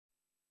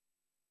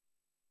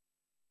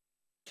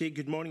Okay,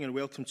 good morning and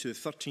welcome to the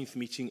 13th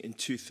meeting in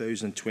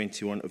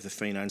 2021 of the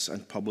Finance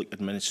and Public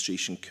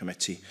Administration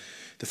Committee.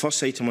 The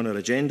first item on our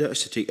agenda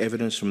is to take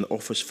evidence from the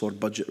Office for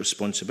Budget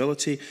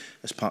Responsibility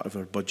as part of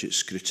our budget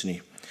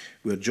scrutiny.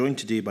 We are joined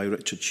today by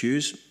Richard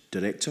Hughes,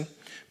 Director,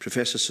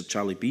 Professor Sir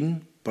Charlie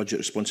Bean, Budget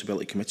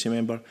Responsibility Committee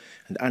Member,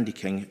 and Andy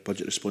King,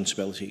 Budget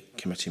Responsibility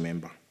Committee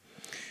Member.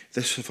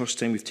 This is the first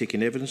time we've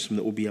taken evidence from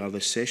the OBR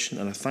this session,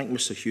 and I thank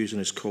Mr Hughes and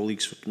his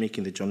colleagues for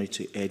making the journey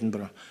to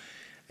Edinburgh.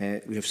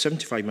 We have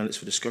 75 minutes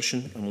for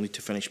discussion and we'll need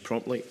to finish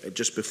promptly at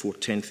just before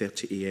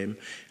 10:30 a.m.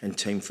 in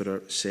time for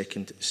our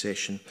second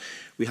session.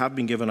 We have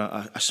been given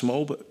a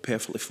small but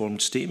perfectly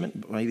formed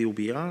statement by the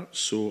OBR,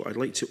 so I'd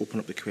like to open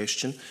up the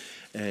question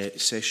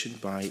session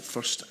by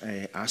first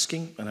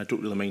asking, and I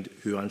don't really mind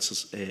who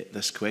answers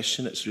this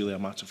question, it's really a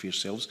matter for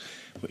yourselves,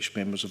 which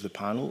members of the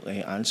panel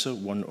answer,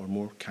 one or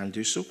more can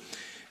do so.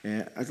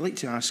 I'd like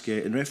to ask,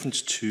 in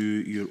reference to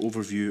your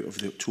overview of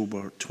the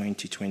October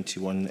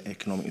 2021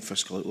 Economic and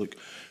Fiscal Outlook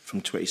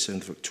from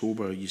 27th of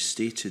October, you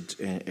stated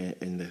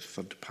in the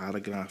third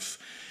paragraph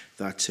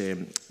that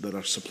there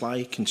are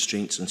supply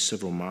constraints in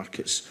several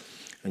markets,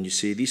 and you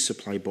say these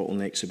supply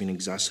bottlenecks have been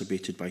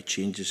exacerbated by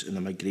changes in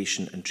the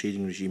migration and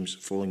trading regimes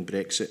following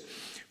Brexit.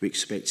 We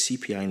expect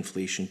CPI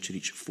inflation to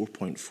reach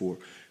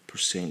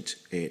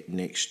 4.4%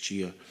 next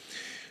year.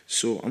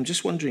 So I'm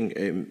just wondering,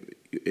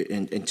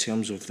 in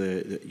terms of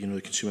the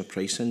Consumer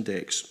Price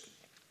Index,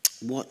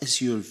 what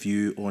is your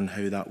view on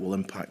how that will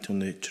impact on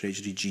the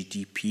Treasury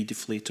GDP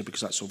deflator? Because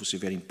that's obviously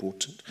very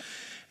important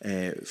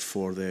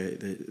for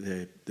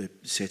the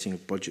setting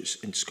of budgets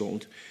in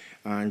Scotland.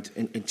 And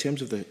in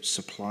terms of the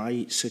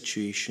supply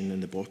situation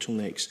and the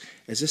bottlenecks,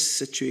 is this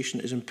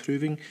situation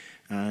improving?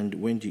 And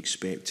when do you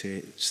expect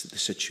the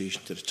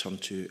situation to return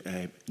to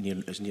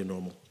as near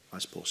normal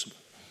as possible?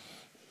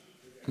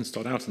 I can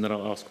start out and then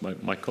I'll ask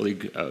my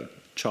colleague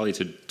Charlie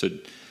to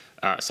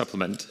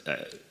supplement.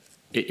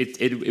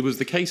 It was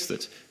the case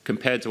that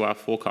compared to our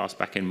forecast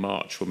back in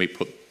March, when we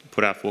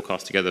put our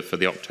forecast together for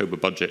the October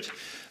budget,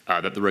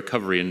 that the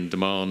recovery in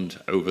demand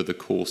over the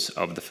course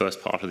of the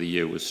first part of the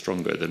year was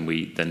stronger than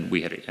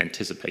we had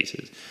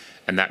anticipated,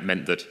 and that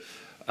meant that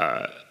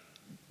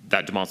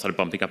that demand started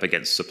bumping up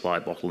against supply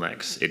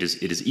bottlenecks. It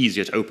is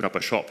easier to open up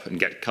a shop and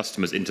get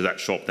customers into that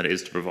shop than it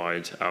is to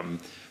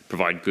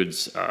provide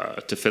goods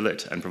to fill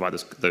it and provide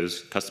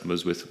those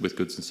customers with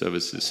goods and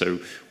services. So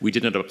we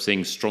did end up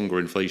seeing stronger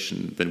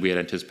inflation than we had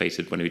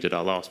anticipated when we did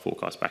our last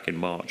forecast back in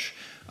March,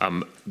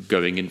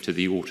 going into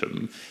the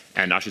autumn.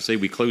 And I should say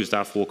we closed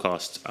our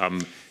forecast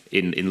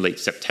in late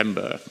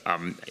September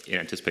in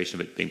anticipation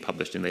of it being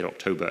published in late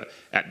October.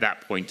 At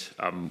that point,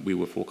 we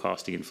were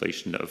forecasting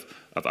inflation of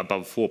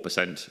above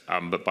 4%,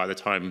 but by the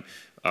time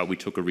we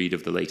took a read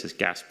of the latest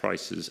gas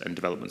prices and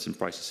developments in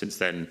prices since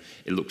then,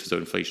 it looked as though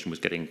inflation was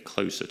getting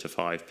closer to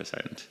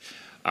 5%.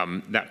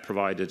 That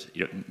provided,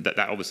 that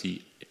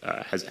obviously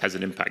has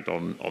an impact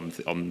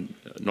on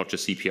not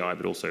just CPI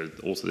but also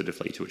the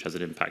deflator, which has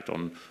an impact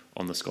on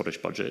the Scottish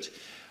budget.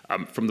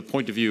 From the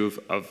point of view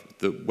of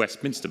the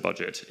Westminster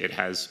budget, it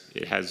has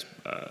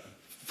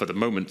for the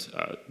moment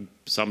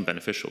some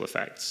beneficial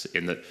effects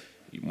in that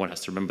one has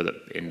to remember that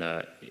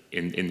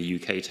in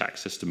the UK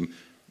tax system,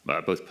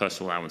 both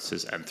personal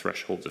allowances and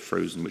thresholds are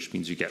frozen, which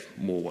means you get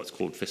more what's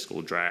called fiscal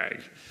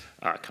drag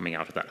coming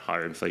out of that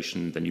higher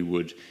inflation than you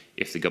would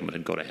if the government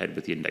had got ahead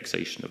with the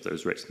indexation of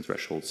those rates and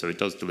thresholds. So it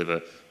does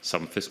deliver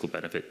some fiscal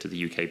benefit to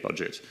the UK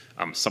budget,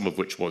 some of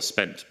which was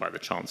spent by the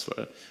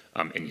Chancellor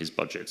in his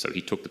budget. So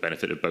he took the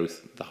benefit of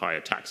both the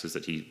higher taxes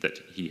that he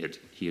had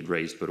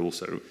raised, but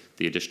also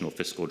the additional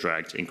fiscal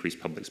drag to increase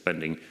public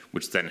spending,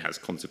 which then has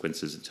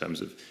consequences in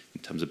terms of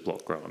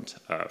block grant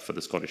for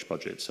the Scottish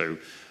budget. So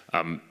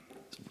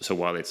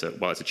while it's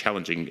a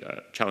challenging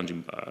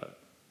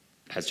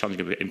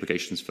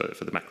implications for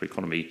the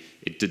macroeconomy,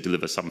 it did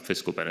deliver some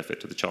fiscal benefit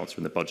to the Chancellor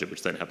in the budget,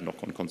 which then have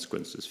knock-on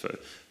consequences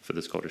for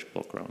the Scottish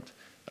block grant.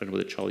 I don't know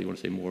whether, Charlie, you want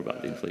to say more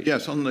about the inflation?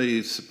 Yes, on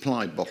the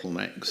supply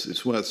bottlenecks,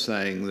 it's worth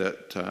saying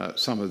that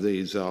some of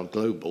these are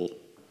global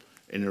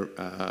in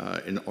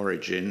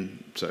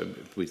origin. So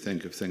if we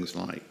think of things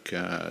like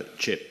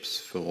chips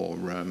for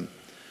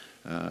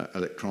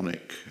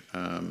electronic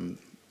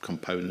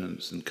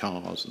components and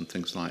cars and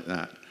things like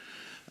that,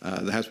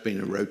 there has been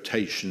a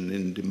rotation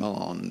in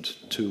demand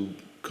to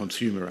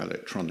consumer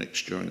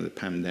electronics during the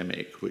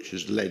pandemic, which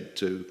has led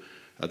to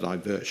a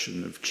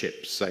diversion of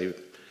chips, say,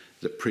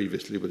 that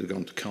previously would have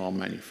gone to car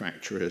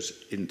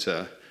manufacturers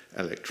into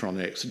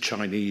electronics. The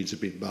Chinese have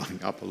been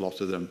buying up a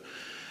lot of them,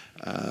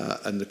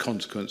 and the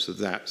consequence of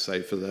that,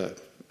 say, for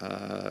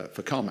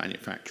car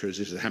manufacturers,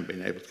 is they haven't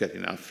been able to get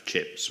enough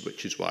chips,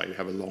 which is why you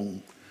have a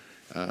long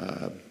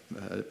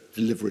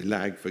delivery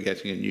lag for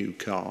getting a new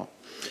car.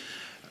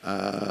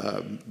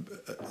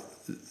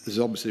 There's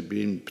obviously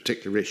been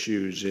particular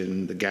issues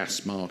in the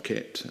gas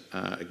market.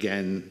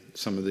 Again,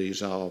 some of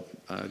these are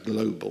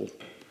global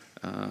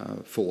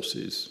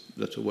forces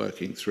that are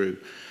working through,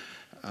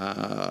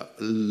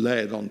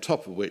 layered on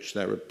top of which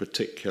there are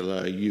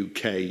particular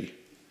UK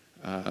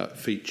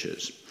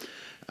features.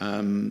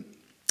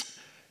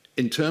 In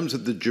In terms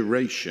of the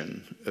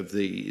duration of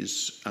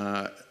these,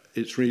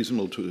 it's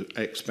reasonable to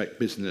expect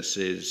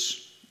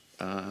businesses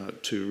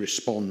to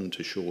respond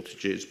to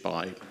shortages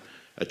by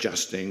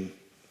adjusting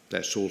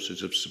their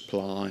sources of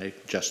supply,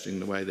 adjusting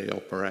the way they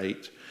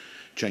operate,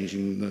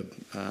 changing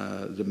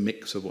the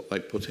mix of what they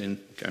put in,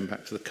 going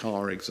back to the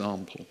car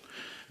example,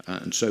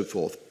 and so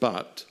forth.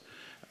 But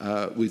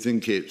we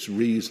think it's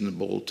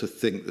reasonable to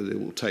think that it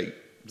will take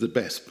the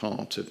best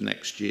part of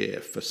next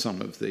year for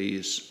some of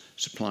these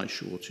supply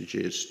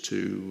shortages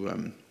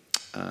to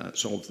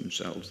solve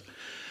themselves.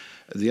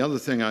 The other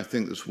thing I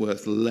think that's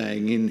worth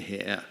laying in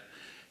here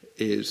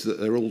is that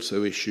there are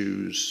also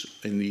issues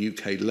in the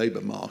UK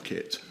labour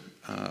market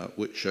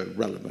which are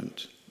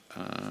relevant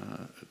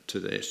to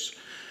this.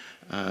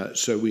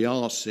 So we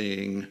are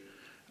seeing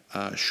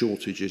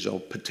shortages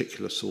of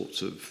particular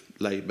sorts of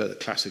labour. The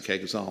classic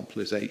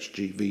example is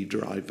HGV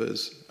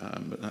drivers,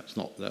 but that's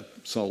not the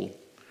sole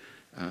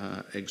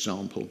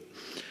example.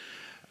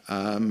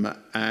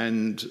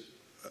 And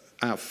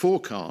our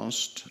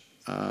forecast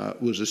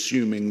was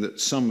assuming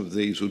that some of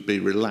these would be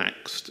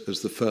relaxed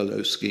as the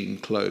furlough scheme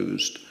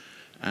closed,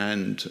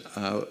 and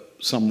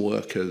some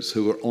workers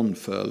who were on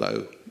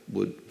furlough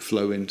would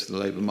flow into the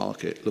labour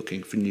market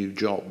looking for new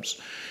jobs.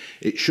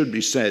 It should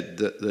be said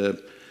that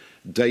the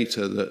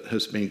data that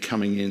has been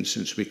coming in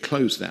since we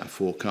closed our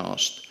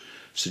forecast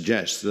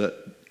suggests that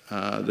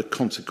the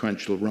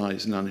consequential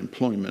rise in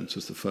unemployment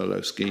as the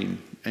furlough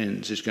scheme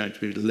ends is going to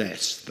be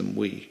less than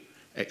we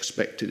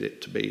expected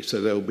it to be.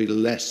 So there will be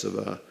less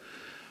of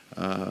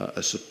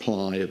a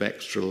supply of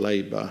extra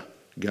labour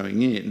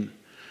going in,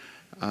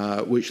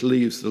 which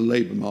leaves the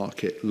labour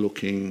market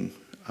looking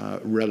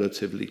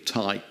relatively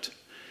tight.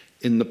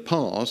 In the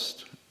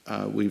past,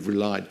 we've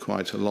relied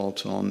quite a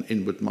lot on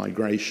inward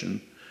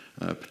migration,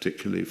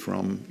 particularly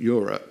from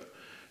Europe,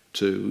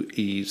 to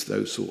ease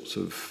those sorts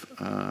of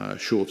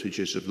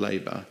shortages of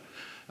labour.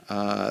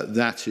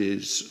 That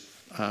is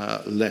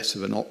less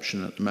of an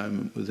option at the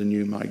moment with the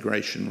new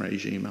migration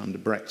regime under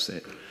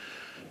Brexit.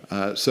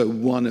 So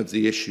one of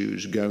the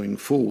issues going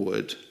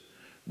forward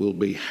will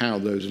be how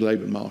those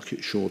labour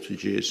market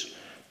shortages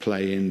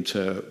play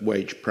into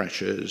wage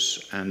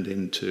pressures and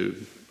into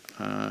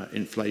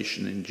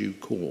inflation in due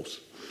course.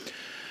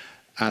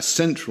 Our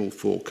central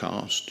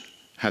forecast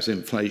has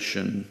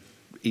inflation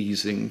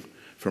easing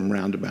from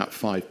around about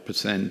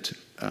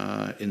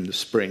 5% in the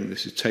spring.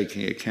 This is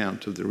taking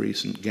account of the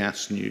recent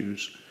gas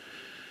news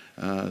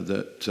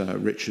that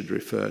Richard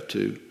referred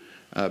to,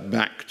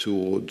 back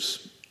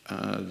towards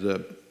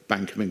the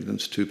Bank of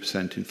England's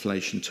 2%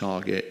 inflation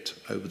target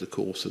over the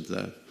course of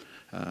the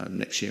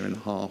next year and a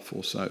half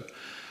or so.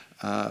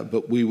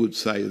 But we would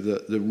say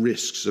that the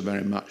risks are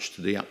very much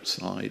to the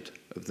upside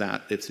of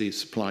that if these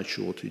supply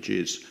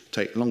shortages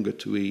take longer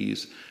to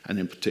ease, and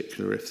in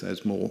particular if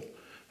there's more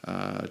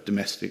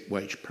domestic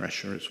wage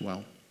pressure as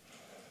well.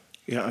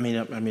 Yeah, I mean,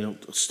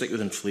 I'll stick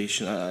with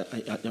inflation.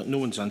 No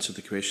one's answered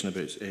the question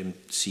about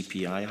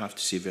CPI, I have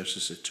to say,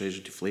 versus the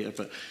Treasury deflator,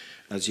 but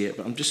as yet.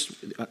 But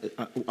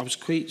I was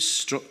quite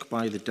struck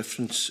by the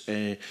difference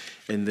in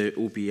the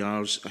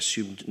OBR's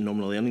assumed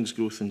nominal earnings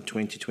growth in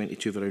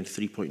 2022 of around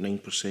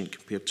 3.9%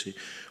 compared to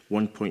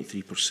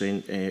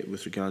 1.3%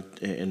 with regard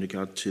in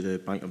regard to the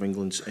Bank of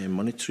England's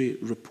monetary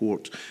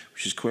report,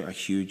 which is quite a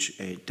huge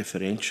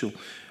differential.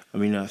 I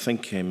mean, I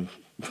think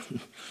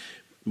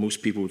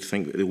most people would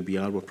think that the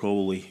OBR were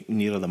probably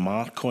nearer the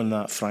mark on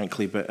that,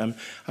 frankly. But I'm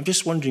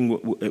just wondering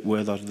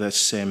whether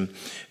this,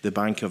 the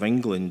Bank of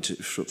England,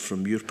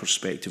 from your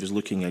perspective, is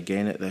looking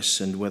again at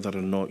this, and whether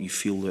or not you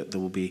feel that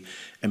there will be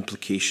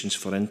implications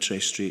for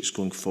interest rates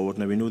going forward.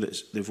 Now, we know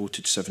that they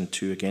voted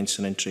 7-2 against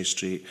an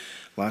interest rate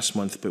last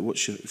month, but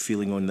what's your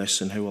feeling on this,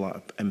 and how will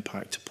that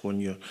impact upon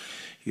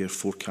your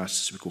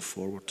forecasts as we go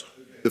forward?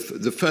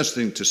 The first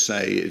thing to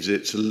say is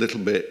it's a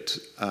little bit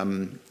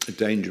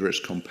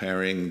dangerous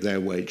comparing their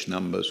wage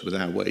numbers with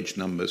our wage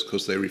numbers,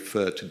 because they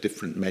refer to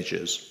different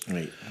measures.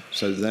 Right.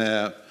 So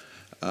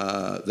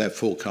their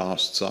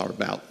forecasts are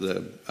about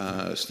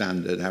the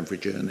standard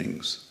average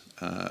earnings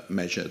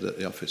measure that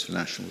the Office for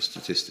National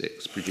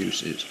Statistics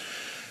produces.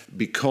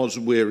 Because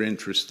we're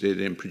interested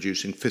in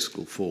producing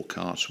fiscal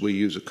forecasts, we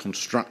use a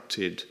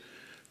constructed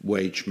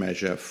wage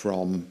measure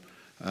from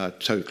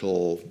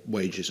total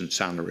wages and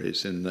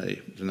salaries in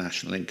the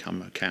national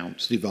income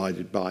accounts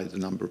divided by the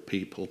number of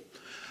people.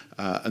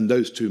 And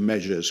those two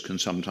measures can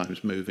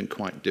sometimes move in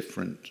quite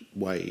different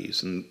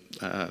ways. And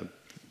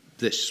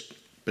this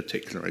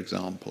particular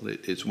example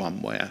is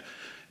one where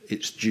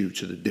it's due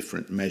to the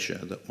different measure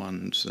that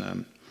one's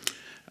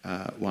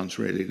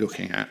really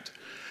looking at.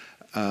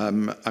 I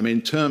mean,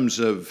 in terms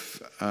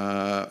of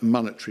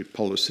monetary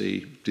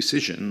policy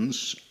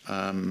decisions,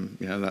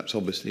 that's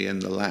obviously in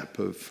the lap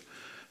of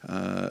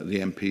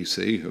the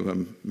MPC, who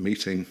are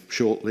meeting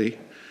shortly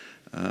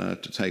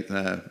to take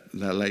their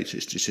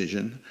latest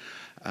decision.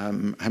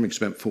 Having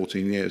spent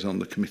 14 years on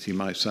the committee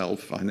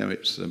myself, I know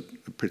it's a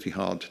pretty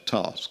hard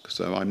task,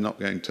 so I'm not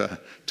going to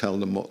tell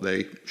them what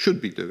they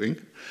should be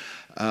doing.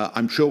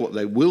 I'm sure what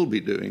they will be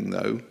doing,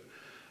 though,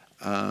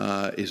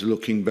 is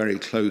looking very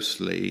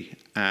closely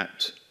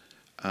at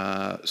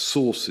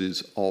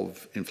sources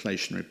of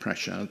inflationary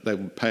pressure. They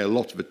will pay a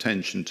lot of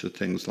attention to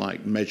things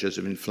like measures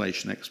of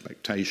inflation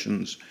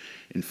expectations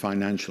in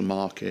financial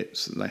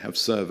markets. They have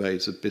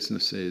surveys of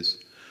businesses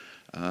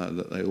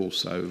that they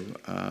also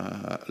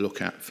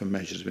look at for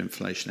measures of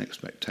inflation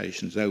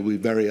expectations. They will be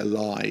very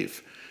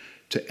alive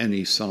to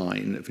any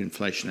sign of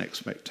inflation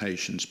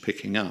expectations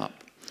picking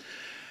up.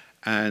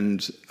 And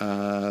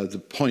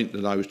the point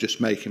that I was just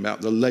making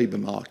about the labour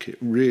market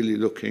really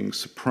looking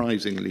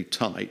surprisingly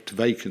tight,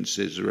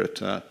 vacancies are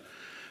at a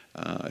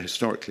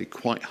historically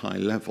quite high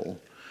level,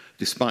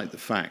 despite the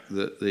fact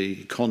that the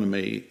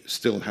economy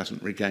still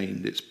hasn't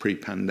regained its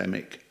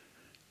pre-pandemic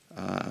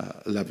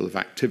level of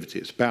activity.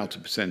 It's about a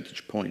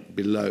percentage point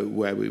below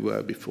where we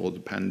were before the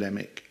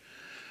pandemic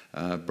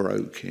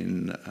broke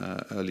in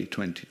early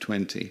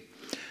 2020.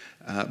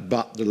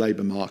 But the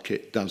labour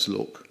market does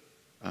look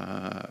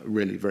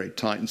really very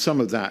tight. And some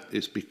of that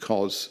is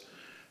because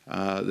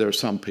there are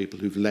some people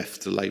who've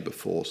left the labour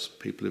force,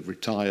 people who've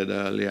retired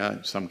earlier,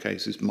 in some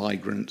cases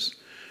migrants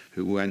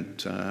who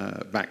went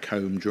back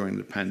home during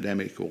the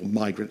pandemic, or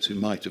migrants who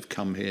might have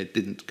come here,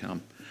 didn't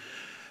come.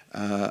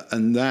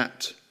 And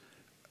that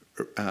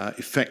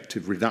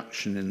effective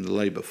reduction in the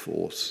labour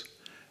force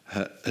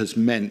has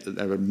meant that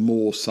there are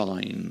more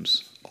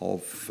signs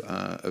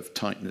of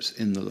tightness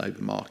in the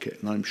labour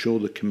market. And I'm sure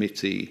the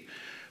committee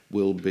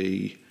will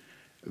be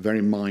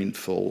very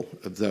mindful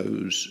of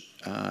those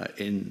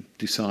in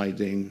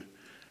deciding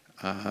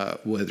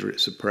whether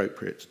it's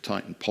appropriate to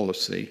tighten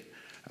policy.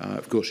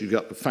 Of course, you've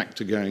got the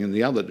factor going in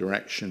the other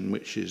direction,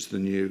 which is the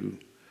new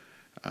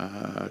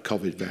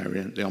COVID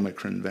variant, the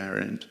Omicron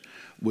variant,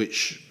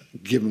 which,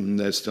 given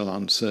there's still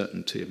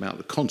uncertainty about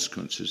the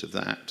consequences of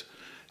that,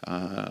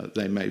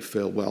 they may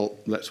feel, well,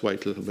 let's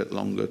wait a little bit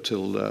longer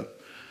till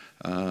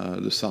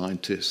the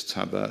scientists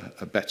have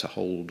a better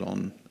hold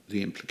on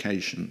the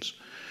implications.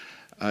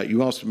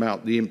 You asked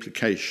about the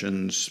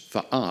implications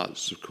for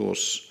us. Of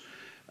course,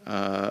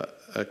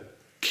 a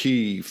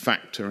key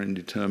factor in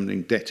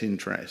determining debt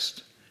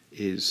interest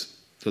is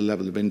the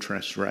level of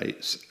interest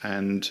rates,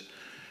 and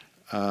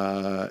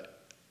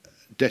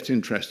debt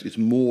interest is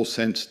more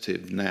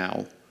sensitive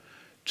now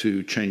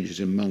to changes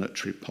in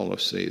monetary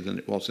policy than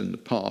it was in the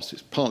past.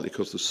 It's partly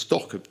because the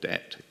stock of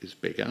debt is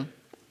bigger,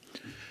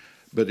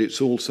 but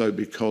it's also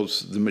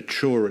because the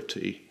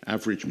maturity,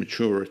 average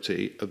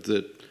maturity of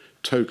the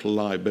total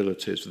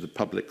liabilities of the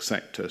public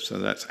sector, so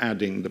that's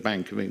adding the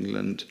Bank of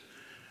England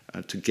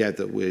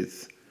together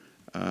with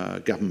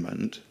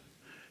government,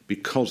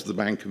 because the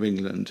Bank of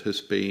England has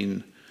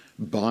been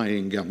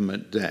buying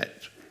government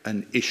debt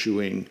and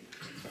issuing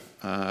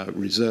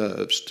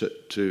reserves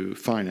to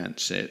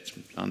finance it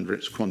under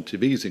its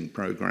quantitative easing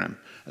programme,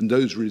 and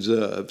those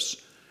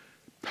reserves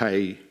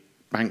pay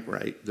bank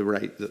rate, the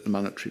rate that the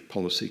Monetary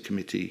Policy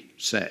Committee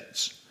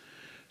sets.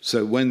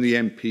 So when the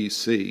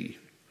MPC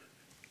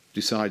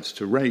decides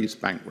to raise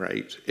bank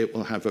rate, it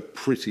will have a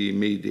pretty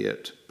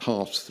immediate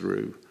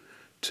pass-through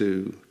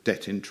to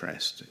debt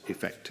interest,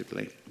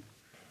 effectively.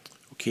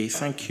 Okay,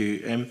 thank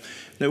you.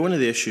 Now, one of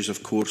the issues,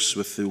 of course,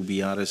 with the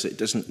OBR is it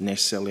doesn't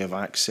necessarily have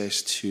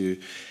access to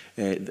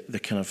the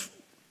kind of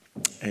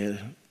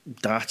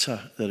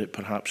data that it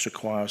perhaps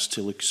requires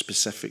to look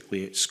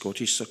specifically at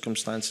Scottish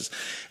circumstances.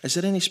 Is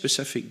there any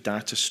specific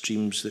data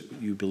streams that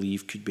you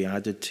believe could be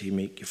added to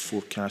make your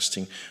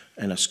forecasting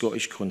in a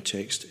Scottish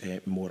context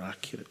more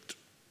accurate?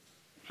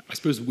 I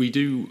suppose we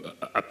do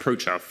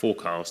approach our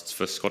forecasts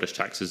for Scottish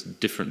taxes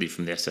differently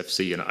from the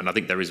SFC, and I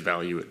think there is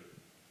value at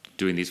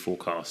doing these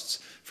forecasts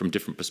from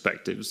different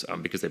perspectives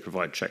because they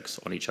provide checks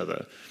on each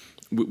other.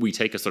 We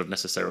take a sort of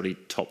necessarily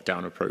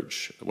top-down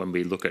approach when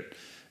we look at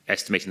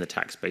estimating the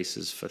tax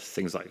bases for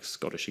things like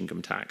Scottish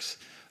income tax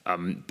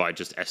by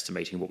just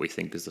estimating what we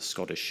think is the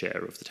Scottish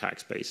share of the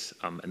tax base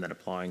and then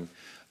applying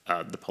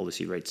the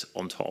policy rates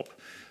on top.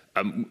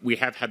 We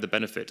have had the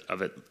benefit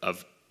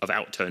of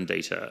outturn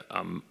data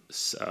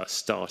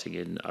starting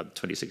in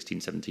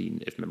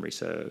 2016-17, if memory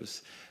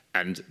serves,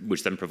 and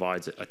which then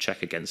provides a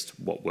check against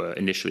what were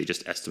initially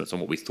just estimates on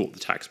what we thought the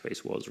tax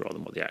base was rather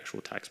than what the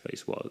actual tax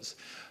base was.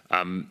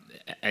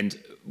 And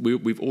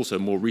we've also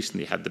more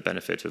recently had the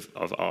benefit of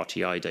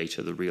RTI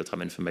data, the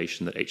real-time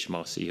information that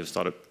HMRC have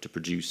started to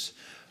produce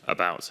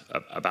about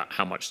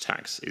how much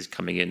tax is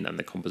coming in and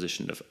the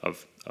composition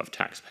of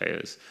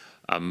taxpayers,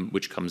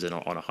 which comes in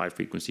on a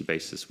high-frequency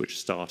basis, which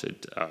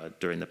started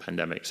during the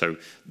pandemic. So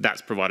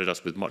that's provided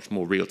us with much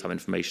more real-time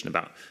information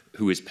about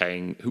who is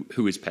paying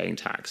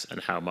tax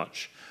and how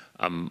much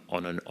on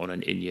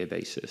an in-year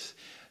basis.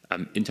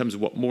 In terms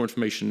of what more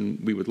information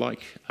we would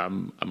like, I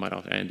might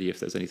ask Andy if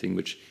there's anything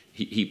which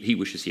he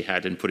wishes he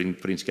had in putting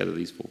together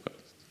these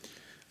forecasts.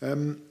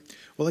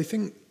 Well, I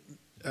think,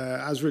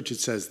 as Richard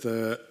says,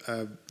 the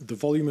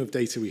volume of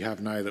data we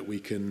have now that we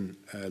can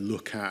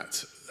look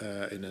at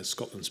in a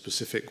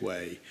Scotland-specific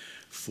way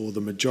for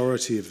the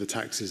majority of the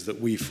taxes that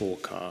we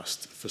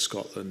forecast for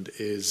Scotland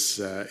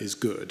is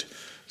good.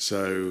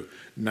 So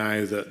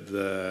now that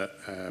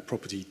the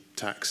property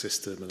tax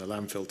system and the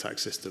landfill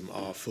tax system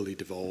are fully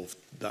devolved.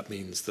 That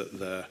means that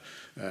the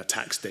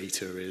tax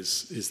data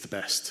is the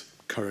best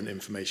current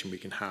information we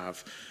can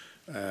have.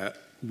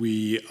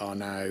 We are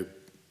now,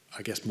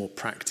 I guess, more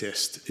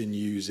practiced in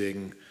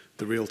using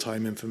the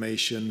real-time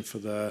information for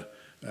the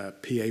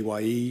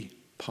PAYE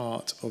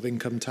part of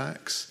income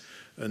tax.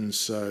 And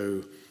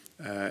so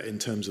in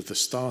terms of the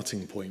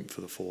starting point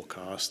for the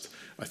forecast,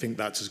 I think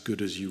that's as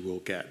good as you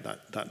will get.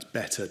 That's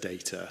better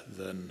data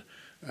than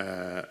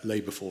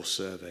labour force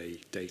survey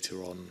data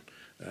on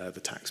the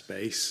tax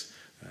base,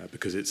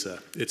 because it's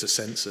a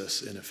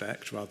census in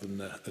effect rather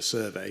than a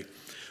survey.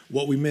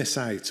 What we miss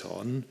out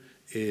on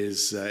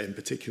is in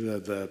particular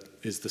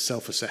the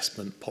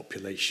self-assessment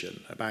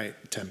population, about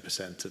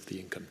 10% of the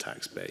income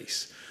tax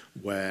base,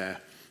 where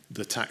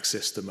the tax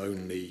system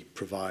only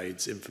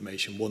provides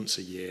information once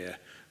a year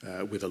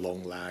with a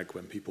long lag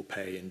when people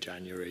pay in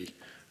January,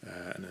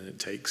 and then it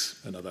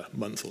takes another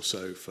month or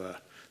so for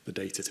the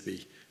data to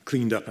be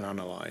cleaned up and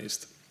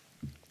analysed.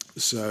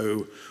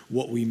 So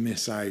what we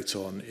miss out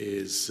on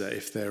is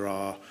if there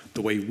are,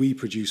 the way we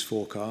produce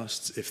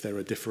forecasts, if there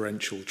are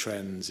differential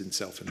trends in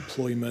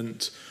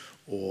self-employment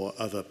or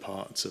other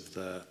parts of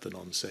the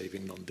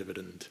non-saving,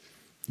 non-dividend,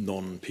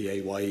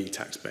 non-PAYE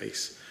tax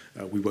base,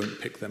 we won't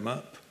pick them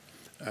up.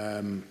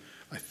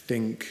 I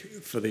think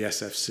for the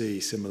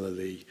SFC,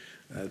 similarly,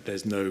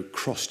 there's no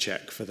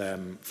cross-check for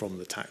them from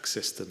the tax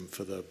system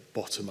for the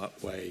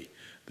bottom-up way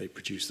they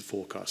produce the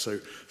forecast. So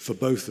for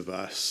both of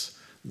us,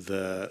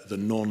 the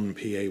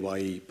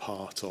non-PAYE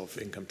part of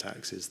income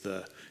tax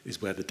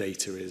is where the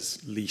data is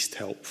least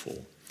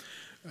helpful.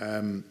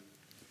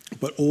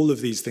 But all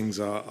of these things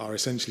are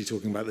essentially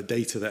talking about the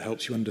data that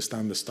helps you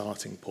understand the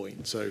starting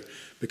point. So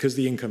because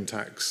the income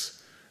tax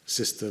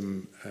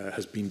system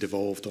has been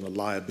devolved on a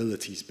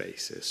liabilities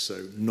basis,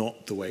 so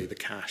not the way the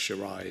cash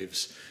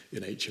arrives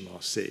in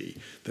HMRC,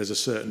 there's a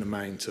certain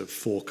amount of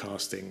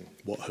forecasting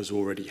what has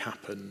already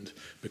happened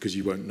because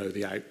you won't know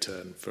the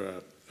outturn for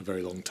a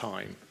very long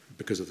time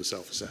because of the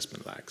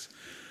self-assessment lags.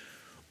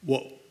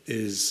 What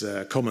is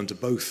common to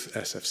both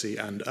SFC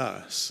and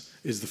us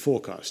is the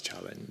forecast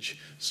challenge.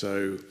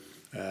 So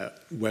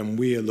when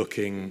we are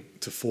looking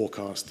to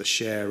forecast the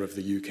share of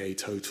the UK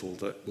total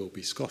that will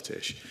be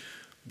Scottish,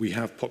 we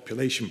have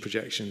population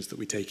projections that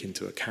we take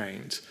into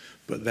account,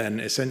 but then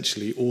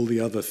essentially all the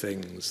other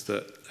things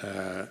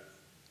that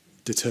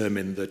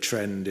determine the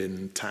trend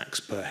in tax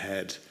per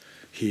head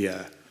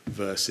here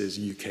versus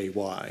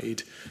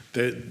UK-wide,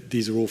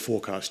 these are all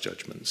forecast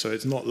judgments. So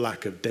it's not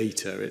lack of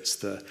data, it's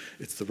the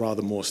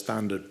rather more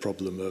standard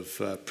problem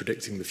of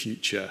predicting the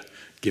future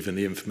given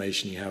the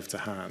information you have to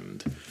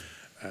hand.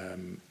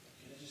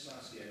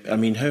 I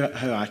mean,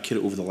 how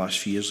accurate over the last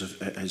few years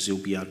has the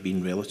OBR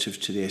been relative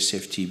to the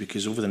SFT?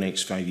 Because over the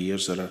next 5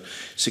 years, there are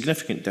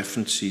significant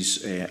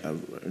differences.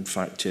 In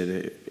fact,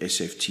 the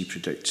SFT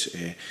predict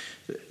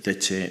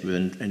that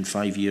in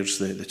 5 years,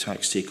 the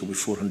tax take will be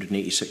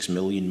 486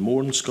 million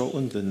more in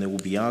Scotland than the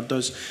OBR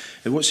does.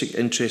 And what's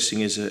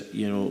interesting is that,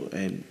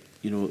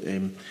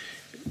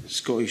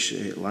 Scottish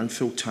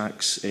landfill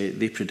tax,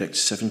 they predict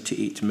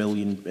 78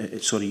 million, the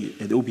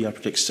OBR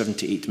predicts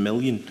 78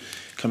 million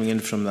coming in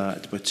from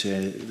that, but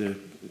the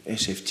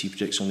SFT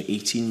predicts only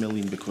 18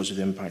 million because of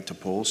the impact of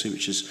policy,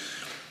 which is,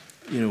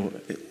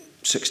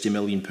 £60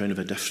 million of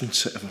a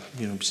difference,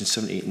 between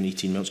 78 and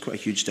 18 million. It's quite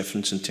a huge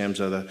difference in terms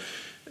of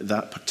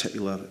that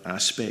particular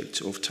aspect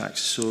of tax.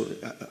 So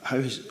how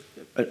is,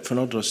 for in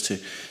order us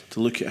to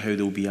look at how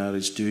the OBR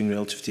is doing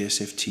relative to the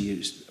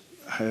SFT,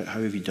 how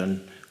have you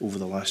done over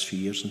the last few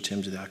years in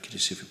terms of the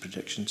accuracy of the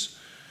predictions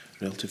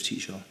relative to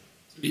each other?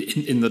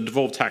 In the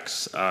devolved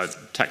taxes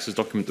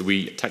document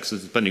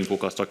taxes spending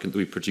forecast document that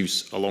we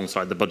produce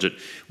alongside the budget,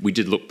 we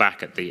did look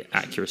back at the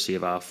accuracy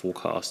of our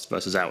forecast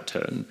versus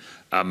outturn.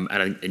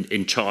 And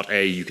in chart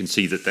A, you can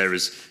see that there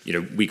is,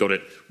 we got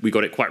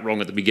it quite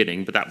wrong at the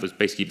beginning, but that was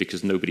basically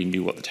because nobody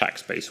knew what the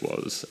tax base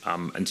was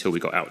until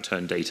we got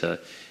outturn data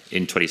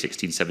in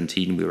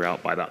 2016-17. We were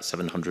out by about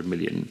 700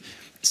 million.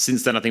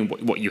 Since then, I think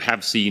what you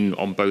have seen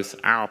on both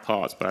our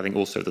parts, but I think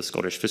also the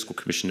Scottish Fiscal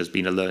Commission, has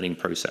been a learning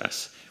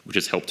process, which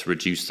has helped to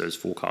reduce those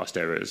forecast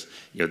errors.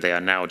 They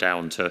are now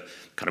down to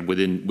kind of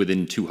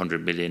within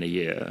 200 million a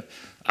year,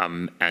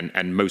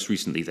 and most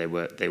recently they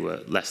were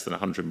less than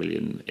 100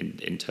 million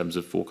in terms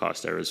of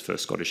forecast errors for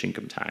Scottish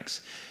income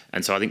tax.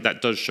 And so I think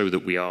that does show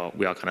that we are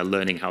kind of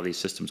learning how these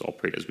systems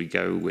operate as we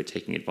go. We're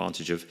taking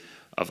advantage of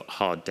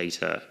hard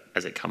data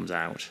as it comes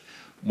out.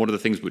 One of the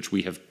things which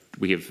we have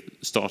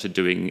started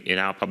doing in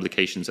our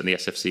publications, and the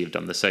SFC have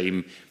done the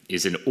same,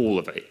 is in all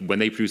of it, when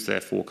they produce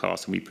their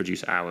forecast and we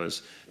produce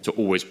ours, to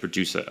always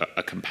produce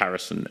a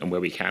comparison and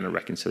where we can a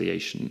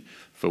reconciliation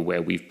for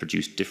where we've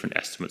produced different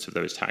estimates of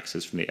those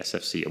taxes from the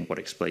SFC and what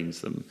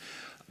explains them.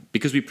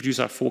 Because we produce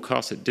our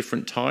forecasts at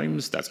different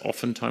times, that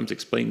oftentimes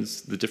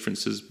explains the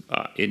differences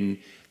in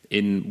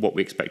what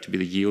we expect to be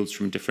the yields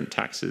from different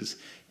taxes.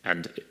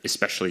 And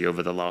especially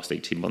over the last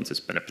 18 months, it's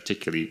been a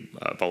particularly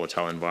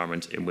volatile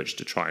environment in which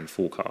to try and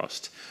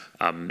forecast.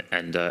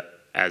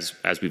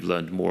 As we've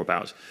learned more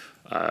about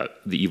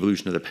the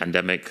evolution of the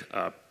pandemic,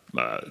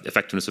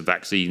 effectiveness of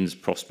vaccines,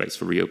 prospects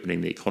for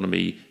reopening the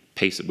economy,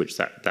 pace at which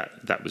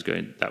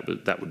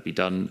that would be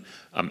done,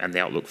 and the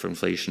outlook for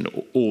inflation.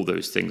 All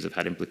those things have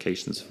had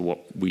implications for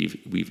what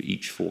we've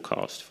each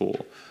forecast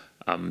for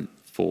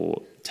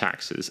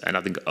taxes. And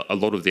I think a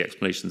lot of the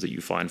explanations that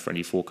you find for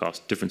any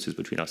forecast differences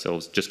between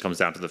ourselves just comes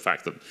down to the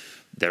fact that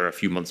there are a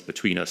few months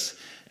between us,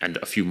 and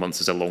a few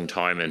months is a long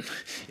time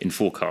in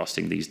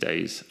forecasting these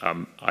days.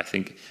 I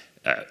think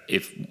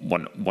if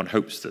one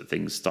hopes that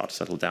things start to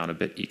settle down a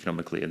bit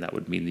economically, and that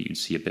would mean that you'd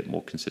see a bit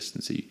more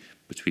consistency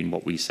between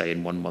what we say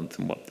in 1 month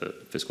and what the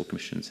Fiscal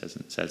Commission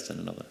says in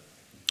another.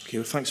 Okay,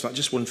 well, thanks for that.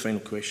 Just one final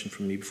question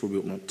from me before we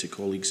open up to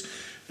colleagues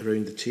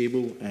around the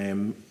table.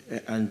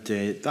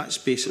 That's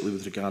basically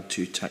with regard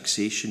to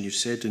taxation. You've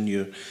said in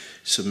your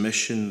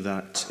submission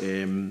that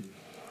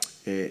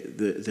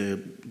the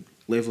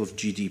level of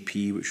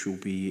GDP which will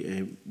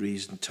be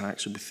raised in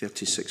tax will be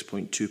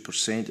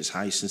 36.2%. It's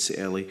high since the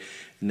early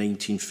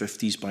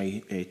 1950s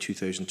by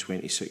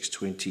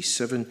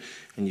 2026-27.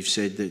 And you've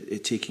said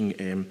that taking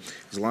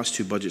the last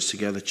two budgets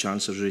together,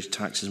 Chancellor's raised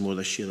taxes more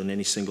this year than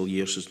any single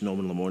year since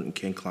Norman Lamont and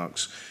Ken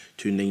Clark's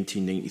two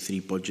 1993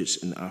 budgets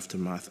in the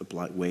aftermath of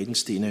Black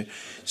Wednesday. Now,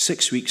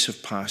 6 weeks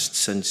have passed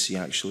since he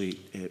actually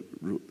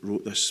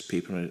wrote this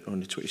paper on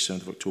the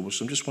 27th of October.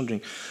 So I'm just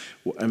wondering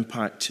what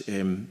impact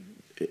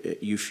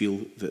you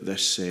feel that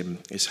this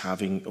is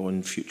having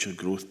on future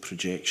growth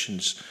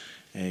projections,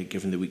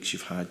 given the weeks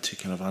you've had to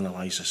kind of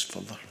analyse this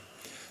further?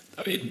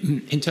 I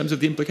mean, in terms of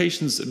the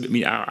implications, I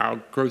mean,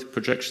 our growth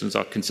projections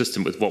are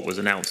consistent with what was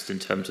announced in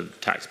terms of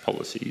tax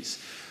policies.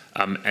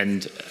 I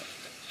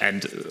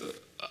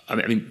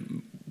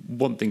mean,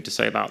 one thing to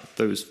say about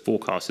those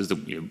forecasts is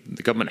that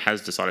the government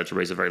has decided to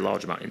raise a very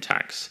large amount in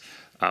tax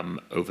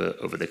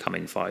over the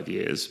coming 5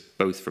 years,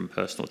 both from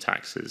personal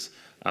taxes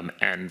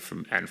and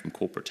from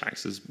corporate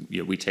taxes.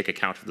 We take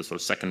account of the sort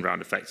of second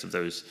round effects of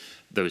those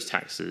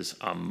taxes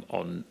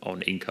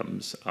on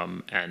incomes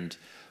and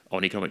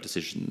on economic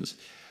decisions.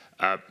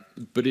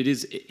 But it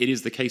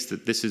is the case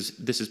that this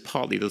is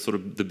partly the sort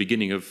of the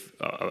beginning of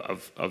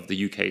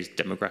the UK's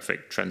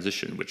demographic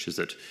transition, which is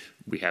that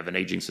we have an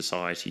aging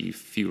society,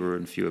 fewer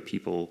and fewer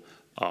people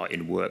are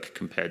in work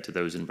compared to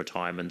those in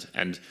retirement,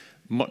 and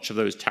much of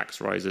those tax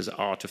rises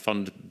are to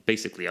fund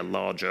basically a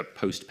larger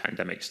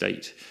post-pandemic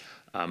state.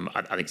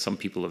 I think some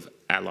people have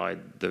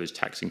allied those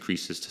tax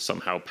increases to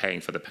somehow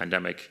paying for the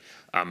pandemic,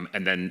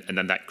 and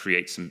then that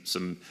creates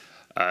some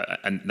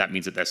and that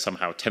means that there's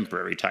somehow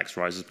temporary tax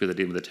rises because they're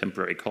dealing with a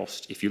temporary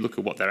cost. If you look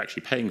at what they're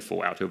actually paying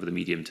for out over the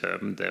medium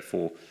term,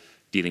 therefore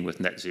dealing with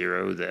net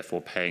zero,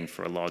 therefore paying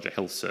for a larger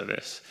health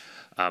service,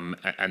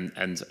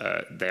 and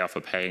they are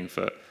for paying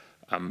for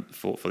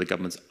the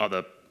government's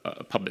other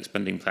public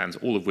spending plans,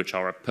 all of which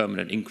are a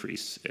permanent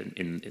increase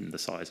in the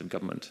size of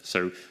government.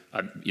 So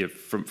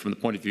from the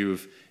point of view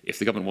of if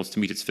the government wants to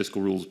meet its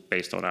fiscal rules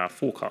based on our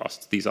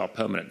forecasts, these are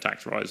permanent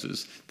tax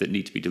rises that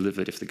need to be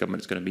delivered if the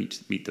government is going to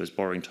meet those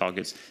borrowing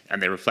targets,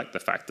 and they reflect the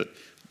fact that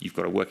you've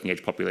got a working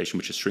age population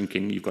which is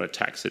shrinking, you've got to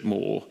tax it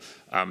more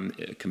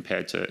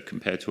compared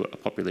to a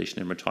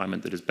population in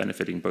retirement that is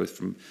benefiting both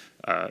from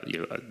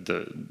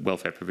the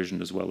welfare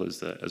provision as well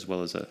as a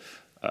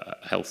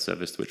health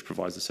service which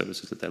provides the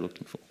services that they're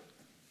looking for.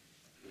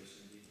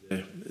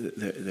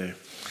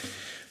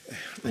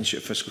 The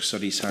Institute of Fiscal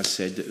Studies has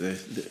said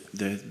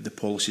that the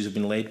policies have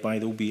been led by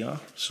the OBR,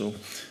 so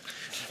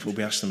we'll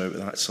be asking them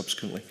about that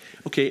subsequently.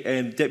 Okay,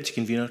 Deputy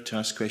Convener to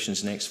ask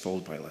questions next,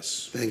 followed by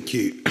Liz. Thank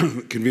you,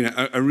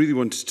 Convener. I really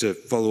wanted to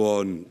follow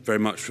on very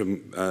much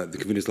from the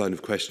Convener's line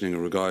of questioning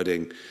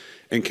regarding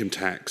income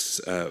tax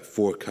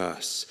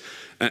forecasts.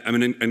 I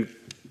mean, and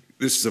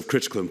this is of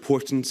critical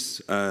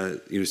importance,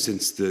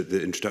 since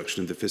the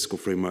introduction of the fiscal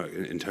framework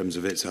in terms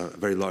of it's a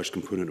very large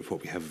component of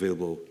what we have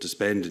available to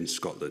spend in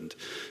Scotland.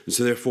 And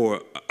so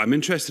therefore, I'm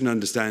interested in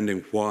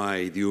understanding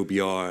why the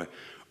OBR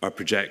are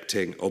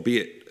projecting,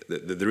 albeit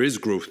that there is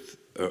growth,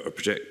 or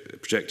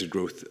projected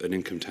growth in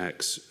income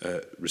tax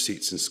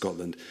receipts in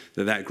Scotland,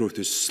 that growth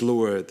is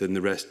slower than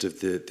the rest of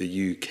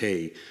the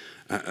UK.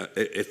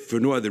 If for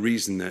no other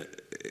reason that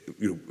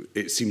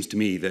it seems to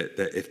me that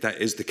if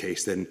that is the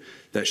case, then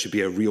that should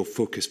be a real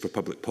focus for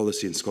public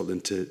policy in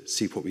Scotland to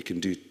see what we can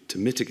do to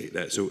mitigate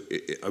that. So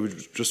I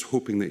was just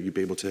hoping that you'd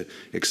be able to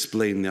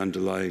explain the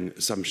underlying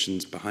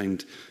assumptions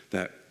behind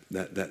that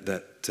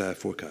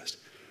forecast.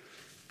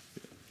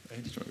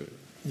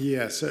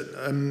 Yes. First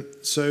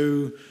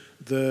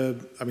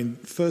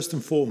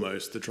and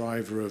foremost, the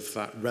driver of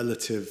that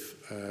relative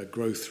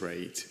growth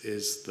rate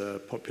is the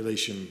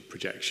population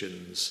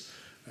projections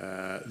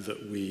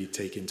that we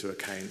take into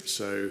account.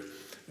 So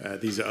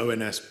these are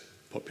ONS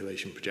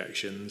population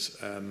projections,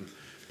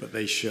 but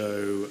they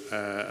show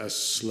a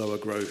slower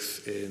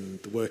growth in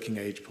the working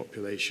age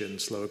population,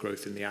 slower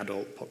growth in the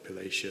adult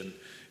population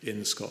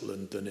in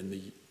Scotland than in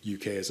the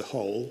UK as a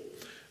whole,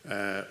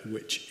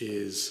 which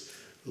is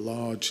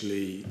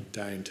largely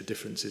down to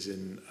differences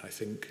in, I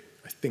think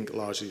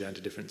largely down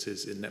to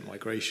differences in net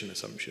migration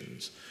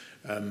assumptions.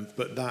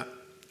 But that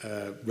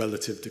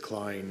relative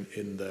decline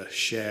in the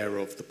share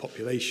of the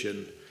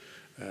population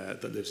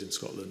that lives in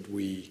Scotland,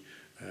 we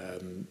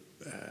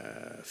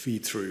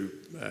feed through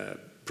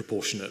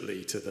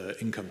proportionately to the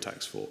income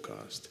tax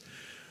forecast.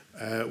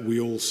 We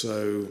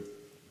also,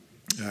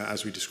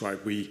 as we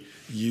described, we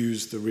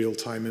use the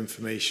real-time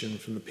information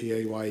from the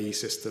PAYE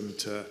system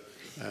to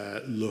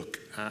look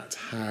at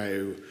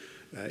how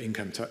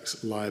income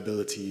tax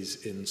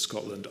liabilities in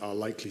Scotland are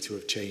likely to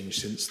have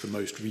changed since the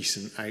most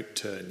recent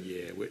outturn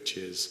year, which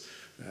is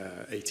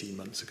 18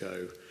 months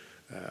ago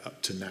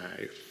up to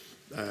now.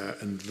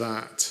 And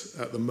that,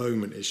 at the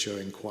moment, is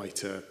showing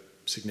quite a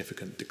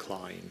significant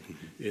decline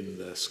in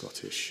the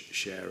Scottish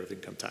share of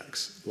income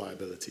tax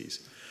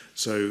liabilities.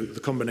 So the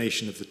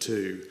combination of the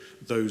two,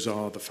 those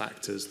are the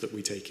factors that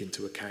we take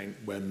into account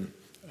when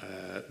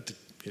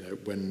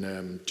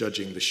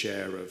judging the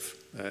share of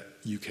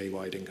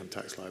UK-wide income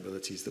tax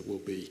liabilities that will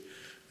be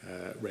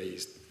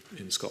raised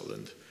in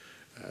Scotland.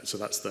 So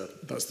that's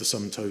the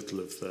sum total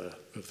of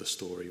the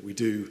story.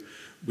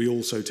 We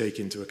also take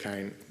into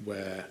account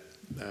where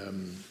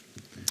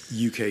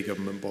UK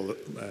government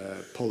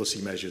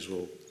policy measures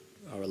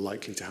are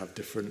likely to have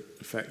different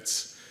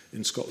effects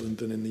in Scotland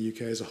than in the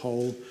UK as a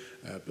whole,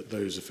 but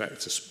those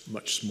effects are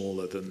much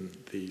smaller than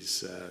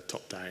these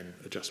top-down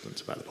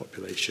adjustments about the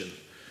population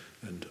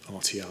and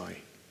RTI.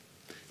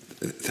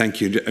 Thank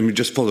you. I mean,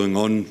 just following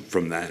on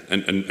from that,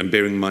 and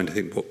bearing in mind, I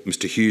think, what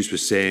Mr. Hughes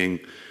was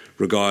saying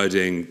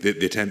regarding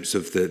the attempts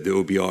of the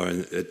OBR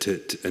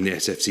and the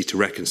SFC to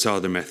reconcile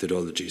their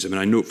methodologies. I mean,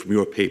 I note from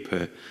your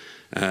paper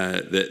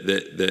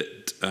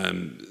that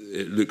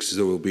it looks as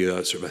though there will be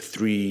a sort of a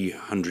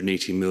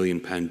 £380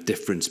 million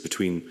difference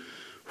between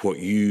what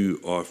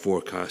you are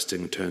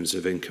forecasting in terms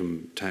of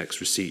income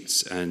tax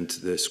receipts and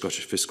the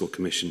Scottish Fiscal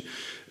Commission.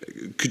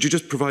 Could you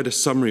just provide a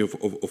summary of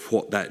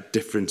what that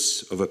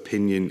difference of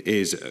opinion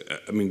is?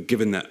 I mean,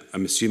 given that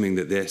I'm assuming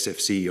that the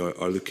SFC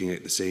are looking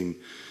at the same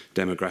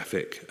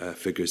demographic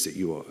figures that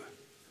you are.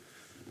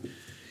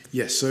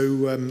 Yes,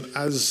 so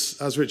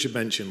as Richard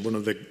mentioned, one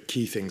of the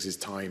key things is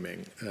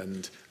timing.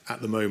 And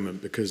at the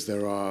moment, because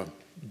there are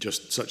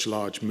just such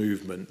large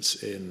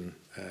movements in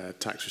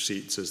tax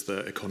receipts as the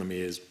economy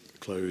is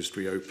closed,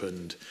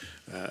 reopened,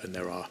 and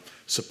there are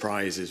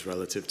surprises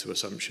relative to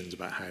assumptions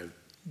about how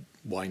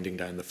winding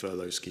down the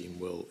furlough scheme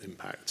will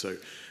impact. So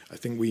I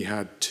think we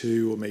had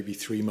 2 or maybe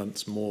 3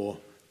 months more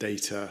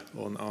data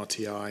on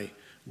RTI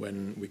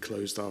when we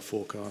closed our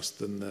forecast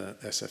than the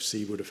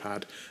SFC would have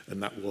had,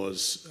 and that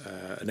was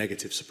a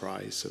negative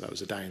surprise. So that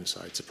was a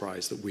downside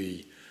surprise that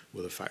we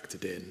will have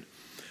factored in.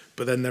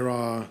 But then there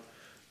are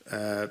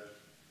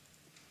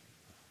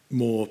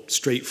more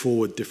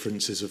straightforward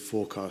differences of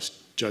forecast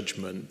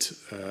judgment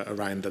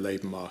around the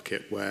labour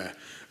market, where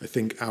I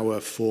think our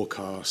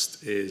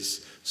forecast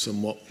is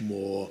somewhat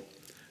more,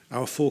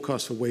 our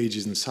forecast for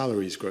wages and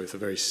salaries growth are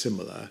very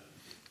similar,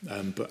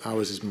 but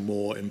ours is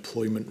more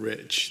employment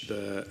rich,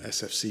 the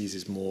SFC's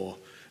is more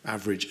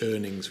average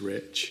earnings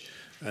rich,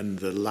 and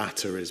the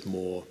latter is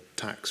more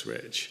tax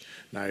rich.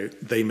 Now,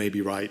 they may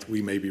be right,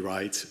 we may be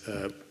right,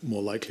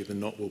 more likely than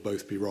not we'll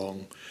both be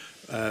wrong,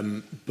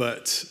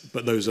 but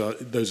those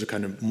are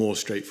kind of more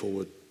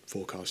straightforward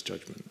forecast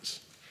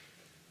judgments.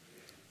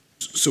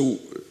 So,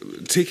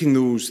 taking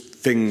those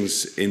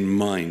things in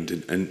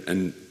mind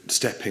and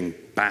stepping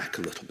back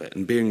a little bit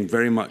and bearing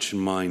very much in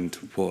mind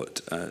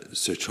what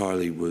Sir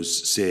Charlie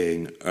was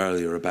saying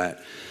earlier about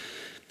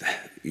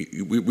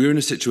we're in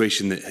a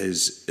situation that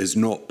is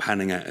not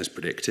panning out as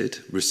predicted.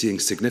 We're seeing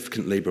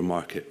significant labour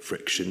market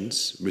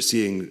frictions. We're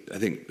seeing, I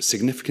think,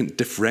 significant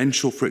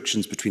differential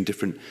frictions between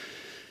different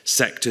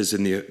sectors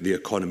in the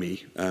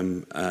economy.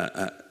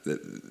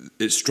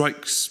 It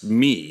strikes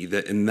me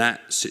that in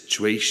that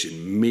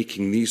situation,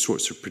 making these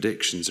sorts of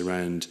predictions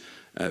around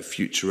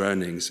future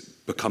earnings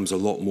becomes a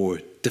lot more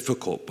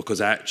difficult,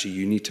 because actually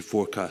you need to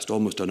forecast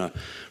almost on a,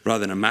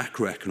 rather than a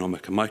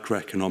macroeconomic, a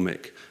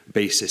microeconomic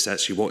basis,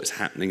 actually what is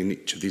happening in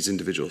each of these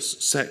individual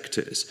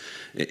sectors.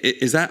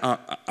 Is that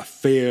a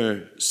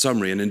fair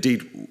summary? And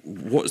indeed,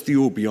 what's the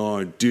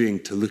OBR doing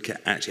to look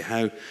at actually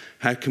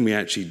how can we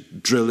actually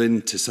drill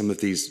into some of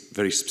these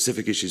very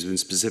specific issues within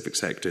specific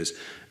sectors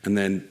and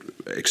then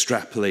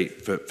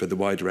extrapolate for the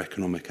wider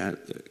economic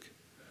outlook?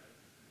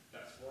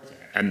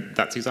 And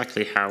that's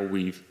exactly how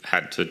we've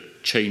had to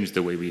change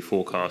the way we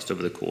forecast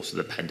over the course of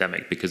the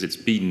pandemic, because it's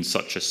been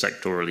such a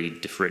sectorally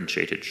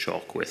differentiated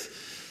shock,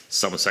 with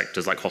some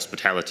sectors like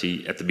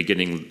hospitality at the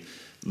beginning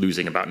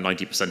losing about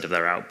 90% of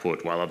their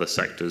output, while other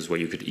sectors where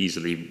you could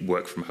easily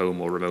work from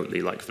home or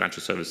remotely, like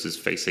financial services,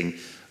 facing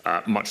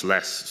much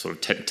less, sort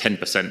of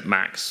 10%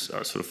 max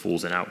sort of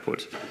falls in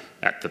output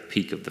at the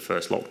peak of the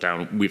first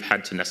lockdown. We've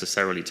had to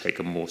necessarily take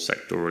a more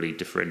sectorally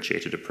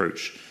differentiated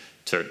approach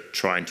to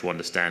trying to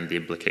understand the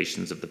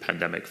implications of the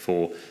pandemic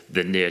for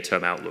the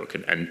near-term outlook.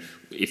 And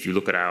if you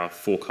look at our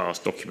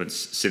forecast documents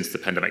since the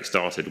pandemic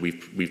started,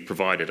 we've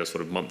provided a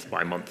sort of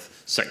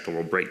month-by-month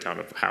sectoral breakdown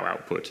of how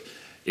output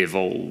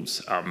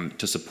evolves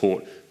to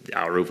support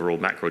our overall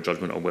macro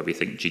judgment on where we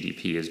think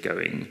GDP is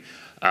going.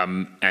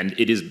 And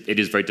it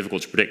is very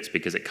difficult to predict,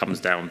 because it comes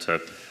down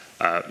to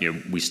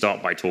we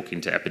start by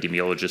talking to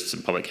epidemiologists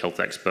and public health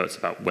experts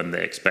about when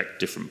they expect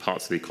different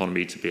parts of the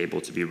economy to be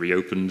able to be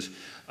reopened.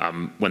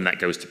 When that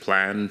goes to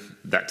plan,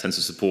 that tends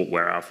to support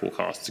where our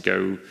forecasts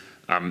go.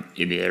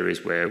 In the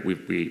areas where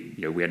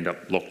we end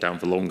up locked down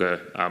for longer,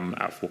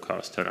 our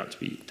forecasts turn out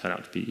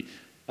to be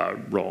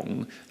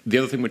wrong. The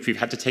other thing which we've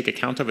had to take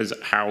account of is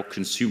how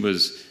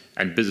consumers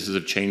and businesses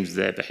have changed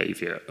their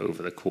behaviour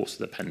over the course of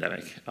the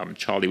pandemic.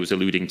 Charlie was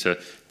alluding to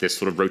this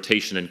sort of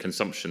rotation in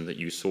consumption that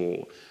you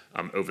saw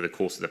over the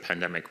course of the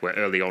pandemic, where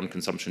early on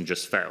consumption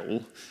just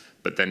fell,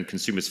 but then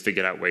consumers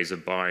figured out ways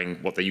of buying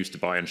what they used to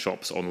buy in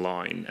shops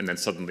online, and then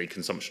suddenly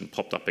consumption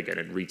popped up again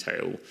in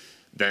retail.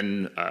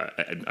 Then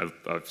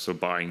of sort of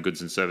buying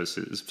goods and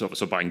services,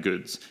 so buying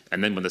goods,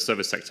 and then when the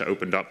service sector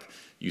opened up,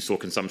 you saw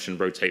consumption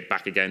rotate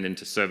back again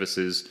into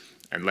services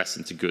and less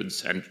into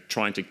goods, and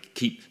trying to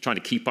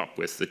keep up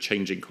with the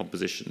changing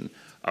composition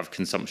of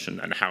consumption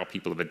and how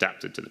people have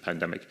adapted to the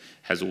pandemic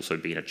has also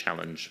been a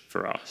challenge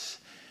for us.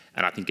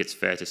 And I think it's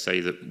fair to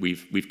say that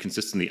we've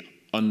consistently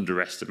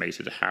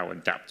underestimated how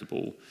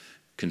adaptable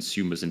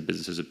consumers and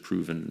businesses have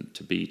proven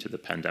to be to the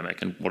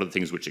pandemic. And one of the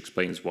things which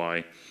explains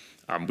why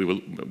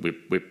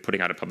we're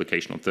putting out a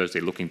publication on Thursday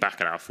looking back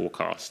at our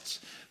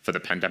forecasts for the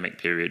pandemic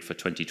period for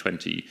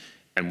 2020.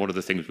 And one of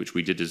the things which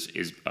we did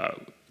is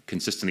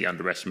consistently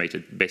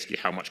underestimated basically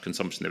how much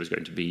consumption there was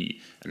going to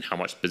be and how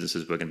much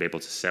businesses were going to be able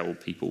to sell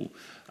people.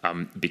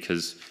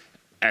 Because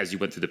as you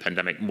went through the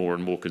pandemic, more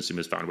and more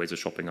consumers found ways of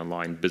shopping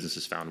online.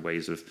 Businesses found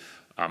ways of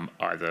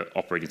either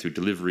operating through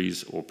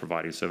deliveries or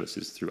providing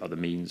services through other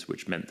means,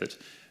 which meant that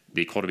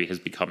the economy has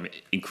become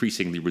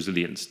increasingly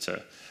resilient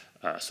to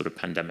sort of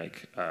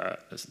pandemic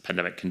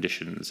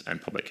conditions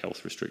and public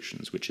health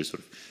restrictions, which is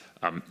sort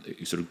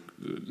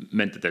of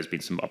meant that there's been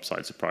some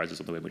upside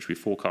surprises on the way in which we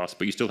forecast.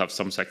 But you still have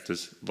some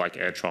sectors like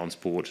air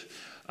transport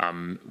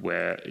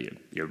where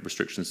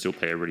restrictions still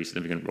play a really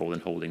significant role in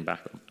holding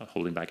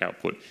back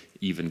output,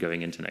 even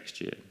going into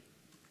next year.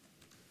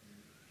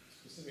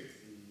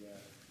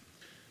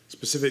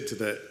 Specific to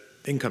the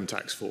income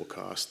tax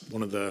forecast,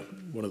 one of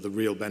the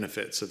real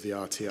benefits of the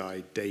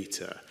RTI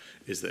data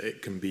is that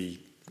it can be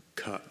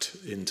cut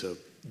into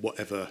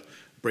whatever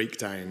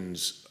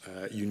breakdowns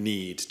you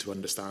need to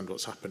understand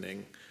what's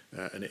happening,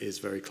 and it is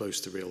very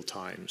close to real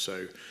time.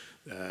 So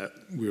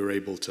we were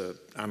able to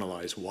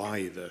analyse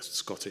why the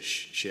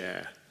Scottish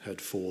share had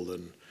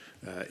fallen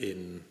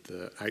in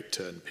the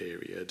outturn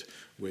period,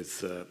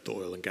 with the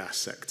oil and gas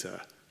sector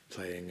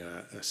playing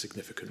a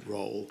significant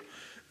role.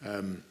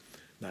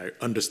 Now,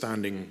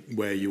 understanding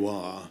where you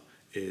are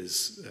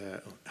is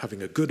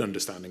having a good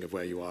understanding of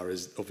where you are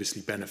is obviously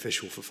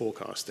beneficial for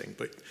forecasting,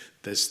 but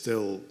there's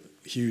still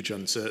huge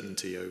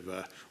uncertainty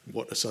over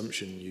what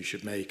assumption you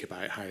should make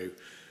about how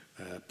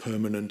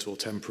permanent or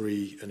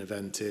temporary an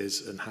event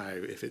is, and how,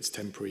 if it's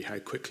temporary, how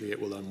quickly it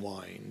will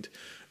unwind.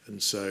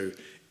 And so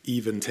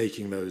even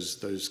taking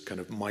those kind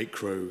of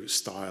micro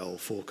style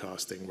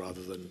forecasting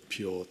rather than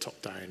pure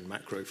top-down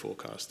macro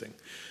forecasting,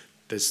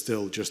 there's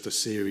still just a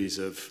series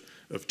of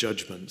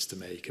judgments to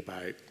make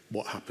about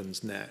what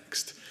happens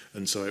next.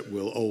 And so it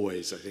will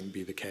always, I think,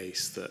 be the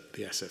case that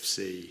the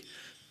SFC,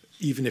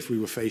 even if we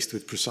were faced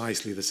with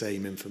precisely the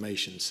same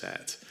information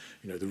set,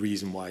 the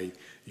reason why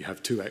you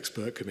have two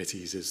expert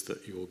committees is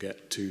that you will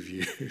get two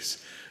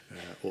views.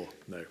 Or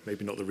no,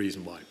 maybe not the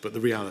reason why, but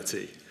the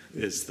reality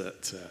is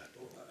that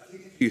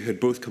you had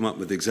both come up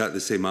with exactly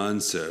the same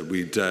answer,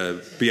 we'd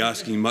be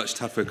asking much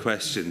tougher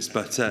questions.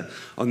 But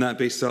on that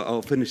basis,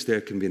 I'll finish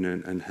there,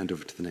 Convener, and hand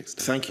over to the next.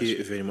 Thank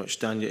you very much,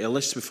 Daniel.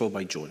 Elizabeth, to be followed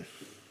by Joan.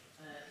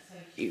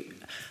 Thank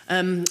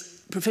you.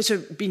 Professor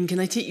Bean, can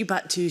I take you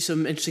back to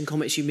some interesting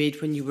comments you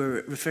made when you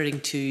were referring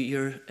to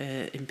your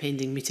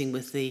impending meeting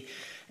with the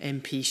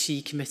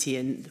MPC committee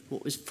and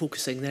what was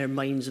focusing their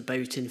minds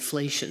about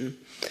inflation,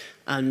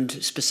 and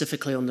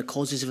specifically on the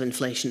causes of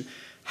inflation?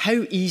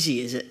 How easy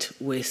is it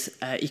with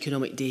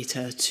economic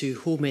data to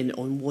home in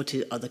on what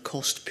are the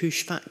cost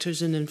push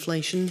factors in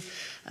inflation,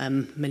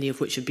 many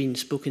of which have been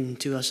spoken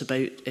to us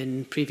about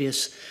in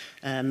previous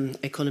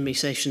economy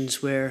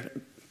sessions, where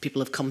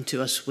people have come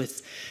to us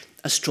with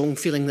a strong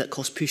feeling that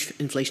cost push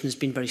inflation has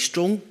been very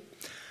strong,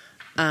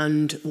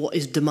 and what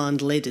is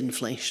demand-led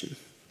inflation?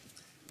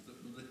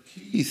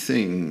 The key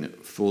thing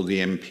for the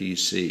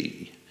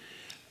MPC,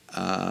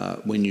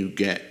 when you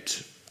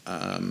get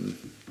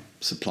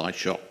supply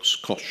shocks,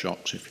 cost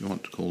shocks, if you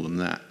want to call them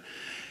that,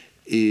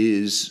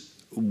 is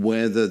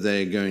whether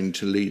they're going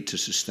to lead to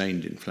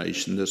sustained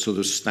inflation. The sort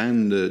of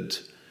standard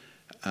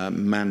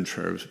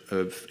mantra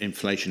of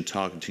inflation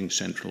targeting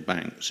central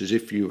banks is,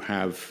 if you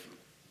have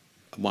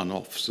a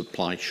one-off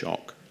supply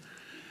shock,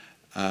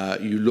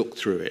 you look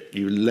through it,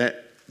 you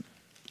let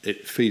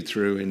it feed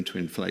through into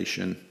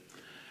inflation.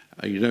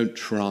 You don't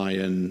try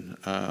and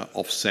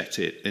offset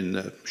it in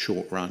the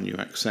short run. You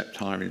accept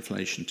higher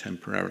inflation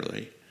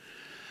temporarily.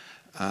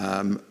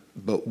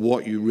 But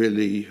what you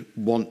really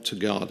want to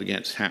guard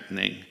against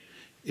happening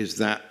is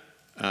that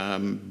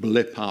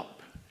blip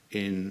up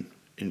in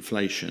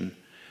inflation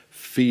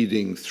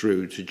feeding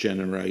through to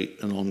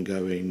generate an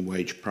ongoing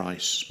wage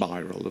price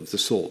spiral of the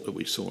sort that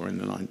we saw in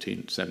the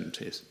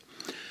 1970s.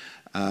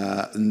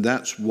 And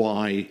that's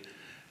why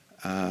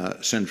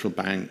central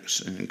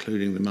banks,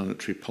 including the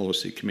Monetary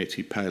Policy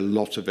Committee, pay a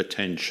lot of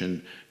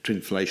attention to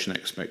inflation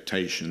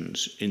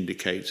expectations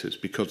indicators,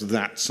 because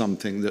that's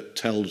something that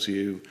tells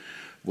you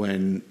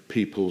when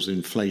people's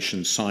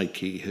inflation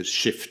psyche has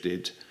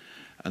shifted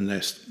and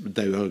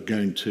they are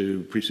going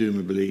to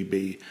presumably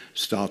be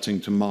starting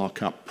to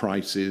mark up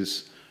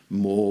prices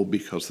more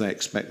because they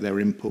expect their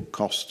input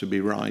costs to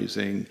be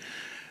rising,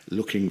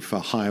 looking for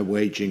higher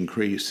wage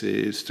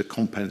increases to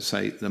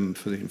compensate them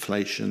for the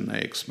inflation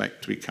they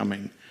expect to be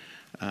coming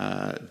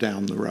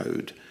down the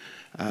road.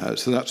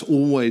 So that's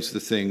always the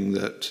thing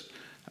that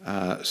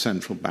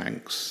central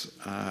banks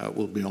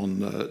will be on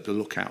the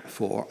lookout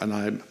for.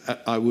 And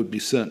I would be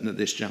certain at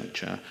this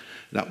juncture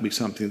that would be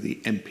something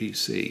the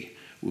MPC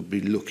would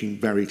be looking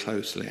very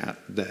closely at,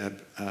 their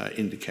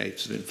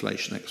indicators of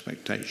inflation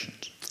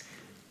expectations.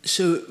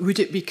 So would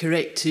it be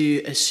correct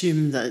to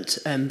assume that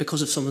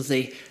because of some of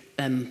the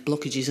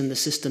blockages in the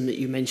system that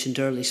you mentioned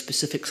earlier,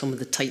 specific some of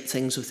the tight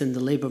things within the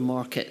labour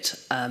market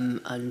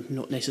and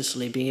not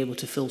necessarily being able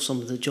to fill some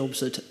of the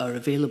jobs that are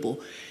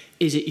available,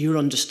 is it your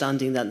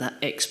understanding that that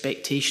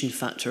expectation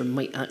factor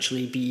might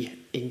actually be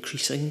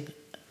increasing?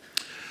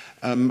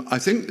 I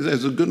think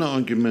there's a good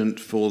argument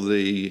for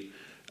the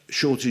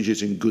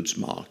shortages in goods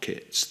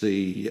markets,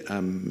 the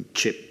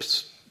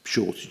chips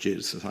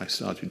shortages that I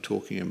started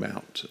talking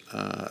about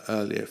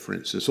earlier, for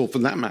instance, or for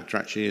that matter,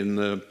 actually in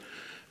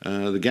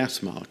the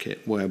gas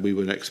market, where we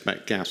would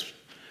expect gas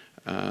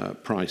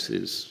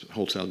prices,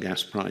 wholesale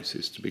gas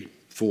prices, to be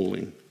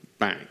falling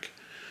back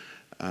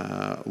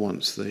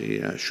once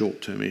the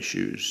short-term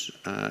issues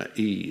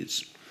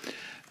ease.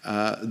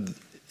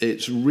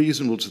 It's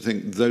reasonable to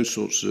think those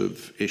sorts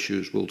of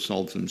issues will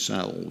solve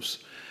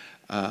themselves.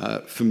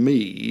 For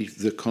me,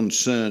 the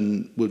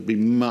concern would be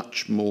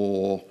much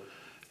more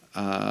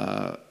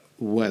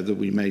whether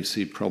we may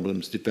see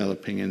problems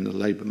developing in the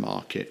labour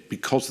market.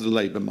 Because the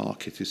labour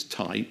market is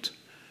tight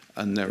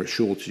and there are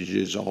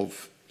shortages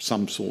of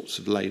some sorts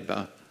of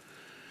labour,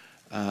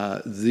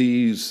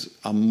 these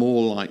are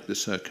more like the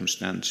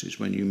circumstances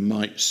when you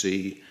might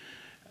see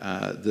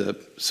the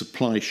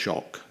supply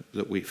shock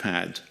that we've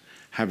had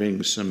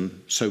having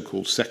some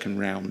so-called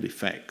second-round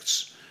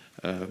effects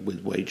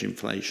with wage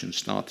inflation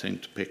starting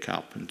to pick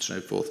up and so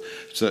forth.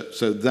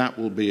 So that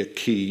will be a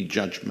key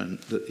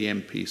judgment that the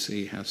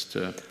MPC has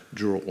to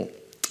draw.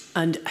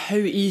 And how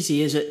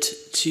easy is it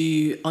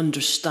to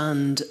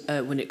understand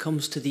when it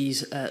comes to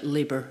these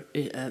labour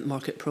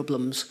market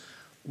problems,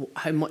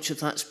 how much of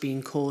that's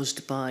being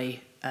caused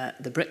by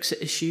the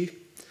Brexit issue,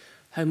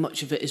 how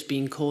much of it is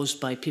being caused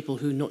by people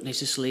who not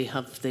necessarily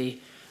have the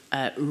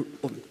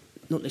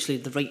not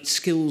necessarily the right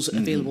skills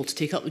available to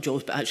take up the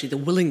jobs, but actually the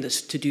willingness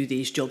to do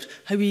these jobs?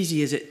 How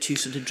easy is it to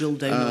sort of drill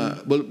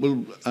down on? Well,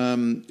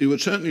 you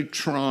would certainly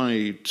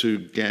try to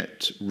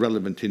get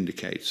relevant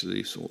indicators of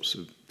these sorts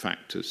of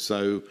factors.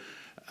 So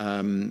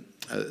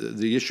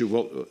the issue of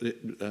what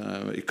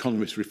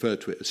economists refer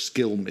to it as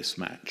skill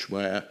mismatch,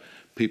 where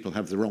people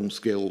have the wrong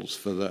skills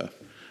for the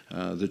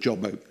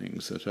job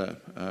openings that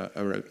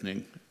are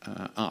opening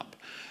up.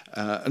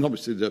 And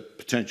obviously the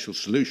potential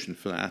solution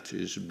for that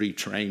is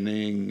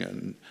retraining,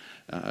 and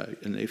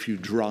if you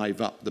drive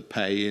up the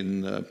pay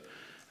in the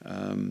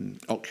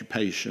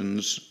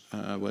occupations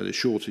where the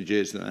shortage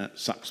is, then that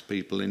sucks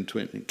people into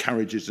it,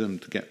 encourages them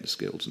to get the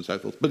skills and so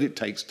forth. But it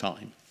takes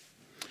time.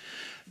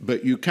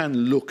 But you can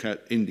look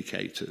at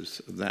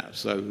indicators of that.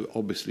 So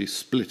obviously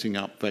splitting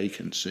up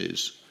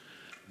vacancies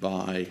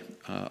by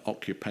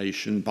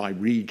occupation, by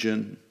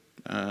region,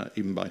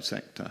 even by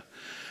sector.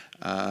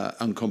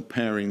 And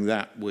comparing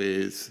that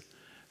with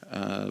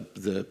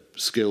the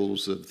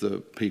skills of the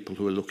people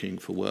who are looking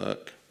for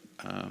work,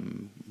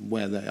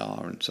 where they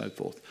are and so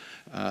forth,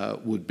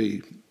 would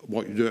be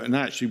what you do. And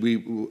actually we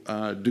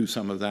do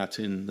some of that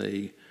in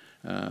the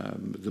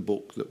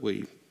book that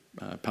we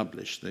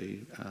published, the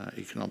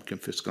Economic and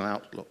Fiscal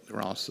Outlook.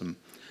 There are some,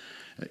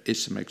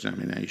 is some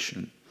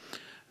examination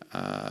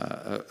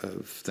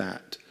of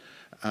that.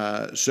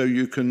 So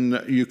you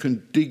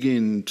can dig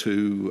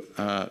into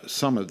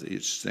some of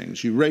these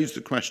things. You raised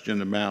the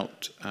question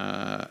about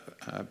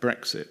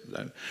Brexit,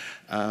 though.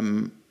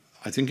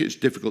 I think it's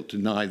difficult to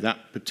deny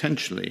that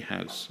potentially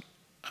has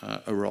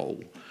a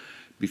role,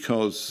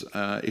 because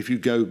if you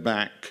go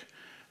back,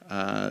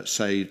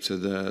 say, to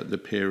the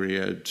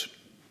period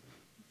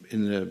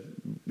in the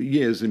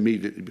years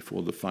immediately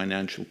before the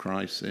financial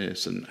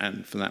crisis,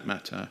 and for that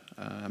matter,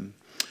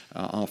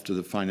 after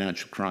the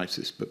financial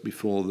crisis, but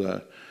before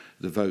the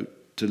vote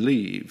to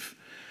leave,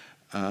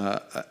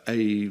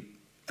 an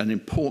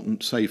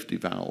important safety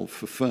valve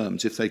for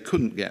firms, if they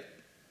couldn't get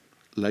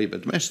labour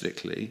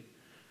domestically,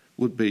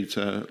 would be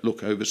to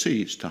look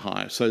overseas to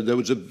hire. So there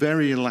was a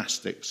very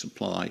elastic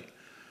supply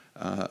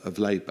of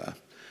labour.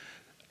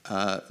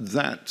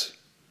 That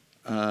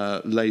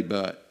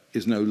labour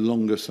is no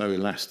longer so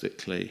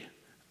elastically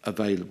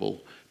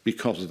available,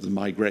 because of the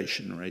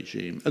migration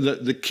regime.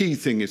 The key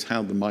thing is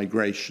how the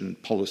migration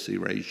policy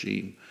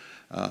regime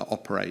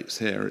operates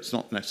here. It's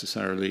not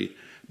necessarily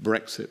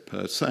Brexit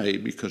per se,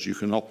 because you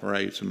can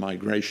operate a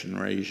migration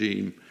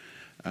regime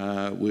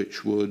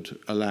which would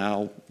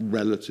allow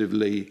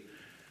relatively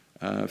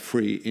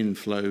free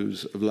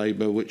inflows of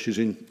labour, which is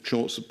in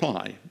short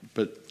supply.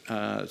 But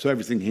so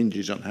everything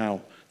hinges on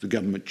how the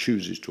government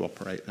chooses to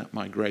operate that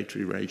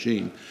migratory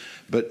regime.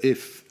 But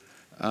if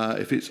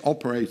it's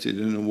operated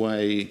in a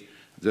way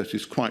that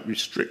is quite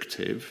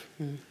restrictive,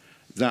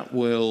 that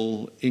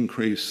will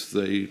increase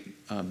the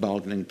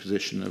bargaining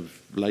position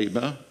of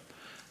labour,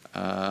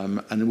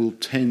 and it will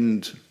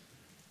tend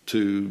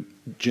to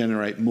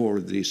generate more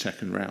of these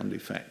second-round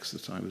effects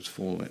that I was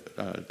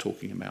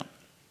talking about.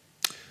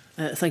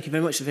 Thank you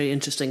very much. Very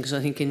interesting, because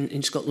I think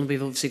in Scotland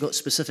we've obviously got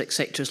specific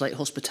sectors like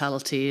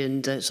hospitality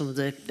and some of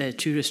the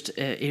tourist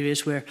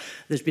areas where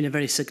there's been a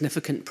very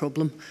significant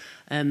problem.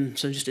 So I'm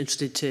just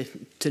interested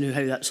to know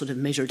how that's sort of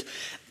measured.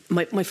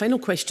 My final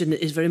question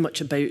is very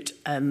much about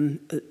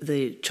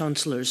the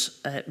Chancellor's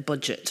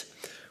budget,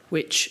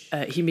 which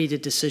he made a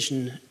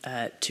decision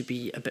to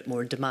be a bit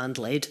more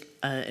demand-led,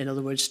 in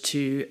other words,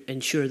 to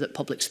ensure that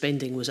public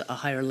spending was at a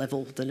higher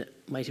level than it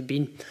might have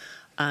been,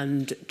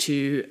 and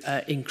to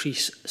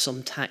increase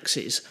some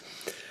taxes.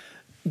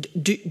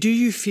 Do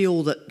you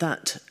feel that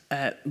that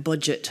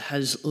budget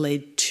has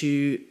led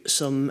to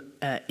some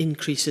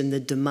increase in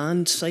the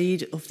demand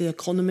side of the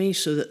economy,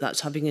 so that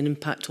that's having an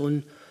impact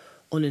on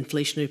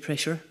inflationary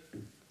pressure?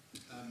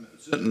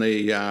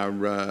 Certainly our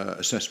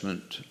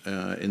assessment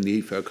in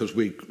the EFO, because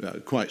we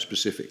quite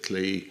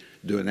specifically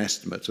do an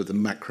estimate of the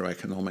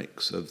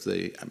macroeconomics of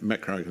the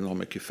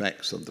macroeconomic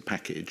effects of the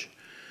package,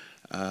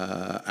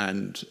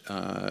 and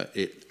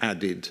it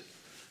added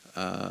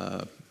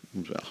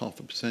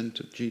 0.5%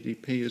 of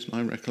GDP, is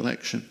my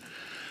recollection,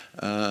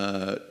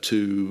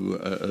 to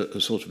a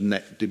sort of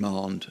net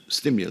demand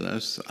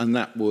stimulus, and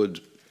that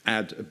would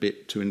add a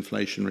bit to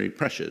inflationary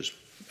pressures,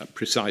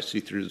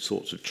 precisely through the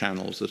sorts of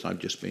channels that I've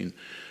just been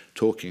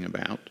talking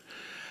about.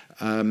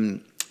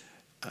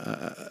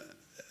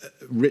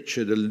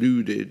 Richard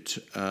alluded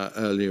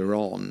earlier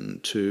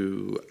on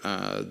to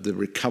the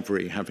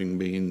recovery having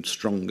been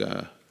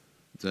stronger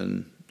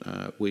than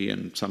we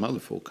and some other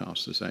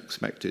forecasters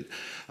expected.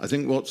 I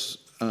think what's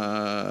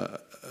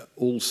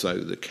also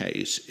the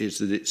case is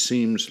that it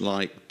seems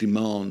like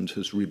demand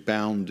has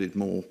rebounded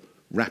more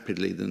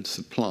rapidly than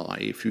supply.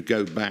 If you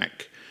go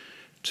back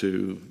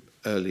to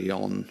early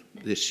on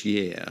this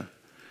year,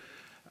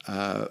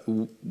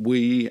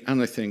 we,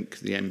 and I think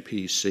the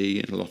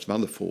MPC and a lot of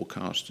other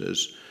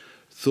forecasters,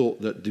 thought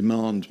that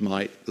demand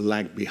might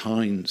lag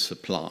behind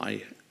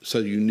supply, so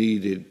you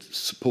needed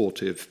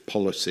supportive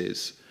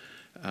policies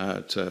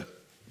to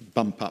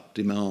bump up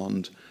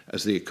demand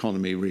as the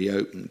economy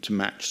reopened to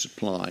match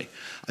supply.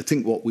 I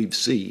think what we've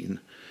seen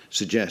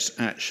suggests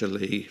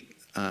actually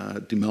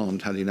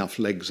demand had enough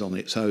legs on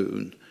its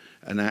own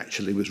and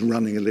actually was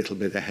running a little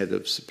bit ahead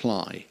of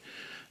supply.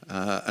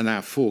 And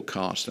our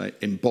forecast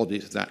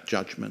embodies that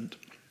judgment.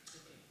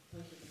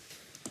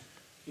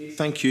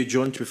 Thank you,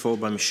 John. To be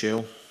followed by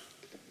Michelle.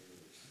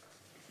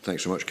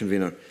 Thanks very much,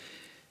 Convener.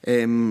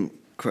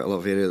 Quite a lot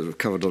of areas that we've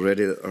covered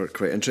already that are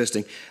quite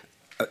interesting.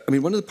 I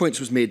mean, one of the points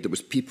was made that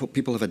was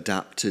people have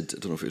adapted, I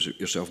don't know if it was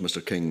yourself,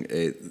 Mr. King,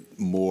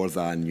 more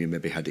than you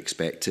maybe had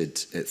expected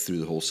through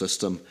the whole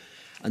system.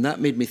 And that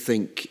made me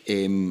think,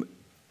 do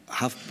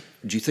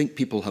you think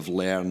people have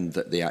learned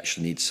that they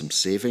actually need some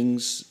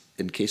savings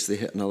in case they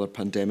hit another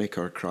pandemic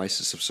or a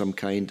crisis of some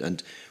kind?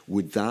 And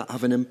would that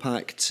have an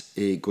impact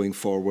going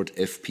forward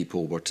if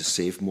people were to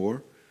save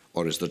more?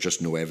 Or is there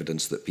just no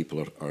evidence that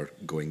people are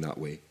going that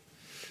way?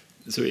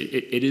 So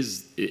it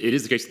is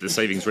the case that the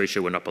savings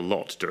ratio went up a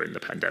lot during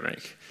the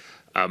pandemic,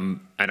 and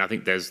I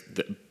think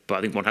but I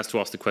think one has to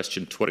ask the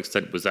question: to what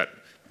extent was that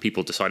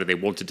people decided they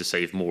wanted to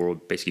save more, or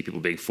basically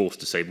people being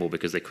forced to save more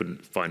because they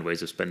couldn't find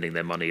ways of spending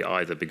their money,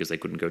 either because they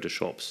couldn't go to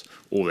shops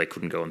or they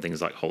couldn't go on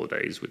things like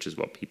holidays, which is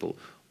what people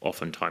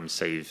oftentimes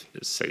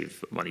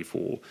save money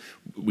for.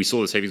 We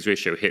saw the savings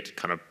ratio hit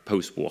kind of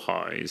post-war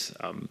highs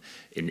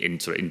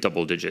in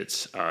double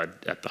digits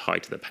at the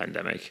height of the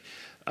pandemic.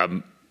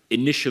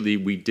 Initially,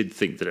 we did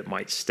think that it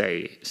might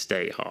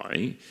stay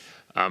high,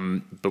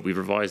 but we've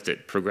revised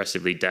it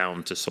progressively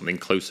down to something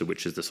closer,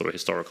 which is the sort of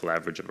historical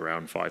average of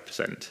around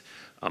 5%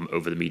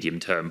 over the medium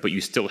term. But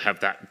you still have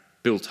that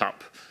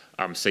built-up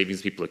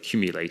savings people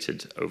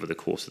accumulated over the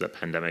course of the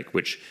pandemic,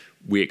 which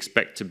we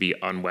expect to be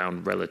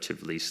unwound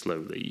relatively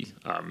slowly,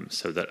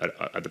 so that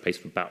at the pace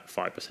of about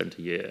 5%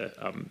 a year,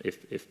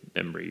 if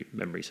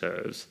memory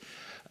serves.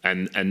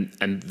 And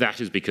that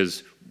is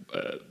because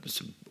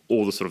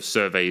all the sort of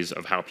surveys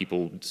of how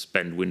people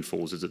spend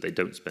windfalls is that they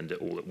don't spend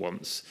it all at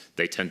once.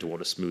 They tend to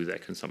want to smooth their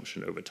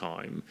consumption over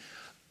time.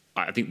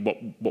 I think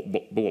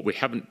what we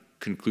haven't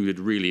concluded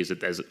really is that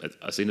there's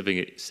a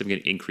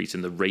significant increase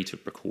in the rate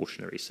of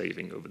precautionary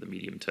saving over the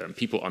medium term.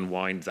 People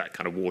unwind that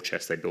kind of war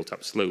chest they built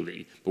up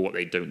slowly, but what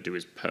they don't do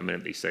is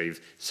permanently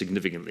save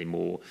significantly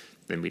more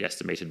than we'd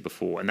estimated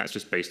before. And that's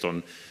just based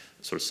on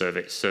sort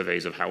of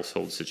surveys of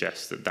households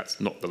suggest that that's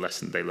not the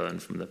lesson they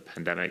learned from the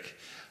pandemic.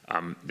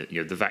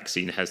 The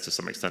vaccine has to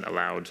some extent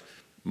allowed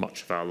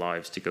much of our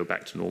lives to go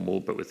back to normal,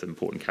 but with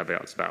important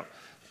caveats about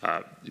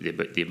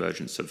the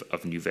emergence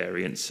of new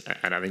variants.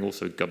 And I think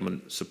also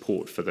government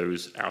support for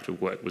those out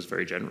of work was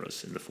very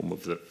generous in the form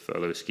of the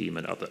furlough scheme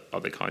and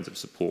other kinds of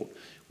support,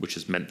 which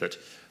has meant that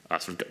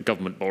sort of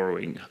government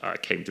borrowing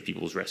came to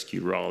people's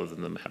rescue rather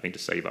than them having to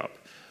save up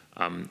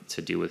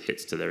to deal with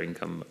hits to their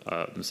income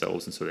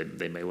themselves. And so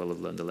they may well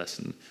have learned a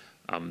lesson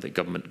that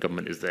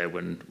government is there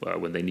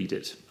when they need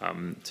it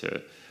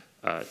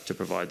to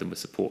provide them with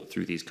support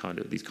through these kind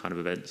of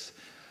events.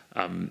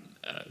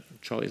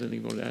 Charlie, is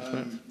anything you want to add to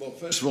that? Well,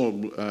 first of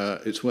all,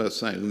 it's worth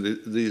saying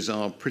that these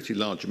are pretty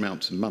large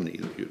amounts of money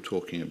that you're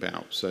talking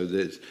about. So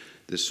there's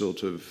this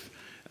sort of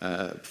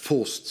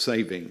forced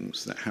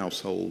savings that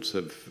households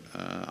have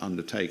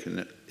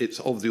undertaken. It's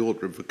of the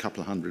order of a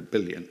couple of $100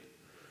 billion.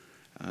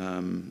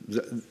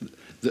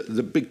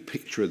 The big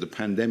picture of the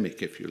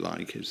pandemic, if you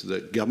like, is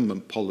that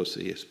government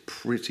policy has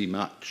pretty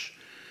much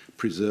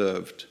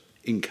preserved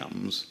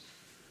incomes,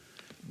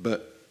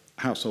 but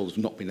households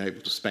have not been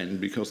able to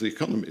spend because the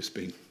economy has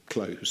been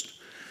closed.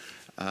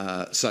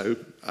 So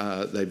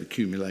they've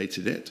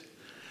accumulated it.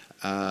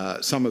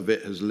 Some of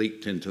it has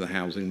leaked into the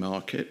housing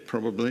market,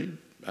 probably.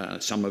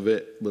 Some of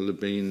it will have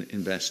been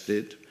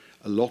invested.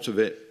 A lot of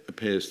it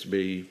appears to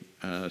be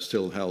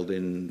still held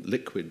in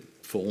liquid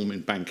form in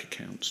bank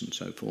accounts and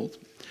so forth.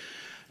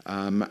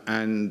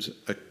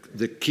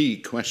 The key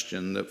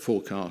question that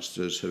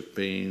forecasters have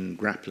been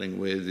grappling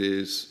with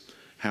is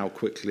how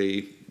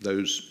quickly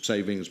those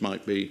savings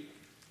might be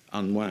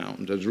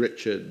unwound. As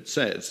Richard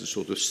says, the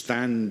sort of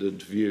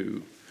standard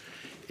view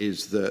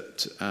is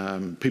that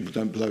people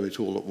don't blow it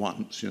all at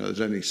once.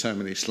 There's only so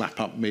many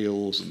slap-up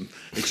meals and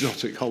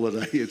exotic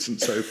holidays and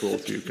so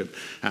forth you can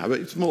have.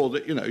 It's more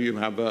that, you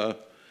have a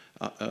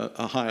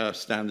higher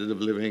standard of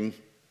living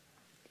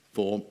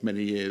for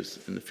many years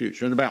in the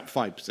future. And about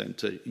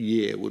 5% a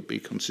year would be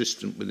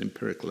consistent with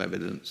empirical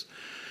evidence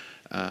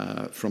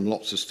from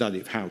lots of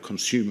study of how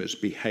consumers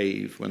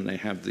behave when they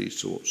have these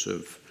sorts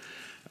of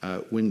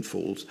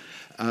windfalls.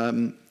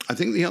 I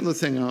think the other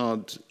thing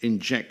I'd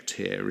inject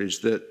here is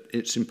that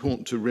it's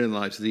important to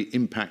realise the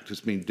impact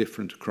has been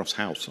different across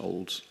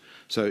households.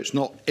 So it's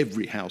not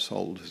every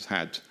household has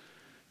had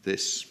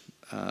this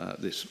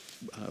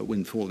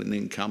windfall in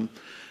income.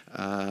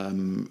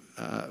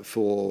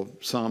 For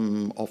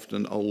some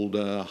often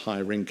older,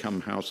 higher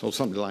income households,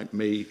 somebody like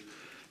me,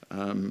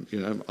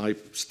 I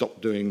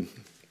stopped doing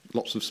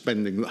lots of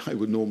spending that I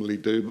would normally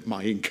do, but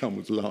my income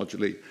was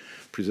largely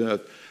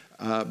preserved.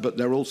 But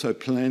there are also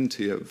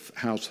plenty of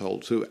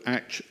households who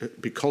actually,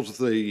 because of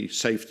the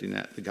safety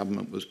net the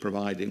government was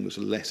providing was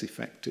less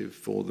effective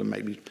for them,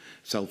 maybe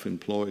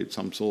self-employed,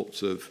 some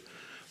sorts of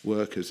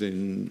workers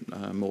in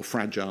more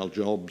fragile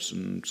jobs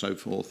and so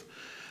forth.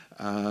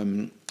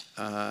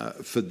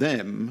 For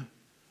them,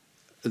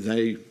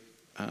 they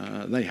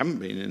haven't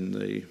been in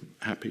the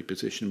happy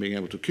position of being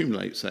able to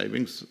accumulate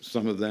savings.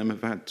 Some of them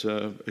have had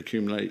to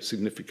accumulate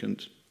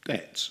significant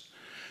debts.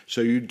 So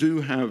you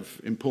do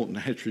have important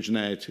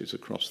heterogeneities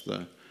across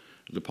the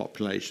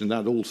population.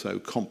 That also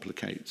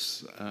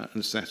complicates an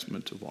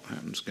assessment of what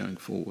happens going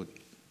forward.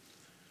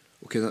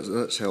 Okay,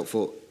 that's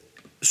helpful.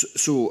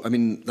 So I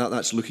mean,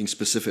 that's looking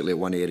specifically at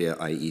one area,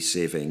 i.e.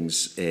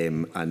 savings,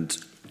 and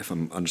if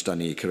I'm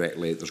understanding you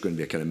correctly, there's going to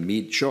be a kind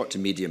of short to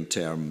medium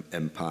term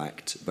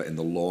impact, but in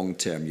the long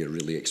term, you're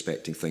really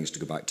expecting things to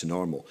go back to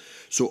normal.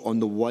 So on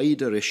the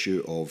wider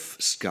issue of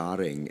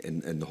scarring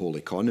in the whole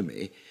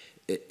economy,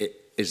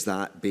 is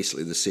that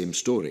basically the same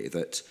story,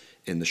 that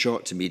in the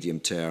short to medium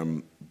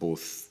term,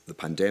 both the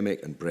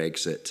pandemic and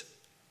Brexit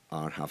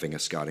are having a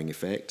scarring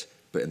effect,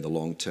 but in the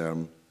long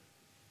term,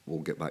 we'll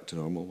get back to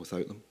normal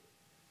without them?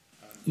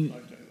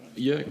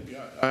 Yeah.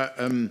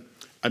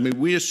 I mean,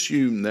 we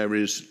assume there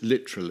is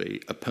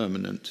literally a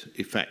permanent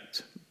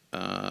effect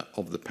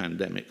of the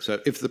pandemic. So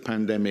if the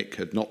pandemic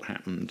had not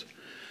happened,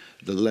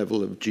 the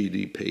level of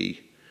GDP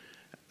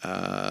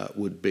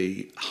would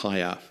be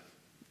higher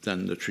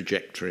than the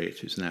trajectory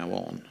it is now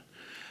on.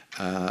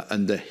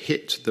 And the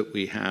hit that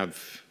we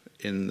have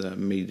in the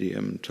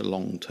medium to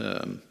long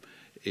term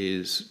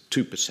is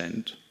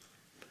 2%.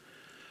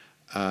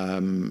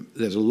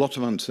 There's a lot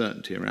of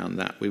uncertainty around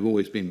that. We've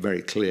always been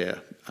very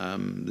clear.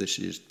 This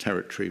is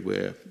territory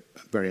we're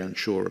very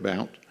unsure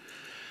about.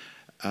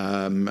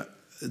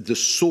 The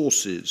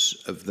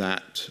sources of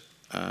that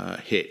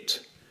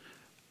hit,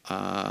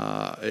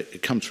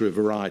 it comes through a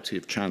variety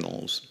of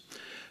channels.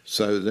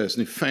 So there's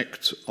an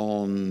effect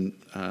on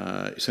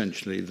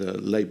essentially the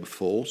labour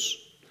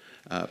force.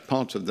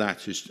 Part of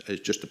that is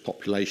just a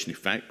population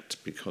effect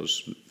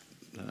because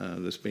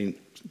there's been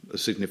a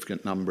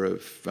significant number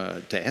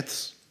of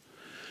deaths.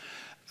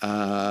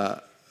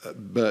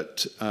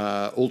 But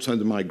also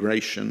the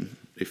migration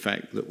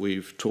effect that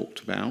we've talked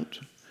about.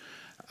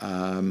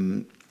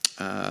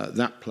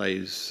 That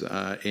plays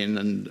in,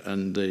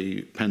 and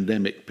the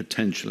pandemic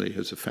potentially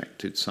has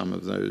affected some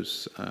of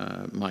those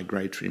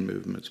migratory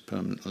movements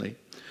permanently.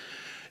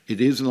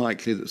 it is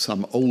likely that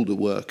some older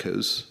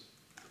workers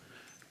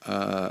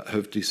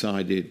have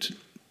decided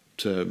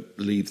to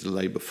leave the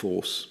labour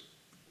force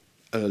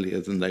earlier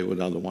than they would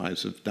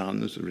otherwise have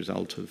done as a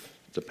result of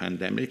the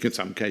pandemic, in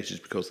some cases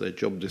because their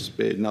job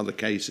disappeared, in other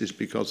cases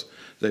because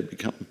they've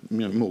become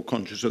more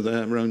conscious of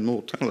their own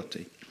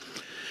mortality.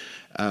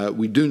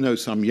 We do know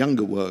some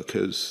younger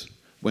workers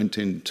went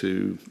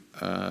into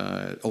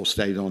or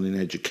stayed on in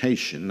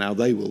education. Now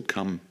they will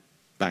come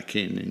back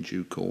in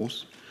due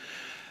course.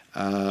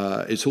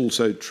 It's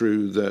also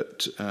true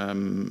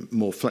that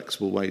more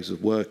flexible ways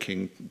of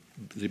working,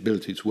 the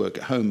ability to work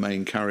at home, may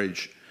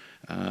encourage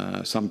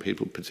some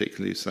people,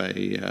 particularly,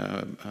 say,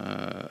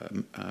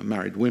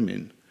 married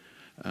women,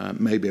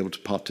 may be able to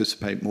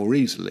participate more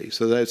easily.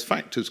 So there's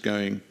factors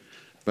going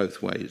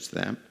both ways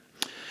there.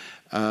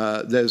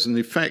 There's an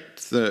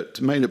effect that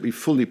may not be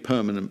fully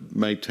permanent,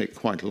 may take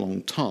quite a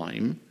long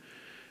time,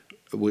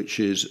 which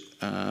is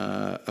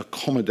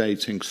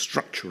accommodating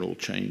structural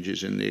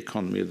changes in the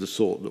economy of the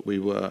sort that we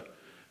were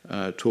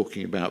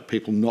talking about,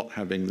 people not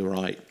having the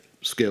right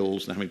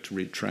skills and having to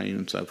retrain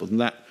and so forth.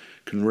 And that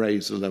can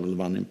raise the level of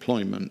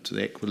unemployment to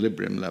the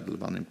equilibrium level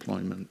of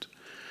unemployment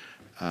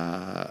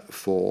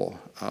for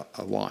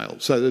a while.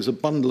 So there's a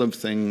bundle of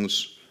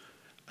things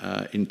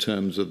in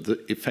terms of the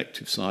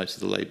effective size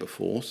of the labour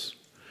force.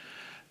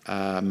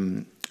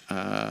 Of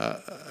our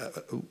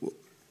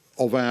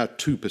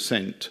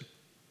 2%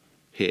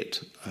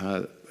 hit,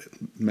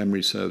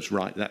 memory serves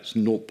right, that's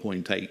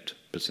 0.8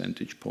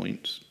 percentage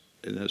points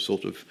in a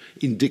sort of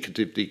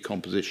indicative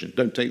decomposition.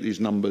 Don't take these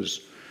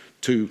numbers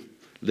too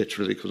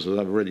literally, because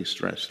I've already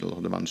stressed a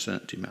lot of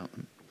uncertainty about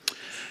them.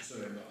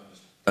 Sorry, I'm not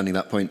understanding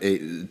that point.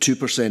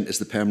 2% is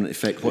the permanent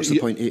effect. What's the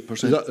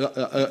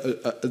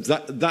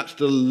 0.8%? That's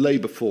the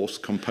labour force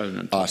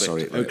component of it.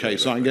 Sorry. Okay,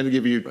 so I'm going to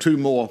give you two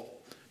more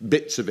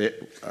bits of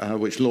it,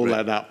 which will all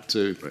add up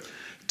to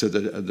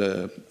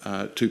the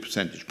 2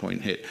 percentage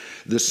point hit.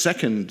 The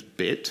second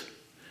bit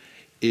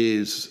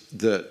is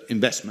that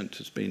investment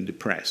has been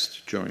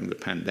depressed during the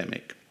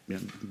pandemic.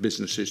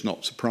 Businesses,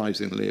 not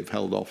surprisingly, have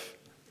held off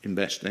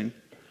investing.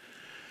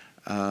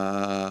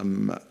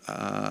 The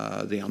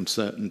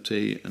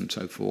uncertainty and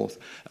so forth.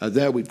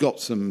 There we've got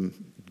some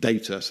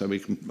data, so we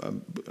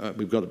can,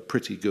 we've got a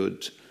pretty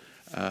good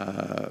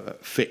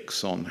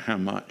fix on how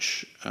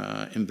much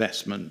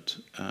investment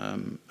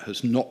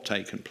has not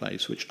taken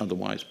place, which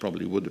otherwise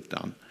probably would have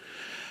done.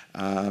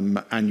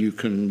 And you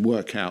can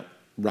work out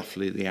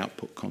roughly the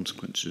output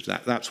consequences of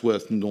that. That's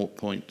worth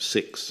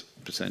 0.6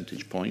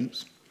 percentage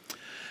points.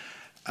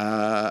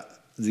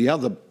 The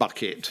other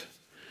bucket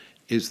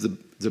is the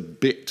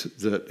bit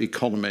that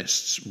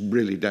economists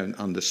really don't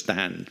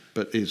understand,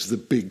 but is the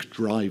big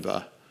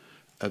driver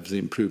of the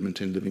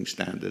improvement in living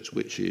standards,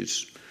 which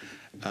is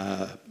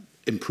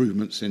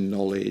improvements in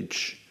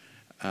knowledge,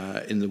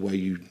 in the way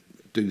you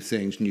do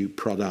things, new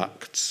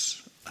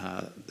products,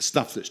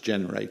 stuff that's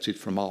generated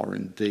from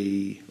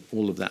R&D,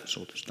 all of that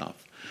sort of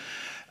stuff.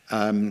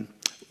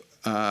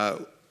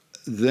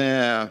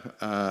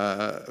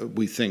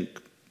 We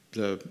think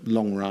the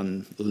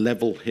long-run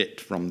level hit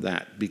from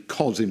that,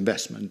 because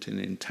investment in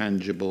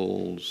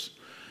intangibles,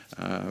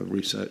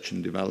 research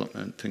and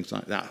development, things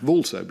like that, have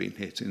also been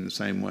hit in the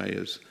same way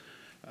as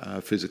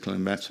physical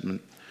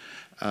investment.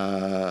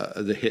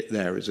 The hit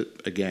there is,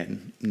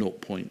 again,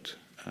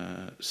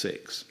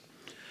 0.6.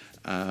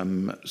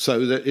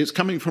 So that it's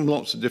coming from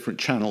lots of different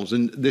channels,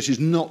 and this is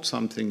not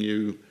something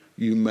you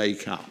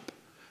make up,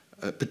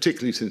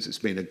 particularly since it's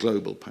been a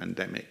global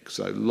pandemic.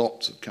 So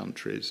lots of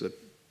countries have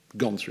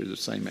gone through the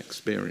same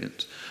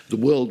experience. The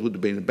world would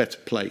have been a better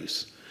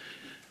place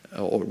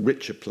or a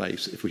richer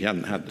place if we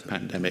hadn't had the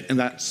pandemic, and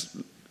that's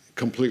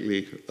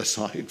completely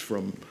aside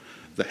from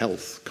the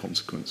health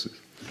consequences.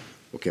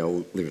 Okay,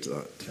 I'll leave it at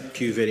that.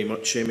 Thank you very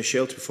much,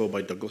 Michelle, to be followed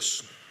by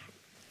Douglas.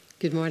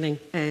 Good morning.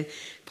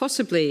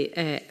 Possibly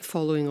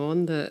following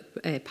on the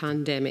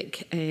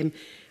pandemic, I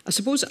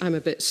suppose I'm a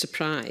bit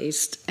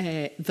surprised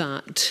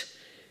that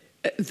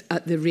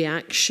at the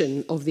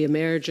reaction of the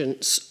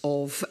emergence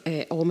of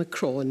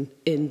Omicron,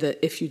 in that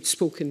if you'd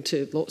spoken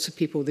to lots of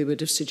people, they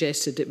would have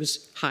suggested it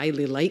was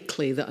highly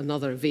likely that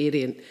another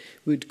variant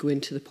would go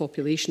into the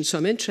population. So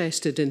I'm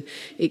interested in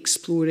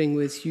exploring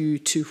with you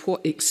to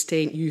what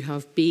extent you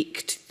have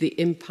baked the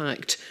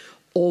impact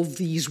of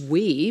these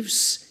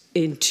waves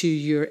into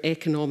your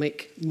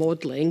economic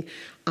modelling,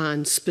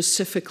 and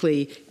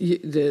specifically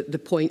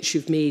the points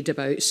you've made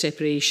about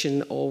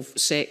separation of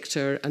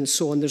sector and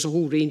so on. There's a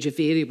whole range of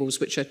variables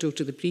which I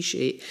totally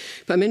appreciate,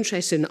 but I'm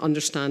interested in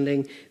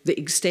understanding the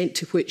extent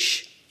to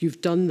which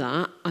you've done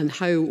that and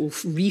how it will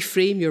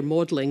reframe your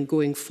modelling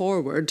going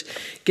forward,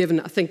 given,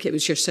 I think it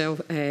was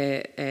yourself,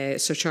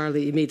 Sir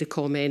Charlie, you made a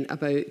comment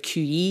about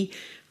QE,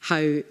 how,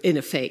 in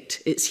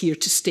effect, it's here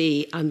to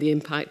stay and the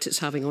impact it's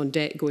having on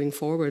debt going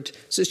forward.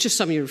 So it's just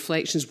some of your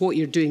reflections, what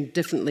you're doing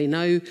differently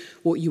now,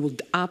 what you will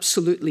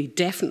absolutely,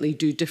 definitely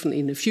do differently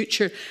in the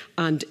future,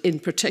 and in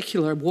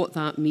particular, what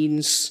that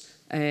means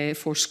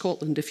for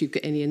Scotland, if you've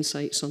got any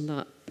insights on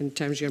that in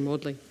terms of your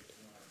modelling.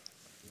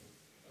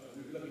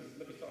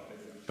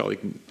 Charlie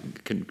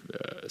can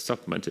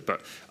supplement it,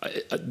 but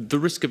the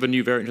risk of a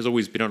new variant has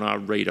always been on our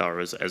radar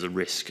as a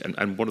risk,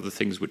 and one of the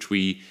things which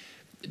we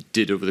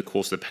did over the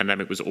course of the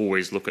pandemic was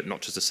always look at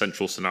not just a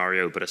central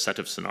scenario, but a set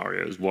of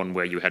scenarios. One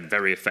where you had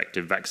very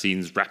effective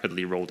vaccines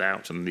rapidly rolled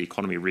out and the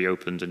economy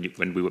reopened,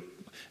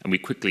 and we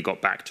quickly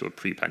got back to a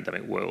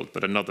pre-pandemic world.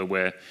 But another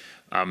where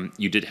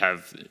you did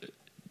have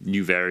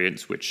new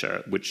variants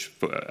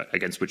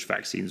against which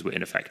vaccines were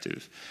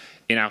ineffective.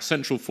 In our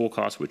central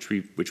forecast, which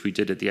we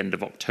did at the end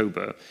of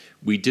October,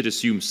 we did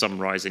assume some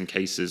rise in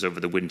cases over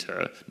the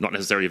winter, not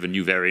necessarily of a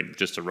new variant,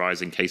 just a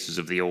rise in cases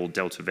of the old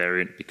Delta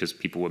variant, because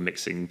people were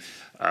mixing,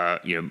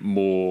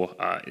 more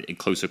in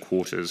closer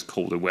quarters,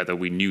 colder weather.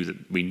 We knew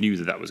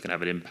that was going to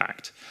have an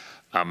impact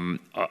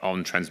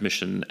on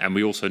transmission, and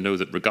we also know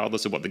that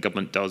regardless of what the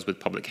government does with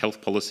public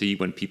health policy,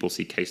 when people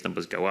see case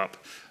numbers go up,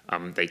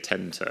 they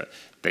tend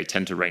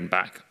to rein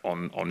back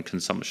on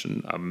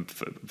consumption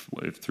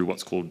through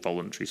what's called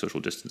voluntary social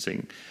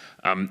distancing.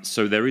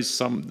 So there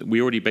is we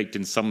already baked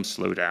in some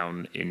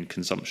slowdown in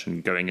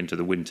consumption going into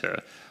the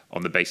winter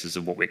on the basis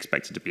of what we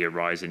expected to be a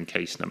rise in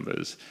case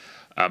numbers.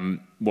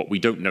 What we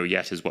don't know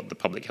yet is what the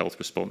public health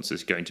response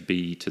is going to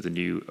be to the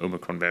new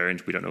Omicron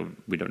variant. We don't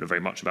know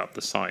very much about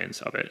the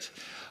science of it.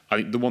 I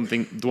think the one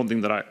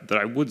thing that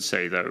I would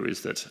say though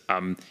is that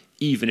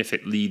even if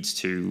it leads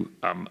to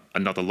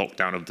another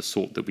lockdown of the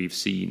sort that we've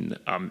seen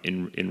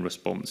in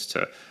response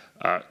to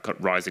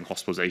rising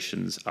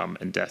hospitalizations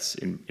and deaths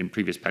in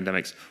previous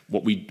pandemics,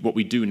 what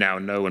we do now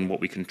know and what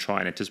we can try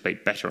and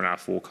anticipate better in our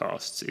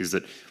forecasts is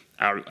that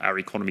our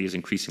economy is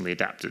increasingly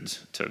adapted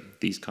to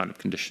these kind of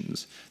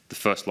conditions. The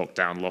first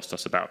lockdown lost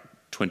us about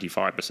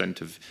 25%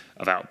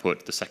 of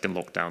output. The second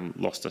lockdown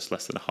lost us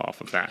less than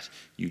half of that.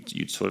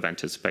 You'd sort of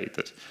anticipate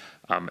that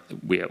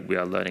we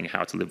are learning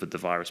how to live with the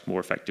virus more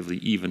effectively,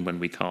 even when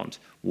we can't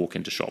walk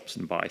into shops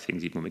and buy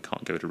things, even when we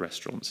can't go to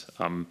restaurants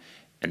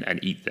and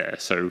eat there.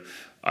 So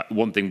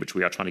one thing which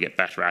we are trying to get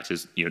better at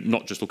is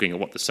not just looking at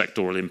what the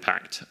sectoral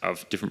impact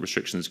of different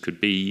restrictions could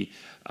be,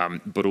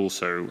 but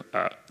also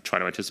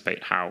trying to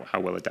anticipate how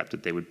well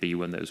adapted they would be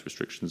when those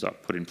restrictions are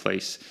put in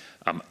place.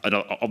 And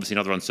obviously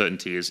another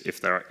uncertainty is if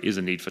there is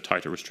a need for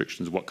tighter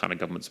restrictions, what kind of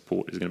government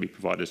support is going to be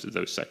provided to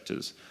those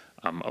sectors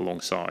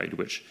alongside,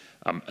 which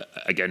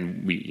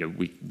again,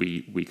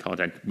 we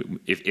can't,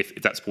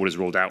 if that support is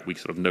rolled out, we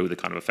sort of know the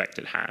kind of effect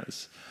it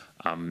has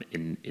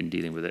in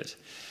dealing with it.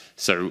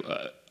 So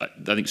I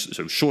think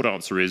so. Short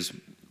answer is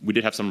we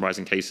did have some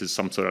rising cases,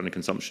 some slowdown in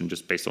consumption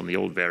just based on the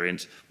old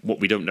variant. What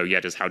we don't know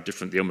yet is how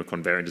different the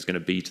Omicron variant is going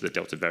to be to the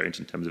Delta variant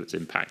in terms of its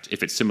impact.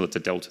 If it's similar to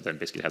Delta, then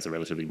basically it has a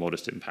relatively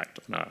modest impact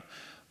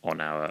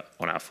on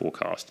our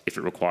forecast. If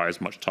it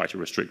requires much tighter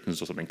restrictions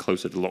or something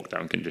closer to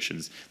lockdown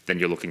conditions, then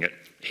you're looking at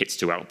hits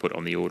to output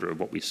on the order of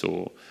what we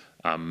saw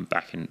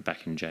back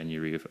in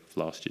January of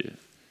last year.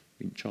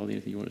 Charlie,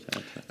 anything you wanted to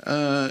add to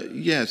that?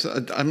 Yes,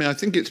 I mean, I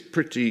think it's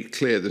pretty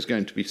clear there's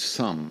going to be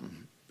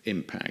some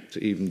impact,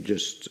 even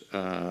just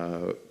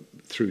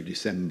through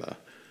December.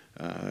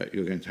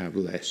 You're going to have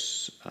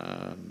less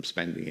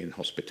spending in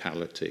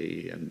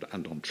hospitality and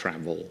on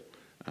travel,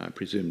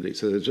 presumably.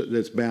 So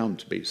there's bound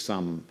to be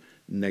some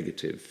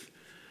negative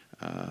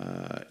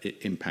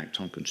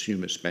impact on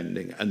consumer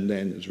spending. And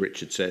then, as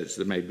Richard says,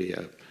 there may be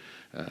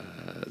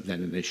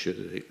then an issue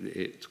that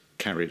it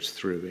carries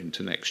through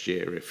into next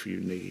year if you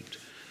need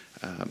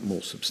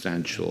more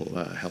substantial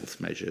health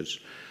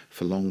measures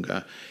for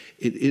longer.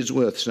 It is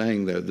worth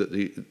saying, though, that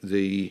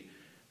the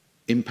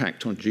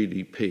impact on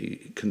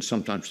GDP can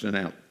sometimes turn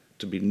out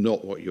to be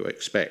not what you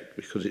expect,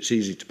 because it's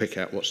easy to pick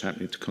out what's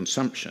happening to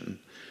consumption.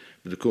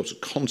 But of course, a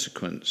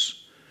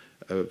consequence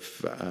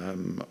of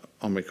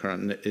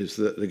Omicron is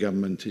that the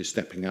government is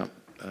stepping up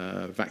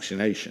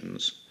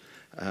vaccinations,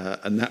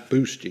 and that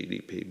boosts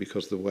GDP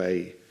because the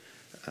way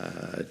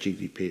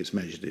GDP is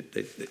measured,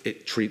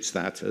 it treats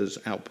that as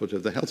output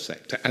of the health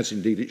sector, as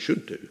indeed it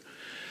should do.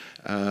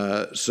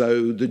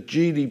 So the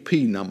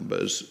GDP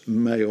numbers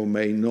may or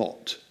may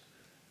not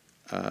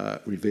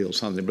reveal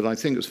something, but I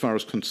think as far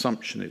as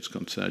consumption is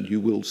concerned, you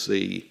will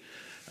see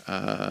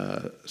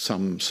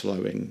some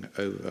slowing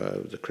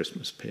over the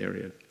Christmas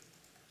period.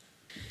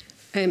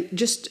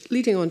 Just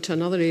leading on to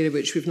another area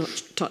which we've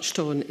not touched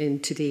on in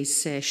today's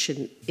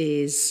session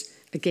is,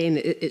 again,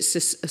 it's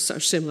a sort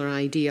of similar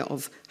idea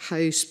of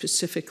how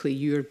specifically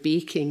you're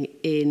baking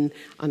in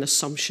an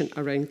assumption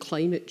around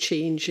climate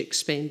change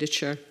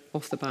expenditure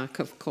off the back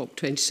of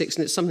COP26,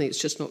 and it's something that's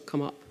just not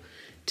come up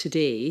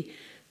today.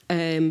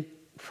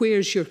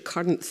 Where's your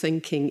current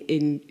thinking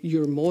in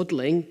your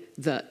modelling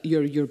that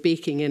you're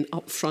baking in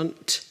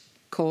upfront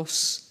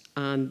costs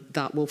and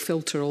that will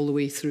filter all the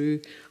way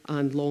through,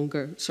 and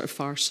longer sort of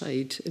far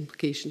side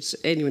implications?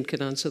 Anyone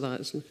can answer that,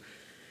 isn't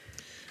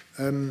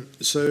it?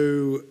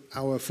 So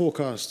our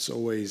forecasts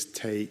always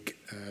take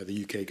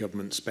the UK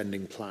government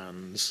spending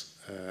plans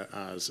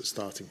as a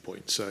starting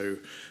point. So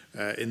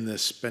in the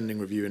spending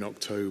review in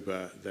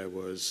October, there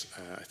was,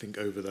 I think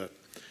over the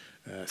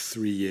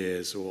 3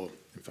 years, or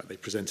in fact they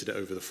presented it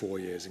over the 4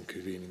 years,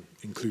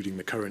 including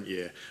the current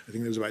year. I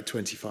think there was about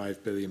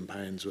 £25 billion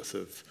worth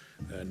of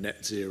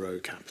net zero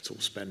capital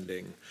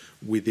spending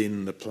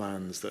within the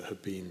plans that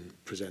have been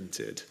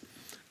presented.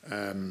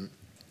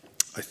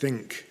 I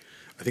think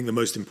the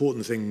most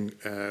important thing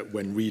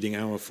when reading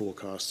our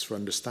forecasts for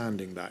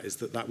understanding that is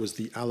that that was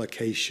the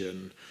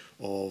allocation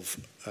of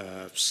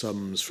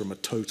sums from a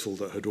total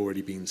that had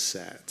already been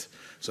set.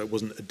 So it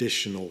wasn't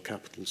additional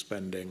capital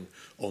spending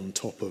on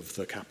top of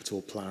the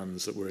capital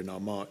plans that were in our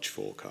March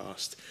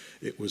forecast.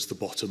 It was the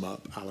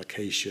bottom-up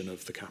allocation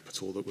of the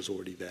capital that was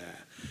already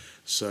there.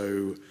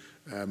 So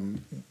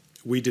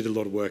we did a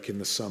lot of work in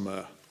the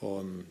summer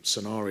on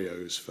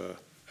scenarios for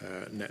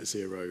net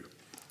zero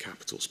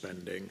capital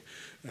spending.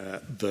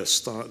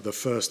 The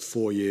first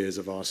 4 years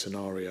of our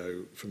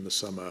scenario from the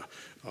summer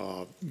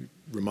are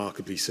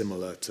remarkably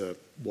similar to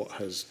what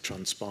has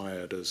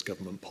transpired as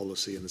government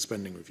policy in the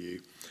spending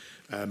review.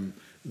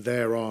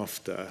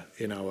 Thereafter,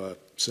 in our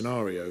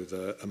scenario,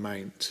 the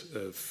amount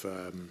of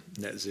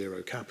net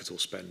zero capital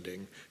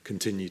spending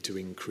continued to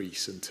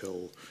increase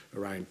until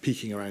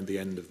peaking around the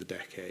end of the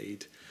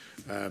decade.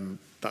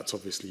 That's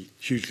obviously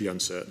hugely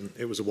uncertain.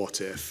 It was a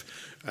what if.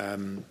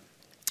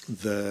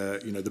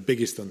 The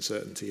biggest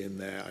uncertainty in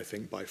there, I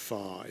think, by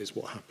far, is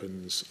what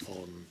happens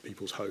on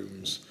people's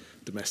homes,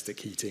 domestic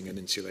heating and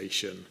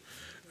insulation,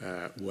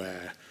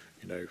 where,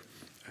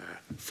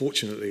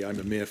 fortunately, I'm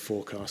a mere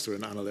forecaster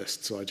and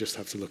analyst, so I just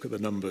have to look at the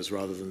numbers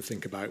rather than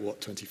think about what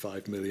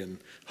 25 million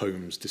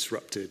homes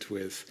disrupted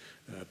with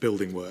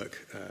building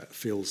work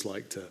feels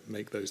like to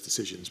make those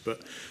decisions.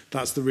 But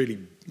that's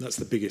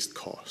the biggest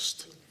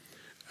cost.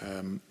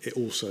 It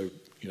also,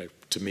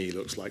 to me,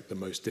 looks like the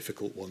most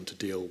difficult one to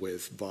deal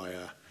with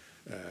via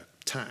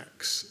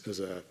tax as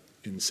an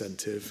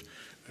incentive.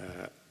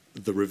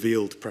 The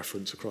revealed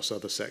preference across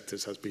other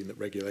sectors has been that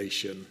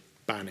regulation,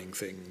 banning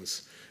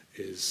things,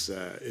 is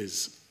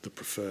the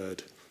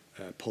preferred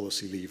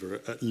policy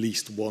lever, at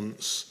least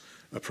once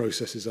a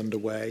process is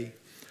underway.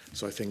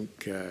 So I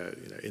think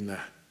in the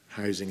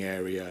housing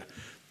area,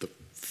 the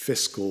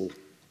fiscal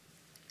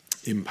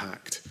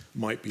impact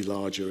might be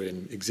larger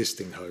in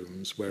existing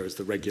homes, whereas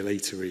the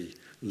regulatory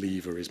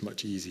lever is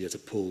much easier to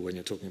pull when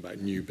you're talking about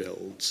new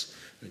builds,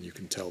 and you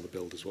can tell the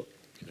builders what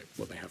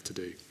they have to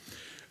do.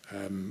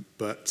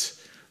 But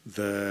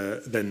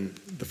then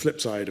the flip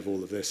side of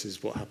all of this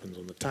is what happens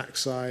on the tax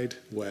side,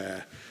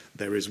 where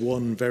there is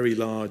one very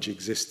large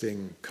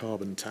existing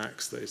carbon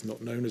tax that is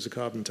not known as a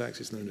carbon tax,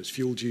 it's known as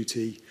fuel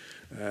duty,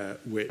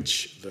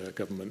 which the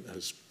government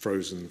has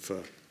frozen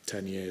for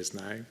 10 years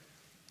now.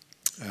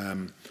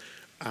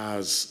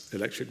 As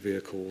electric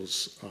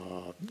vehicles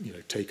are,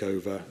 take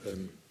over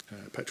and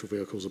petrol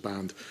vehicles are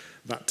banned,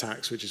 that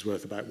tax, which is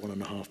worth about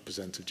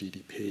 1.5% of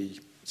GDP,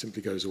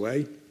 simply goes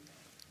away.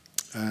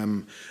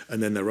 And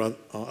then there are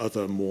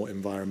other more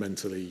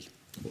environmentally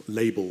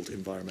labelled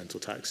environmental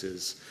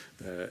taxes,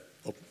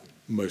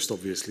 most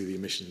obviously the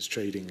emissions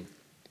trading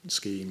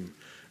scheme,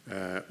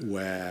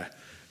 where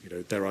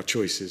there are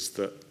choices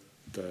that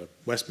the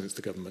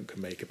Westminster government can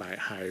make about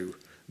how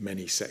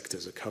many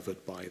sectors are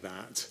covered by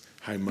that,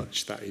 how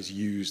much that is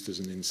used as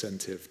an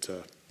incentive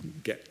to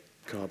get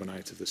carbon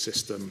out of the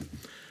system,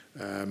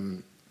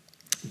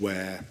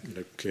 where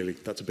clearly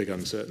that's a big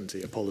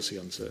uncertainty, a policy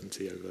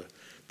uncertainty over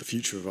the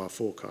future of our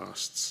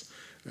forecasts.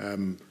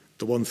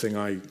 The one thing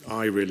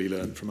I really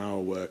learned from our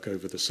work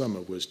over the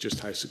summer was just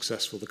how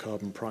successful the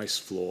carbon price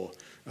floor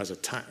as a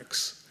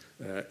tax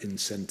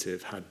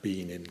incentive had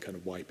been in kind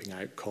of wiping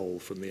out coal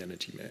from the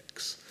energy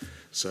mix.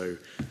 So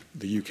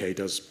the UK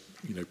does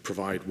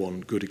provide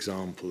one good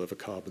example of a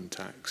carbon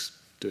tax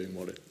doing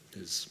what it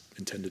is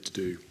intended to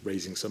do,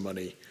 raising some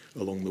money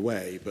along the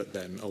way, but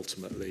then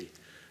ultimately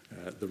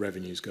the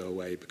revenues go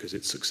away because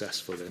it's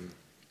successful in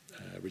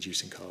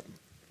reducing carbon.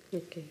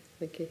 Okay,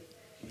 thank you.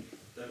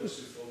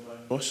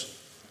 Boss?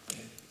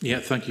 Yeah,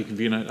 thank you,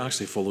 Convener. It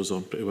actually follows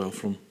on pretty well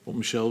from what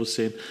Michelle was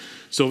saying.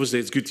 So obviously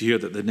it's good to hear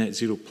that the net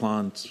zero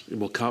plans,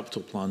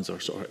 capital plans are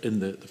sort of in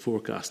the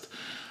forecast.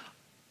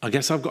 I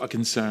guess I've got a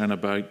concern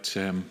about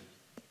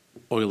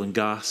oil and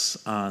gas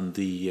and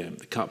the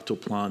capital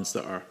plans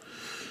that are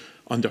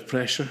under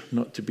pressure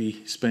not to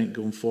be spent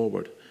going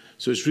forward.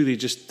 So it's really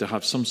just to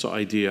have some sort of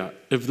idea,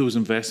 if those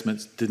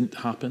investments didn't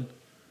happen,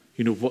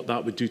 what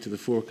that would do to the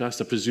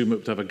forecast. I presume it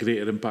would have a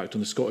greater impact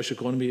on the Scottish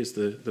economy as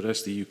the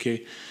rest of the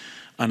UK.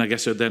 And I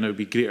guess then there would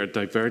be greater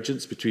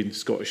divergence between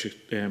Scottish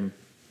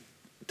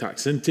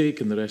tax intake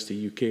and the rest of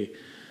the UK.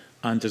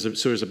 And has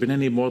there been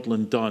any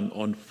modelling done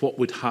on what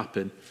would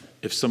happen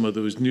if some of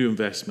those new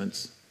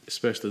investments,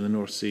 especially in the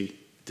North Sea,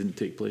 didn't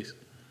take place?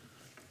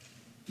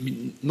 I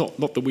mean, not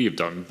that we have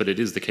done, but it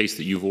is the case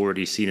that you've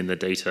already seen in the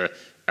data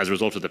as a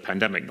result of the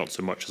pandemic, not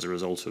so much as a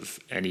result of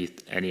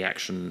any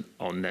action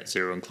on net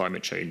zero and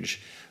climate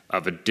change,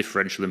 of a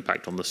differential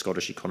impact on the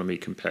Scottish economy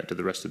compared to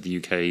the rest of the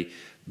UK,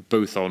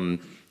 both on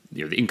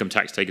the income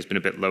tax take has been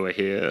a bit lower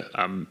here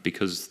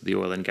because the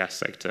oil and gas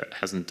sector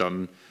hasn't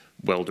done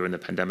well during the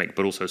pandemic,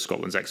 but also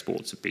Scotland's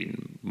exports have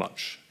been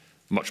much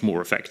much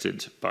more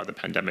affected by the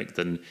pandemic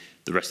than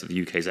the rest of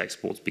the UK's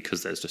exports,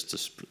 because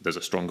there's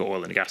a stronger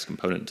oil and gas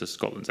component to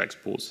Scotland's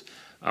exports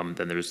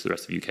than there is to the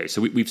rest of the UK.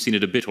 So we've seen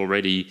it a bit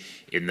already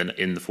in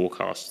the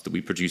forecasts that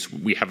we produce.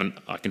 We haven't,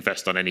 I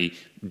confess, done any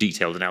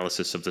detailed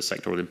analysis of the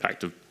sectoral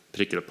impact of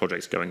particular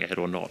projects going ahead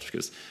or not,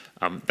 because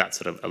that's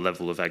at a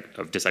level of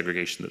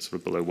disaggregation that's sort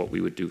of below what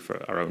we would do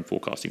for our own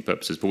forecasting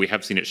purposes. But we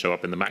have seen it show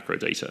up in the macro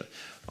data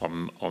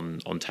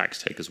on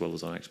tax take as well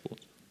as on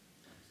exports.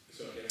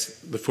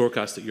 The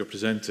forecast that you're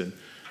presenting,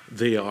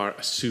 they are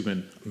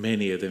assuming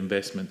many of the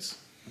investments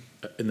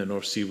in the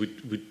North Sea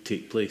would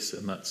take place,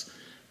 and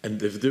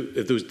if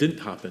those didn't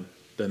happen,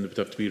 then they would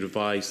have to be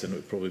revised, and it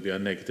would probably be a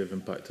negative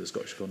impact to the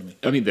Scottish economy.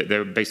 I mean,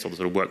 they're based on the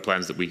sort of work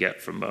plans that we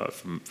get from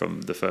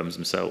the firms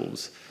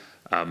themselves,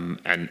 and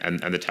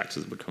the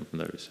taxes that would come from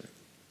those.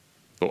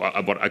 So.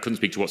 But I couldn't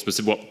speak to what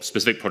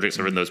specific projects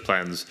are in those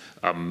plans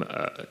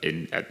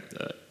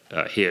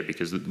here,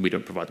 because we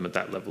don't provide them at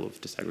that level of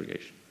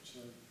disaggregation.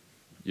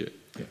 Yeah.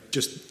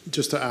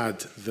 Just to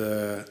add,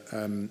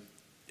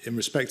 in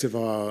respect of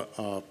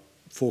our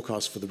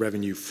forecast for the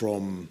revenue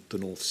from the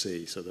North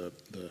Sea, so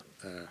the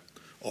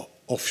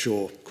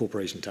offshore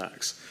corporation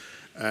tax,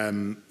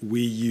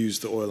 we use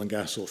the Oil and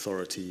Gas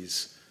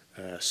Authority's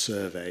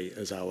survey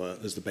as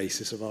the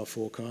basis of our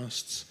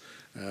forecasts,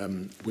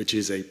 which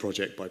is a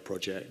project by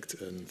project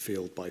and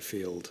field by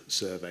field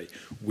survey.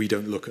 We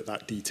don't look at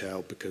that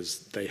detail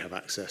because they have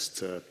access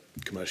to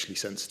commercially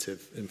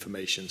sensitive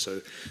information, so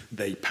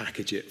they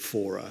package it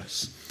for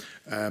us.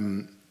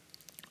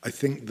 I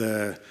think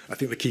the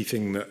key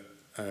thing that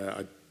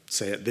I'd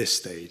say at this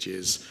stage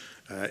is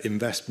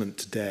investment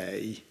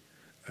today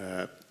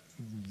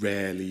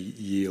rarely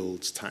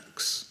yields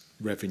tax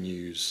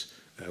revenues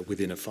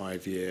within a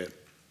 5-year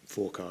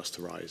forecast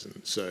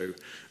horizon. So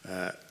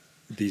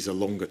these are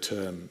longer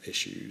term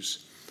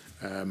issues.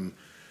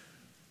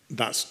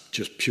 That's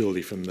just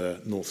purely from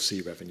the North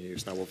Sea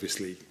revenues. Now,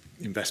 obviously,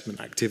 investment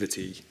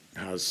activity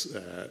has,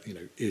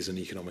 is an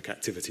economic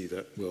activity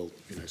that will,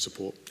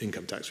 support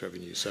income tax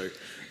revenue. So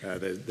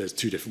there's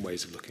two different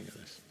ways of looking at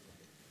this.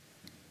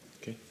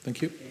 Okay,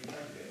 thank you.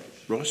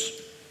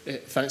 Ross?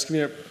 Thanks,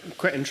 Convener. I'm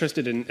quite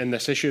interested in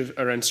this issue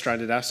around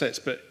stranded assets,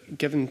 but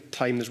given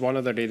time, there's one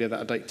other area that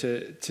I'd like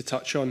to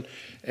touch on.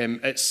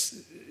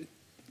 It's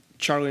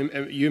Charlie,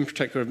 you in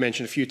particular have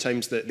mentioned a few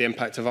times the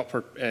impact of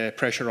upward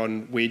pressure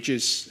on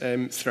wages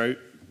throughout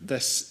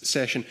this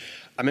session.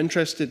 I'm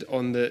interested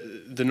on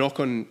the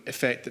knock-on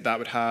effect that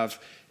would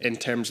have in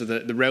terms of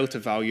the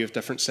relative value of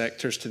different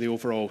sectors to the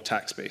overall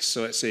tax base.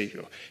 So let's say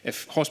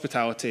if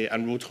hospitality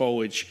and road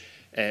haulage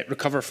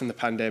recover from the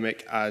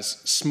pandemic as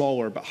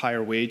smaller but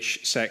higher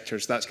wage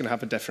sectors, that's going to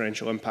have a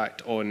differential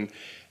impact on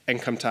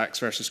income tax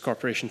versus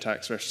corporation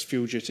tax versus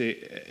fuel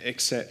duty,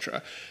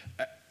 etc.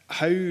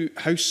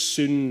 How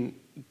soon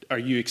are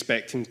you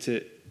expecting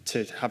to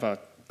have a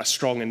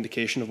strong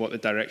indication of what the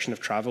direction of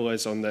travel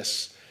is on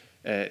this,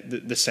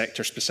 the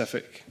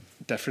sector-specific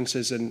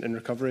differences in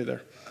recovery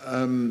there?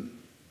 I mean,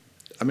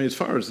 as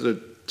far as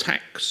the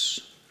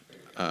tax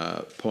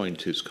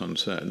point is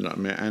concerned, I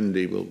mean,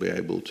 Andy will be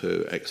able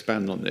to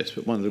expand on this,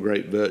 but one of the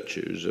great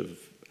virtues of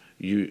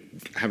you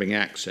having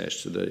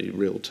access to the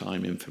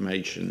real-time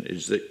information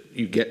is that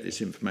you get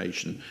this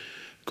information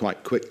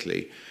quite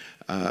quickly.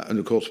 And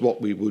of course,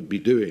 what we would be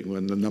doing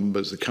when the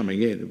numbers are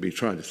coming in would be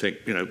trying to think,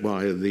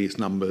 why are these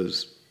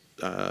numbers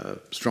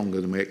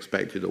stronger than we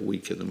expected or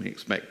weaker than we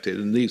expected?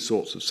 And these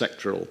sorts of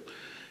sectoral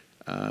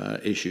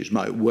issues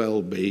might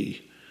well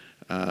be,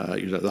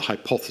 the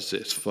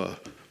hypothesis for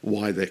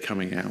why they're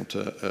coming out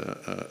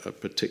a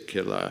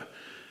particular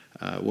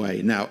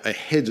way. Now,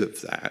 ahead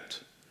of that,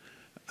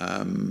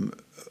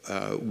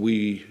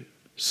 we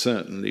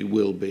certainly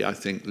will be, I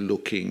think,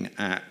 looking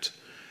at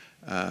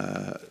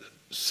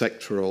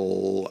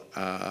sectoral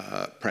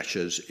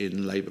pressures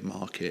in labour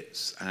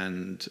markets,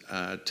 and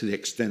to the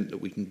extent that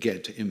we can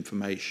get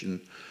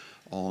information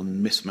on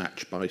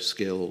mismatch by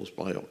skills,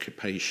 by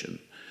occupation,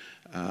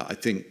 I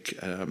think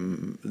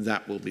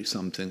that will be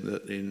something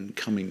that in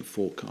coming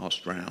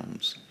forecast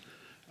rounds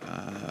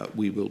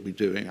we will be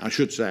doing. I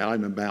should say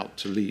I'm about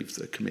to leave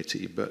the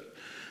committee, but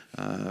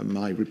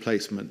my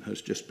replacement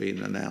has just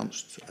been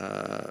announced,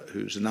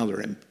 who's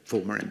another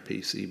former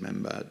MPC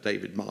member,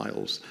 David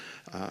Miles,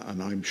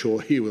 and I'm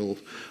sure he will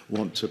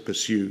want to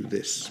pursue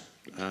this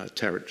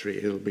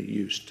territory. He'll be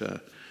used to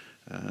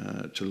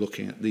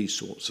looking at these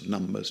sorts of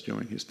numbers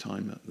during his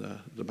time at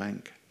the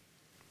bank.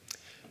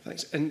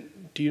 Thanks. And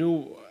do you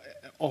know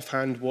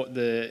offhand what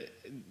the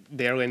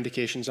early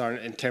indications are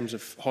in terms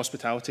of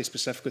hospitality,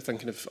 specifically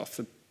thinking off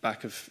the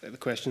back of the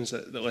questions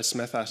that Liz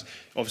Smith asked?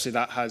 Obviously,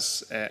 that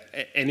has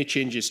any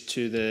changes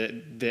to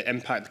the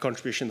impact, the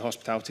contribution the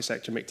hospitality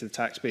sector make to the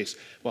tax base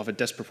will have a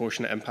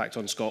disproportionate impact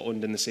on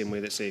Scotland in the same way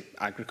that, say,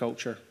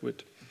 agriculture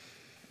would.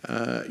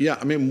 Yeah,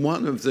 I mean,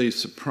 one of the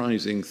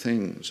surprising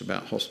things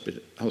about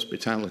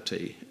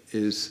hospitality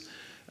is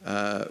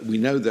we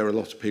know there are a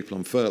lot of people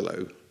on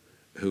furlough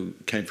who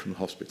came from the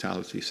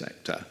hospitality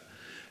sector.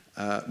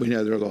 We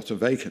know there are a lot of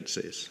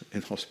vacancies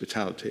in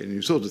hospitality, and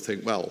you sort of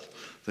think, well,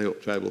 they ought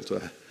to be able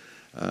to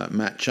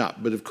match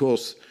up. But of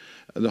course,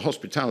 the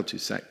hospitality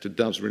sector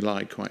does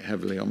rely quite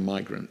heavily on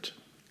migrant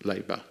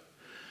labour.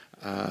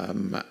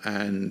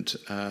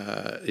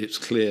 It's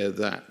clear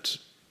that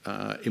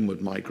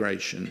inward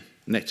migration,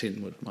 net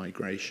inward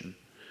migration,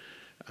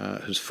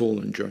 has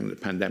fallen during the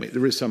pandemic.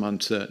 There is some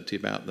uncertainty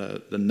about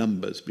the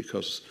numbers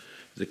because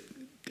the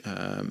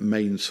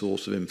main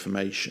source of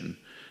information,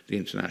 the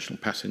International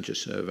Passenger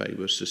Survey,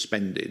 was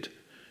suspended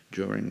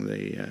during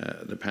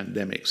the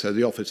pandemic. So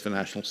the Office for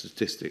National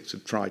Statistics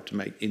have tried to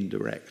make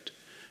indirect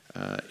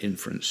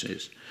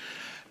inferences.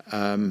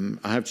 I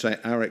have to say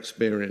our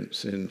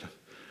experience in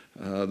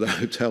the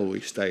hotel we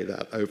stayed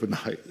at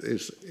overnight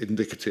is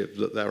indicative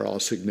that there are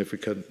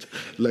significant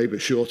labour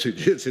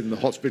shortages in the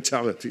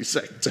hospitality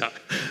sector.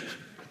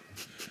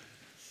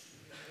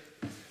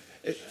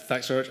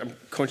 Thanks very much. I'm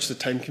conscious of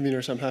time,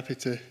 convener, so I'm happy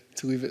to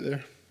leave it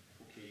there.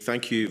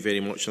 Thank you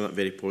very much on that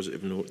very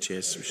positive note.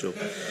 Yes,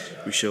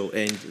 we shall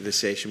end the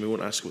session. We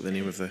won't ask what the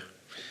name of the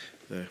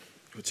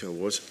hotel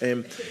was.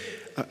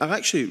 I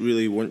actually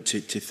really want to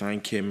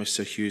thank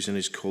Mr Hughes and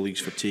his colleagues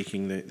for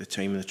taking the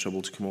time and the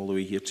trouble to come all the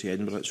way here to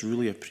Edinburgh. It's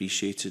really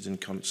appreciated in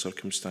current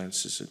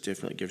circumstances. It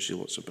definitely gives you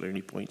lots of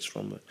brownie points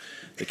from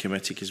the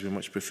committee, because we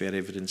much prefer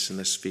evidence in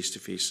this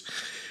face-to-face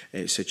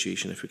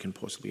situation if we can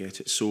possibly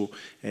get it. So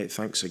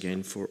thanks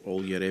again for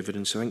all your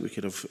evidence. I think we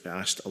could have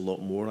asked a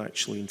lot more,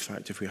 actually, in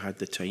fact, if we had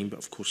the time, but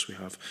of course we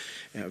have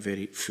a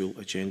very full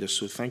agenda.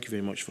 So thank you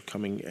very much for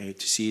coming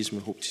to see us, and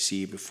we hope to see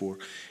you before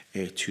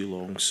too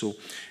long. So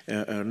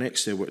our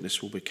next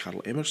witness will be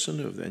Carol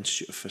Emerson of the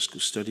Institute of Fiscal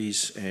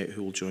Studies,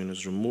 who will join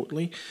us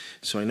remotely.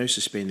 So I now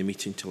suspend the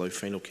meeting to allow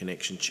final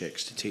connection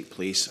checks to take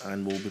place,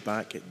 and we'll be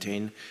back at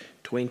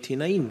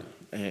 10:29,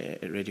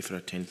 ready for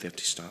our 10:30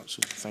 start.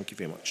 So thank you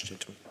very much,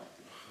 gentlemen.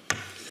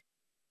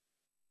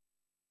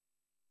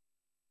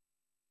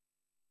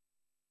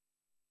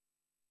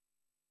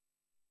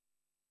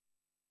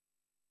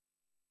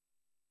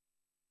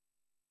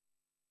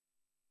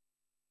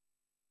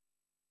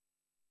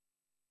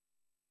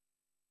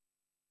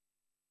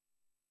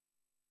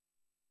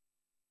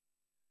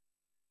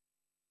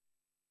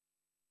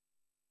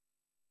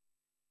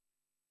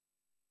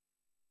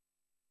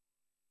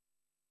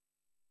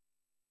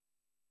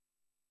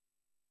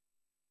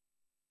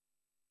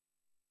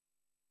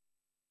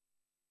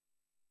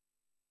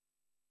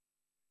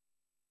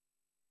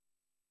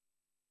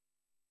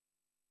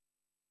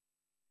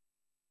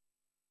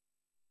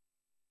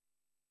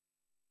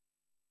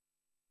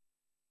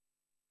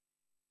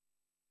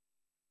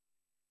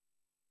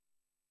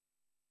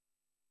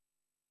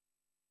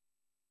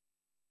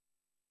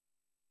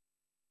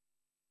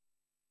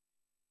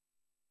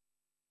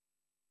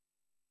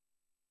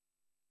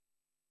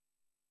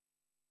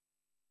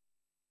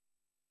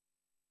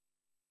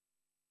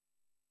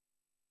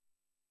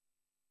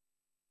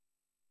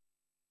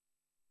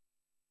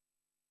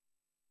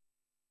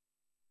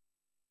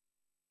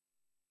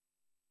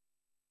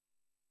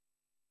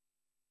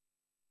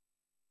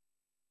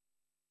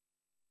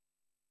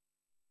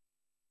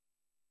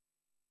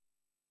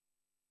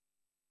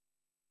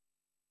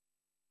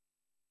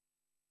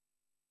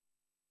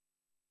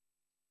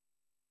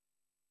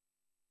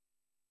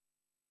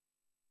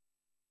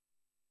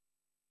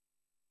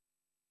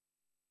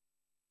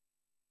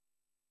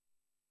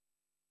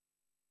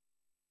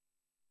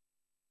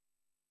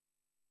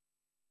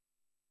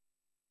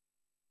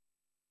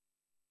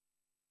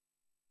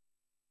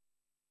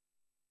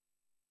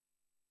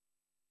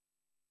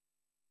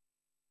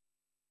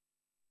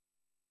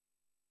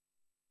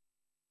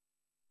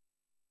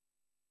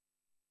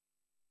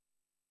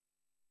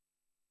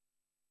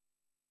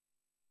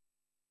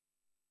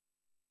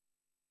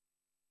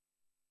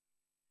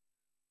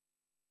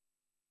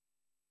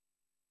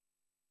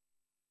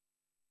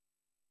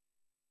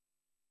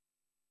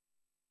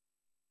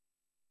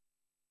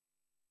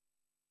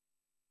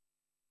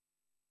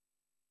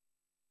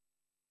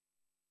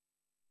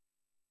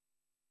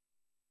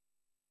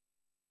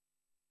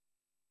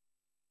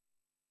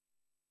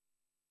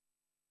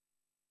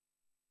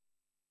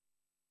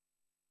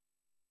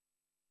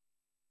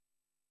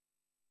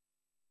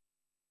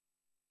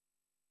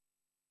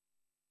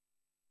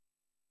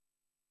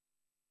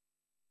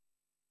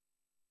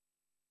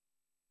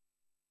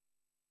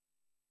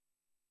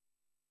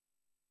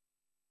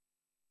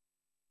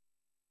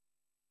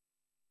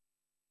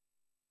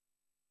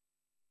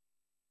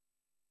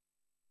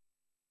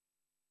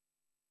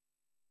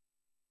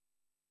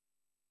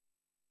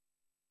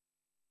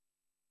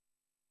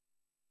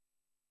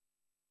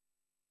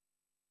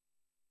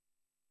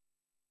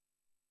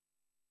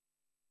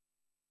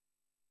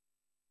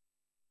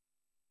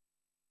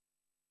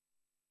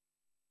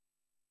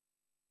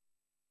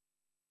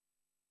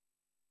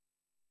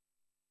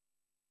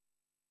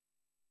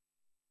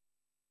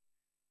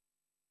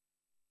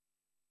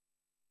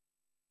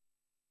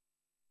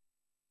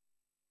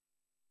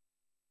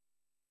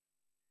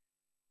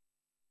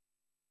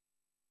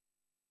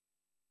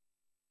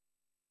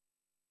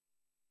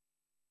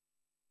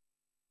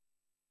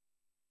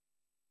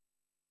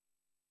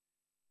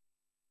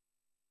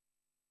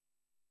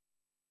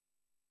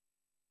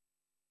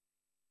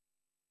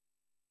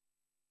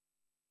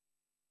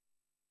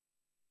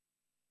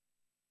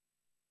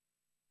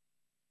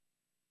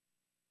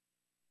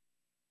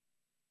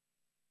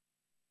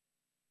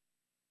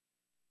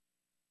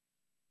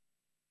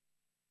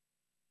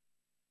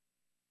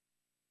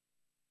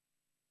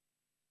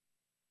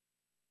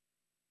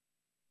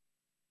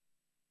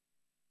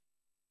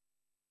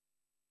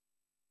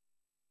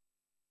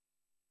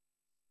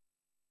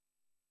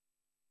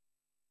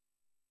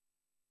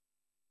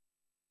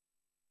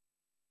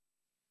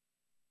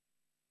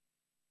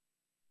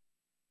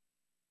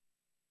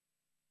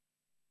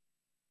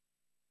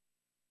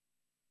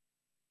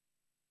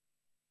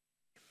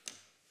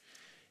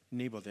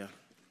 neighbour there.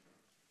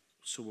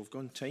 So we've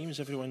gone time. Is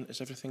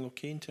everything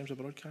okay in terms of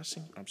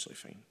broadcasting?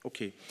 Absolutely fine.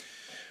 Okay.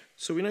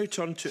 So we now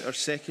turn to our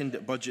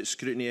second budget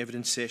scrutiny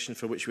evidence session,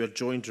 for which we are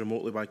joined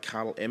remotely by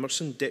Carol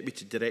Emerson,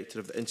 Deputy Director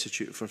of the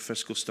Institute for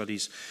Fiscal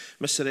Studies.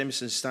 Mr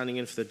Emerson is standing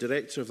in for the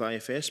Director of the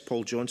IFS,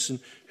 Paul Johnson,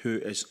 who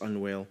is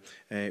unwell.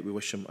 We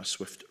wish him a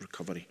swift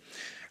recovery.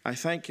 I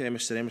thank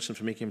Mr Emerson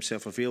for making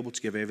himself available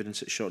to give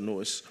evidence at short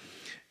notice,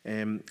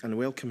 and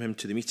welcome him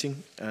to the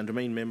meeting, and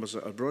remind members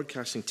that our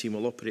broadcasting team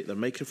will operate their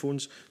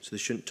microphones, so they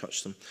shouldn't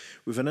touch them.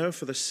 We have an hour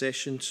for this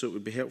session, so it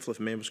would be helpful if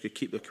members could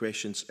keep their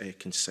questions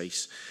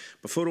concise.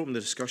 Before opening the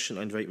discussion,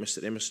 I invite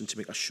Mr Emerson to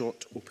make a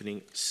short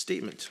opening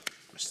statement.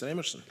 Mr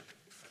Emerson.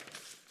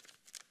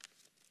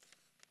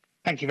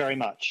 Thank you very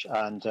much,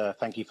 and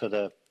thank you for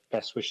the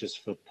best wishes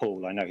for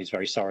Paul. I know he's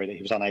very sorry that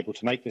he was unable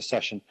to make this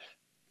session.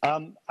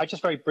 I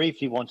just very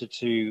briefly wanted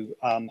to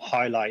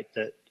highlight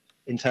that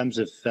in terms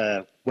of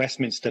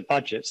Westminster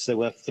budgets, there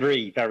were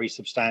 3 very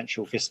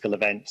substantial fiscal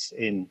events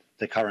in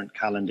the current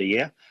calendar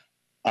year.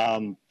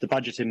 The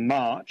budget in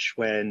March,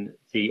 when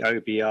the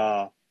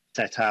OBR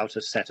set out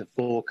a set of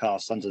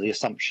forecasts under the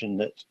assumption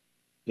that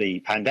the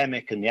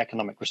pandemic and the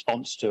economic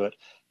response to it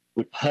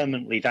would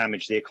permanently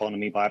damage the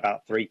economy by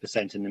about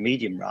 3% in the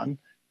medium run,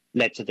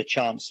 led to the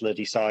Chancellor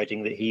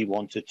deciding that he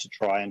wanted to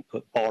try and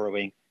put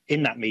borrowing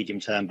in that medium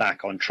term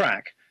back on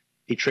track.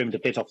 He trimmed a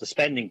bit off the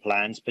spending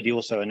plans, but he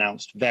also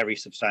announced very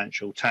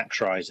substantial tax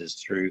rises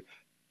through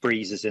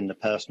freezes in the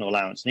personal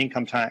allowance and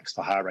income tax,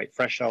 the higher rate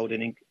threshold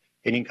in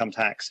income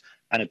tax,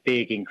 and a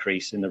big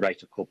increase in the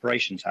rate of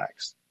corporation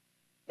tax.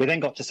 We then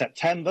got to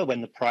September,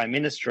 when the Prime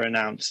Minister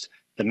announced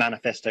the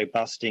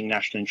manifesto-busting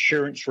national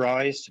insurance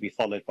rise, to be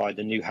followed by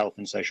the new health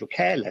and social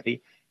care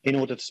levy, in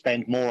order to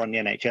spend more on the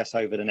NHS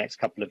over the next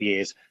couple of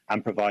years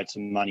and provide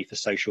some money for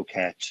social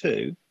care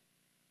too.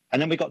 And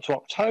then we got to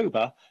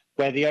October,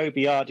 where the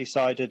OBR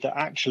decided that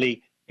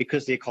actually,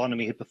 because the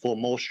economy had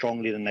performed more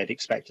strongly than they'd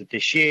expected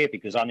this year,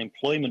 because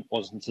unemployment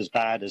wasn't as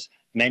bad as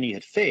many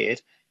had feared,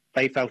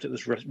 they felt it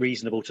was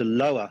reasonable to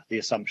lower the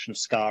assumption of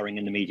scarring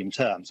in the medium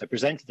term. So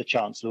presented the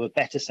Chancellor with a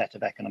better set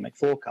of economic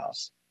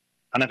forecasts.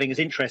 And I think it's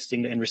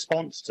interesting that in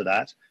response to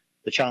that,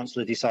 the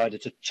Chancellor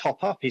decided to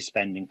top up his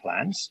spending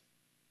plans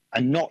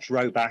and not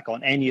row back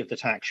on any of the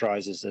tax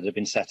rises that have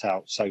been set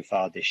out so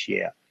far this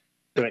year.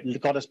 So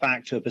it got us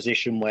back to a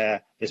position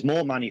where there's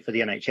more money for the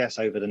NHS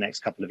over the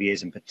next couple of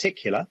years in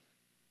particular.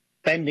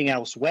 Spending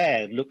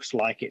elsewhere looks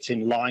like it's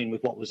in line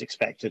with what was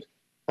expected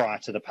prior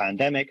to the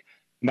pandemic.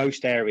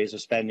 Most areas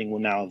of spending will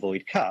now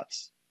avoid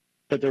cuts,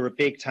 but there are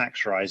big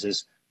tax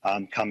rises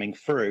coming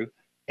through,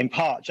 in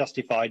part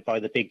justified by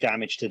the big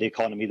damage to the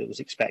economy that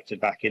was expected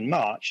back in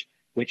March,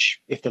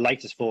 which, if the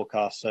latest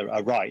forecasts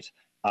are right,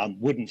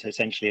 wouldn't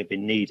essentially have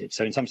been needed.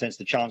 So in some sense,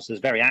 the Chancellor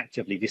has very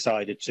actively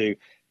decided to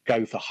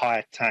go for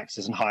higher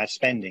taxes and higher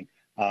spending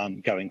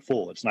going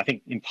forwards. And I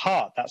think in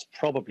part that's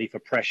probably for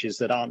pressures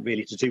that aren't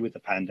really to do with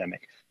the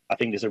pandemic. I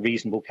think there's a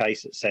reasonable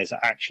case that says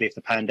that actually if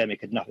the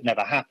pandemic had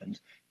never happened,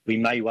 we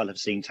may well have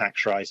seen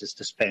tax rises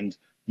to spend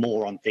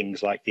more on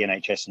things like the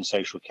NHS and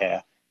social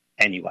care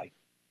anyway.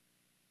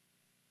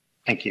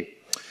 Thank you.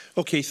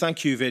 Okay,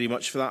 thank you very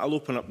much for that. I'll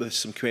open up with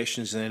some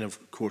questions, and then,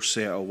 of course,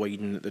 I'll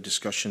widen the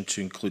discussion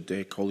to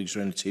include colleagues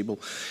around the table.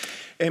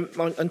 On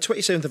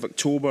 27th of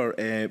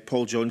October,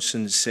 Paul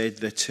Johnson said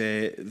that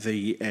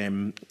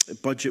the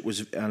budget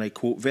was, and I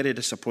quote, very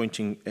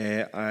disappointing.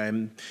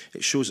 It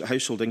shows that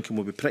household income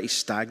will be pretty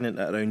stagnant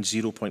at around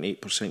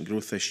 0.8%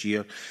 growth this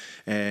year.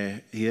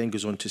 He then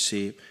goes on to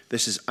say,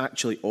 this is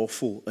actually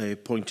awful,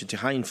 pointing to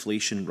high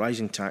inflation,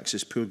 rising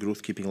taxes, poor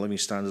growth, keeping living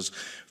standards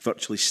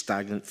virtually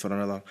stagnant for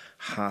another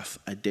half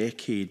a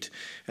decade.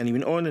 And he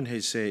went on in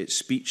his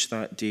speech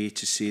that day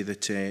to say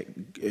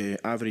that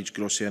average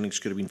gross earnings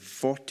could have been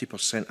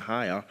 40%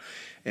 higher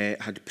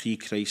had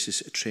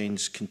pre-crisis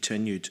trends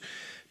continued.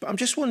 But I'm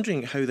just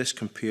wondering how this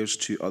compares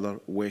to other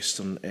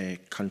Western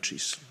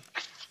countries.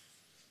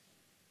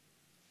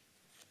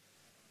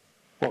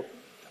 Well,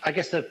 I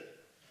guess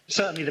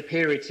certainly the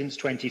period since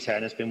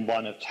 2010 has been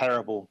one of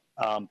terrible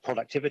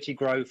productivity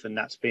growth, and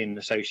that's been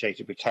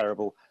associated with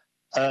terrible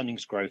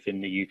earnings growth in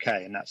the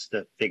UK, and that's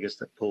the figures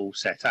that Paul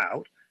set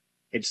out.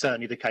 It's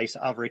certainly the case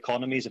that other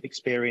economies have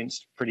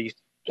experienced pretty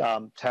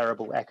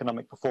terrible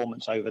economic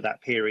performance over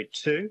that period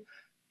too.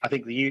 I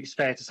think it's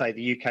fair to say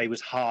the UK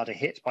was harder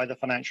hit by the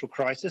financial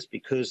crisis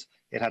because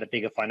it had a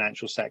bigger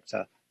financial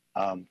sector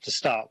to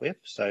start with,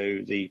 so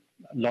the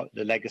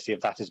legacy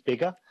of that is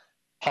bigger.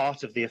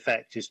 Part of the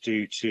effect is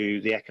due to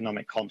the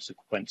economic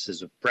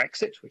consequences of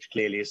Brexit, which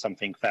clearly is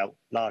something felt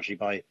largely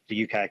by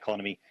the UK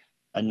economy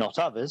and not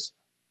others.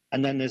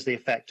 And then there's the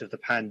effect of the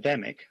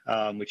pandemic,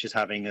 which is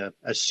having an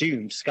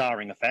assumed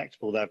scarring effect,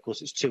 although, of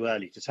course, it's too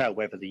early to tell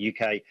whether the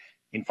UK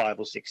in 5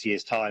 or 6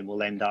 years' time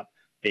will end up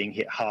being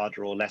hit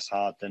harder or less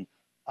hard than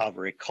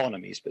other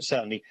economies. But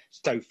certainly,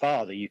 so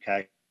far, the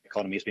UK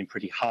economy has been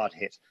pretty hard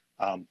hit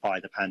by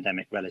the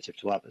pandemic relative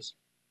to others.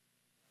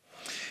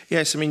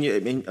 Yes,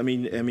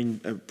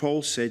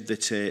 Paul said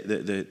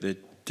that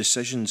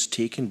decisions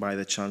taken by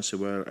the Chancellor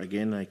were,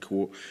 again I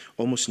quote,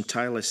 almost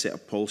entirely a set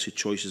of policy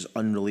choices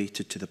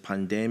unrelated to the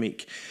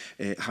pandemic.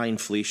 High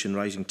inflation,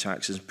 rising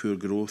taxes and poor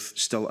growth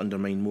still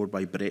undermined more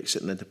by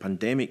Brexit than the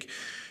pandemic,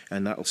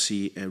 and that will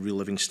see real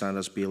living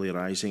standards barely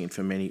rising and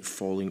for many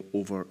falling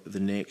over the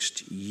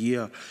next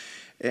year.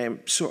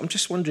 So I'm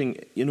just wondering,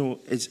 you know,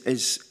 is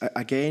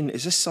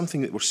this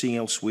something that we're seeing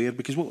elsewhere?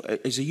 Because, well,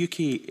 is the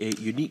UK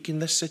unique in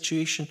this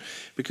situation?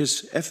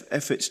 Because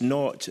if it's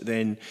not,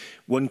 then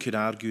one could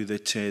argue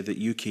that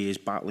the UK is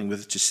battling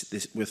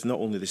with not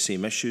only the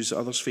same issues that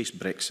others face,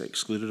 Brexit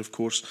excluded, of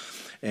course,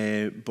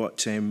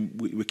 but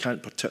we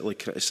can't particularly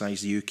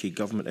criticise the UK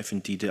government if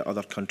indeed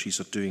other countries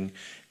are doing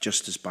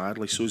just as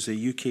badly. So is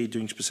the UK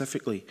doing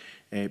specifically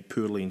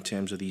poorly in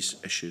terms of these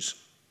issues?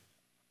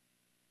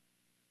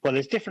 Well,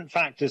 there's different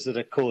factors that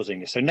are causing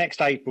this. So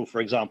next April,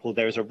 for example,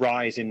 there is a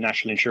rise in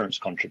national insurance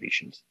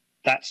contributions.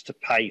 That's to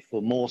pay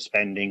for more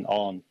spending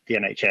on the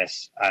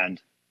NHS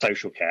and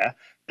social care.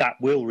 That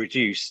will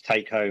reduce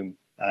take-home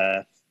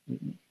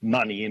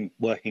money in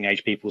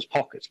working-age people's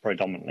pockets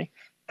predominantly.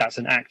 That's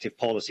an active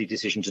policy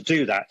decision to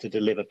do that, to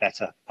deliver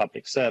better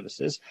public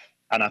services.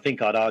 And I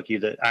think I'd argue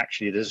that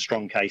actually there's a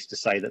strong case to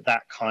say that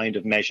that kind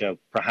of measure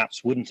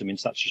perhaps wouldn't have been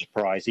such a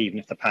surprise even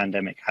if the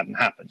pandemic hadn't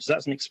happened. So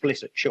that's an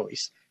explicit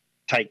choice.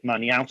 Take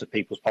money out of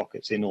people's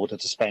pockets in order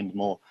to spend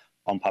more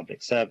on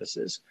public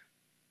services.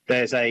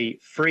 There's a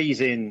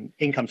freeze in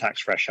income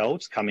tax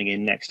thresholds coming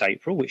in next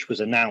April, which was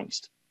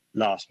announced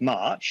last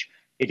March.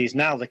 It is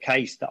now the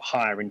case that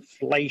higher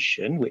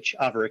inflation, which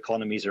other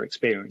economies are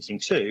experiencing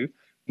too,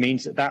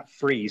 means that that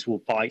freeze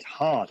will bite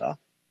harder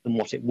than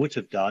what it would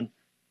have done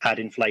had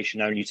inflation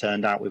only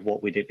turned out with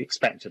what we'd have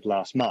expected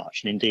last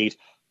March. And indeed,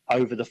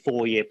 over the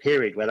 4-year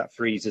period where that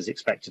freeze is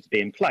expected to be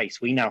in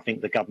place, we now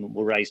think the government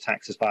will raise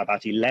taxes by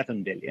about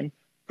 11 billion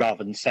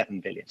rather than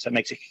 7 billion. So it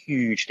makes a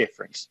huge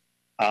difference.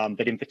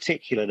 But in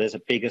particular, there's a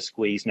bigger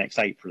squeeze next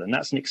April. And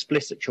that's an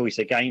explicit choice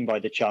again by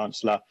the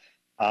Chancellor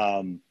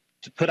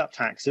to put up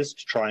taxes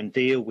to try and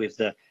deal with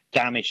the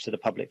damage to the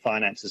public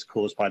finances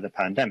caused by the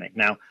pandemic.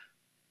 Now,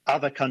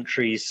 other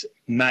countries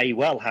may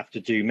well have to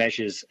do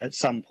measures at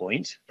some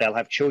point. They'll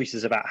have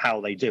choices about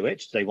how they do it.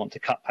 Do they want to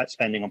cut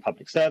spending on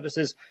public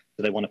services?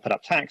 Do they want to put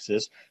up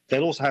taxes?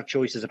 They'll also have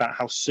choices about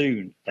how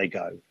soon they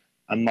go.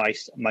 And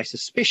my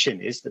suspicion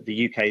is that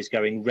the UK is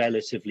going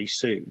relatively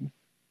soon.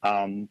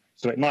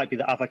 So it might be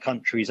that other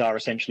countries are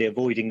essentially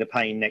avoiding the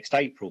pain next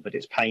April, but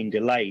it's pain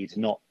delayed,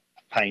 not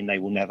pain they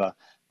will never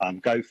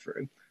go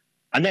through.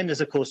 And then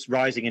there's, of course,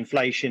 rising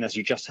inflation, as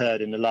you just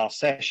heard in the last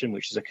session,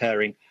 which is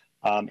occurring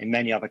in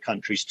many other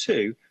countries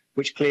too,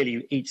 which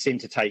clearly eats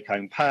into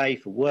take-home pay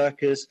for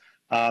workers.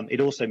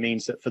 It also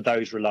means that for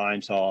those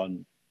reliant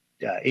on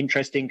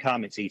interest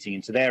income, it's eating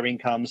into their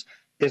incomes.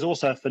 There's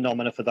also a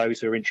phenomena for those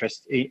who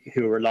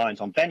are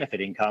reliant on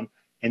benefit income,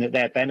 in that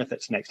their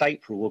benefits next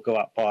April will go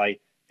up by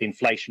the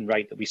inflation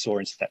rate that we saw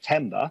in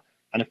September.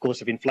 And of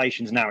course, if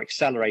inflation is now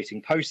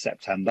accelerating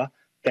post-September,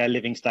 their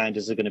living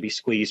standards are going to be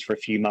squeezed for a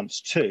few months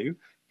too.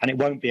 And it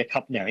won't be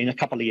in a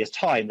couple of years'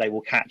 time, they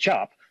will catch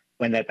up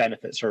when their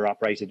benefits are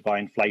uprated by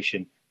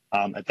inflation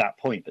at that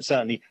point. But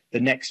certainly the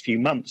next few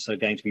months are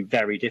going to be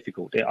very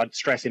difficult. I'd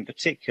stress in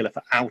particular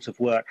for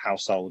out-of-work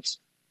households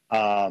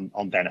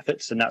on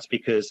benefits, and that's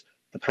because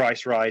the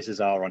price rises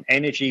are on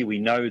energy. We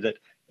know that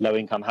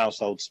low-income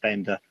households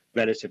spend a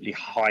relatively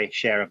high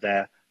share of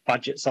their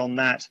budgets on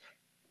that.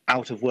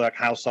 Out-of-work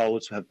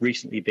households have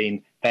recently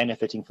been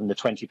benefiting from the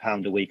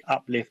 £20 a week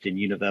uplift in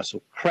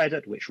universal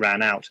credit, which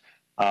ran out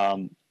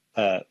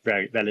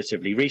very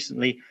relatively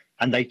recently.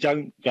 And they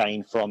don't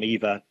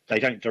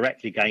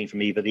directly gain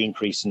from either the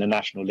increase in the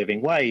national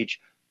living wage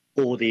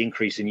or the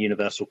increase in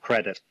universal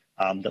credit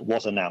that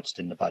was announced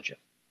in the budget.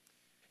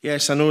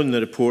 Yes, I know in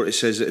the report it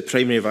says that the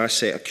primary of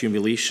asset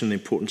accumulation, the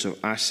importance of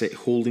asset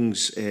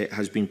holdings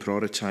has been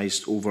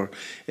prioritised over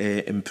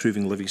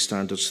improving living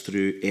standards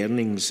through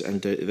earnings,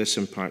 and this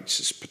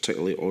impacts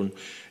particularly on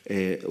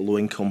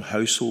low-income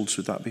households.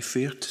 Would that be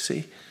fair to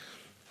say?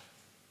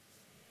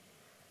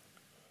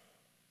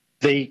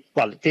 The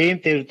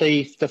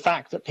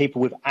fact that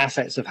people with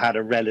assets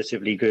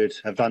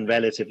have done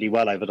relatively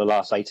well over the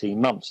last 18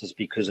 months is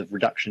because of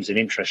reductions in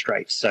interest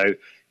rates. So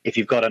if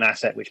you've got an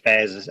asset which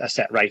bears a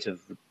set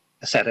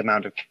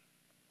amount of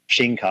cash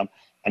income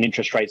and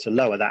interest rates are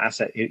lower, that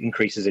asset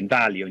increases in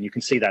value. And you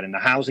can see that in the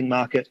housing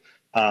market.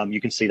 You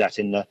can see that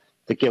in the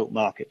gilt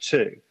market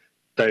too.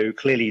 So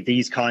clearly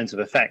these kinds of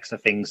effects are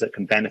things that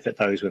can benefit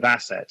those with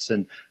assets.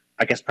 And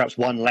I guess perhaps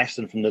one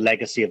lesson from the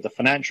legacy of the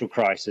financial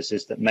crisis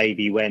is that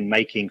maybe when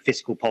making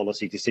fiscal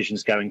policy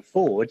decisions going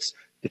forwards,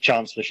 the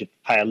Chancellor should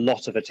pay a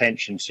lot of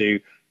attention to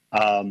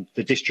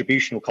the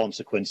distributional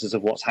consequences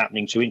of what's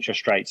happening to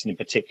interest rates, and in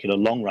particular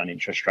long-run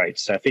interest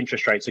rates. So if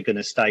interest rates are going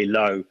to stay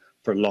low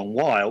for a long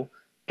while,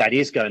 that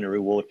is going to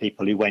reward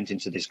people who went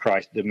into this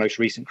crisis, the most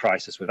recent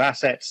crisis, with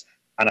assets.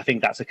 And I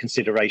think that's a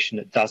consideration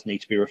that does need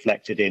to be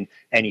reflected in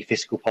any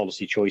fiscal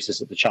policy choices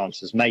that the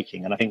Chancellor's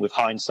making. And I think with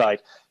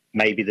hindsight,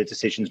 maybe the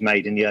decisions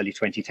made in the early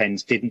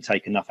 2010s didn't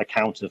take enough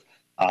account of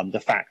the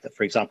fact that,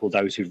 for example,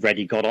 those who've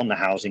already got on the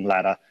housing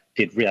ladder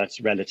did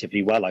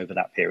relatively well over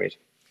that period.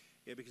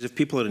 Yeah, because if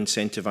people are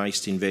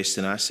incentivised to invest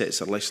in assets,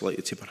 they're less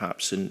likely to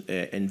perhaps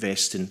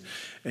invest in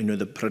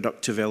the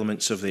productive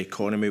elements of the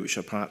economy, which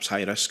are perhaps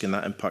high risk, and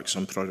that impacts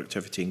on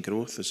productivity and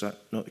growth. Is that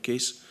not the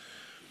case?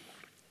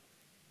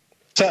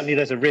 Certainly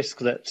there's a risk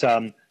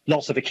that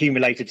lots of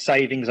accumulated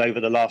savings over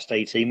the last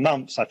 18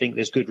 months, I think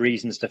there's good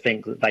reasons to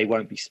think that they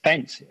won't be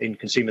spent in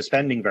consumer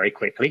spending very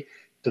quickly.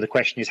 So the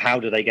question is, how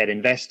do they get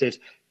invested?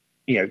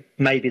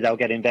 Maybe they'll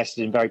get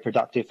invested in very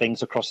productive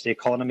things across the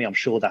economy. I'm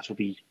sure that will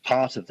be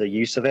part of the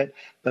use of it,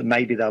 but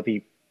maybe they'll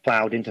be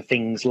ploughed into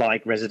things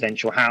like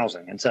residential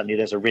housing. And certainly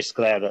there's a risk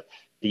there that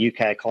the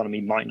UK economy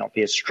might not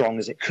be as strong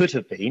as it could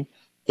have been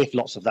if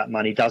lots of that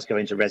money does go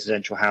into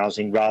residential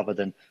housing rather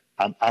than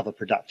other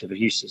productive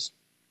uses.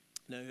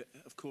 Now,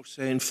 of course,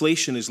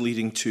 inflation is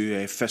leading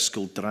to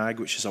fiscal drag,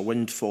 which is a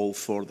windfall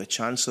for the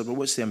Chancellor. But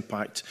what's the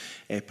impact,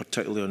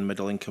 particularly on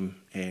middle-income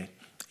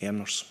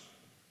earners?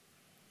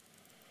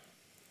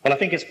 Well, I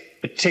think it's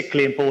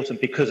particularly important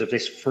because of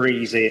this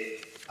freeze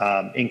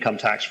income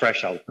tax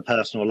threshold, the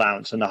personal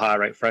allowance and the higher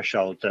rate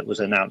threshold that was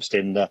announced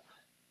in the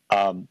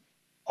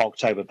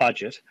October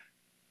budget.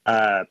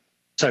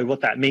 So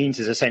what that means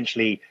is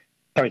essentially,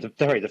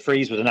 the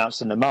freeze was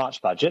announced in the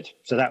March budget.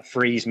 So that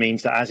freeze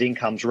means that as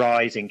incomes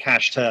rise in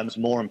cash terms,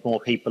 more and more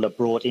people are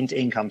brought into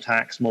income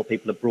tax, more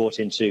people are brought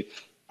into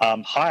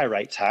higher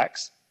rate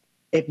tax.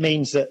 It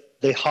means that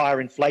the higher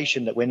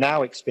inflation that we're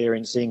now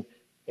experiencing,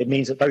 it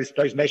means that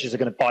those measures are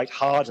going to bite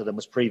harder than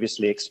was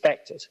previously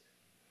expected.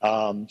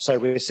 So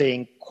we're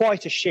seeing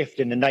quite a shift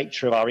in the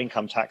nature of our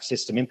income tax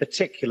system, in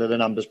particular the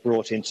numbers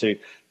brought into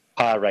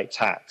higher rate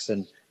tax.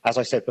 And as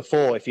I said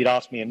before, if you'd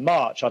asked me in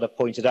March, I'd have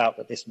pointed out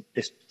that this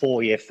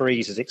 4-year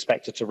freeze is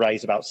expected to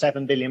raise about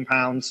 £7 billion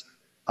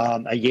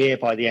a year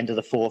by the end of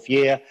the 4th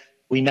year.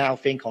 We now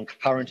think on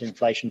current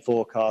inflation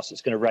forecasts,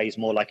 it's going to raise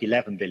more like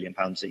 £11 billion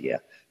a year.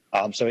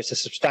 So it's a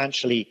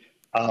substantially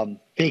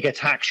bigger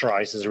tax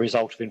rise as a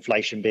result of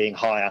inflation being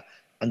higher,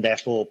 and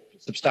therefore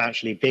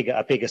substantially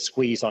a bigger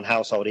squeeze on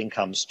household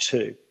incomes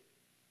too.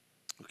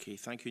 Okay,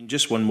 thank you. And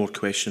just one more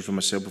question from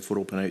myself before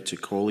opening out to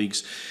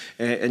colleagues.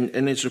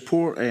 In his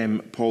report,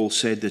 Paul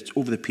said that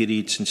over the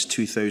period since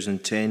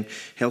 2010,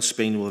 health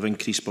spending will have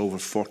increased by over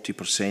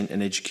 40%,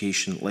 in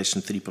education less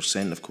than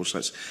 3%. Of course,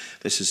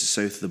 this is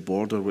south of the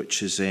border,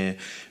 which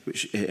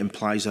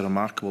implies a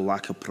remarkable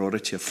lack of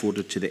priority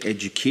afforded to the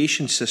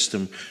education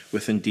system,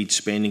 with indeed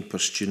spending per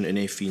student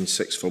in FE and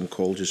sixth form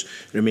colleges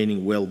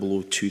remaining well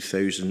below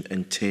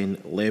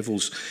 2010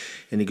 levels.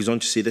 And he goes on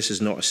to say this is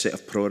not a set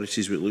of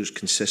priorities which looks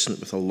consistent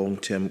with a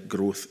long-term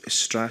growth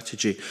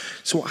strategy.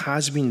 So what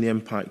has been the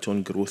impact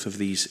on growth of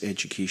these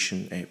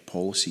education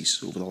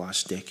policies over the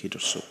last decade or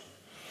so?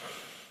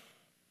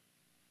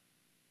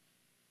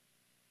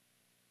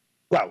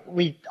 Well,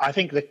 I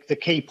think the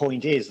key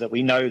point is that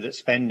we know that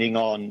spending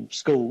on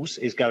schools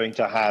is going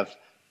to have,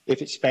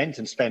 if it's spent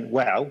and spent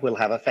well, will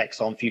have effects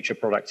on future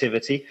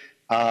productivity.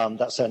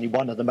 That's certainly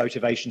one of the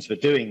motivations for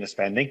doing the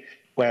spending.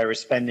 Whereas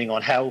spending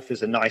on health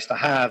is a nice to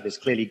have, there's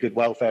clearly good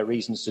welfare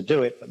reasons to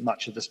do it, but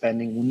much of the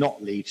spending will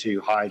not lead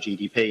to higher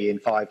GDP in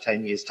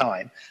 5-10 years'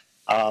 time,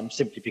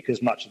 simply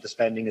because much of the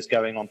spending is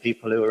going on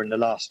people who are in the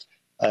last,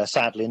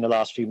 sadly, in the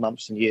last few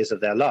months and years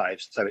of their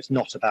lives. So it's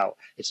not,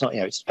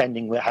 it's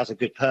spending that has a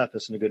good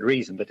purpose and a good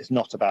reason, but it's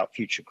not about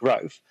future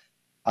growth.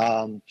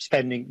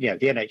 Spending, the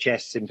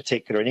NHS in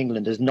particular in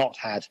England has not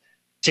had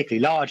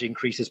particularly large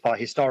increases by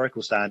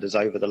historical standards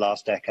over the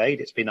last decade.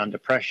 It's been under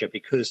pressure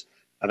because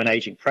of an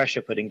ageing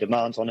pressure putting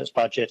demands on its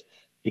budget.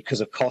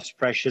 Because of cost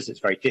pressures, it's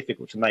very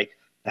difficult to make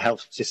the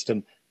health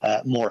system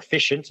more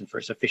efficient and for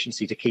its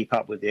efficiency to keep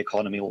up with the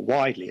economy more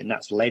widely. And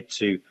that's led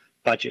to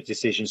budget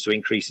decisions to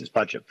increase its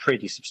budget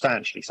pretty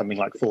substantially, something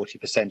like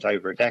 40%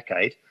 over a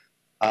decade.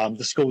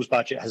 The school's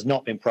budget has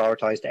not been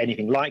prioritised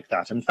anything like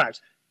that. In fact,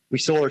 we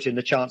saw it in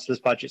the Chancellor's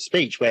budget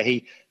speech, where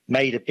he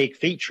made a big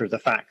feature of the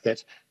fact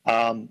that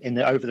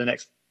over the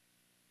next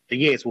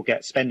years, we'll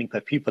get spending per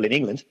pupil in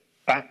England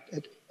back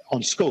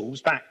on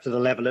schools back to the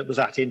level it was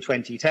at in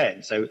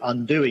 2010, so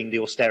undoing the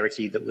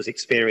austerity that was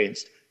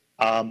experienced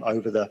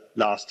over the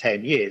last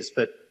 10 years.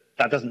 But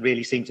that doesn't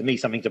really seem to me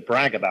something to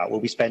brag about. We'll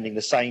be spending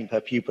the same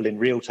per pupil in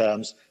real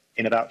terms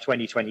in about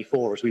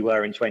 2024 as we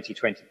were in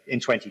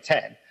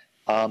 2010.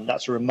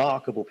 That's a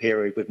remarkable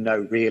period with no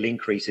real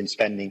increase in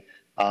spending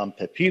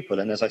per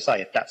pupil. And as I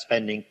say,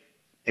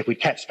 if we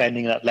kept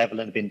spending at that level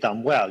and had been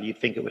done well, you'd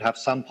think it would have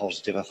some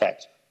positive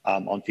effect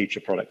on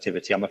future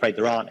productivity. I'm afraid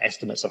there aren't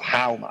estimates of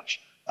how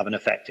much of an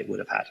effect it would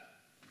have had.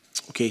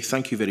 Okay,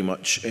 thank you very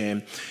much.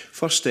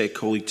 First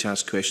colleague to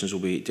ask questions will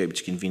be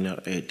Deputy Convener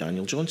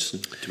Daniel Johnson,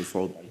 to be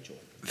followed by John.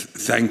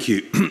 Thank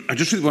you. I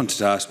just really wanted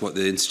to ask what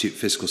the Institute of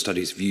Fiscal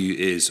Studies' view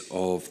is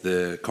of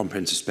the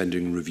comprehensive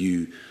spending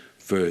review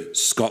for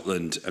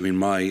Scotland. I mean,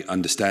 my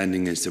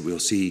understanding is that we'll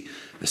see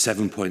a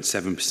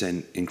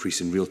 7.7%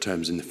 increase in real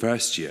terms in the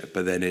first year,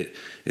 but then it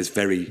is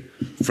very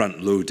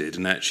front-loaded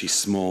and actually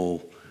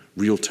small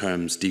real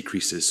terms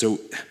decreases. So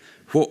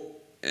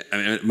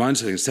my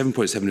understanding is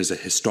 7.7 is a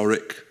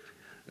historic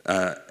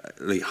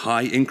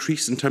high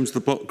increase in terms of the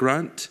block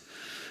grant,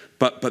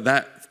 but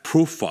that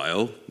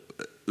profile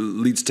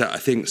leads to, I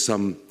think,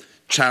 some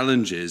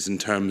challenges in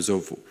terms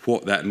of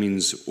what that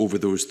means over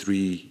those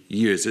 3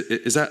 years.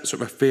 Is that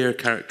sort of a fair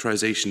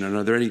characterisation, and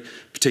are there any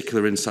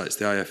particular insights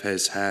the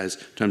IFS has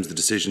in terms of the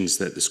decisions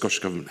that the Scottish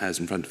Government has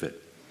in front of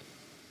it?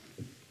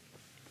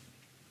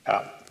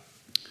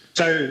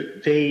 So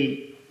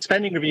the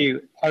spending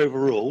review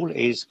overall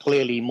is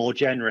clearly more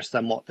generous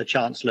than what the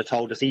Chancellor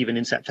told us even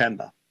in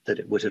September that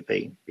it would have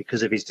been,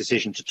 because of his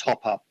decision to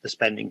top up the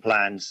spending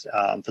plans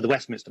for the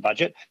Westminster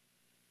budget,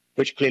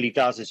 which clearly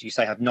does, as you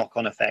say, have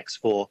knock-on effects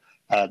for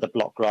the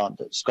block grant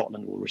that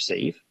Scotland will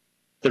receive.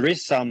 There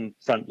is some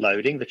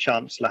front-loading. The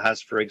Chancellor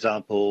has, for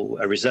example,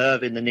 a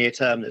reserve in the near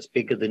term that's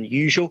bigger than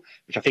usual,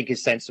 which I think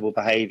is sensible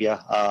behaviour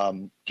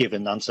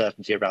given the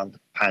uncertainty around the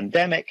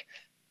pandemic.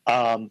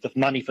 The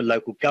money for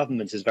local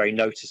government is very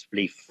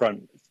noticeably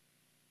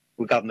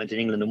government in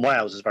England and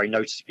Wales is very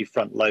noticeably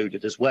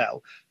front-loaded as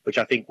well, which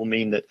I think will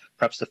mean that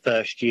perhaps the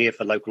first year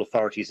for local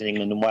authorities in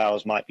England and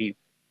Wales might be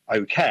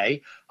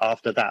okay.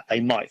 After that,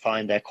 they might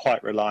find they're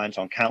quite reliant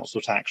on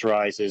council tax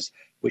rises,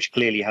 which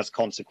clearly has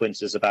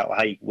consequences about,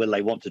 hey, will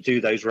they want to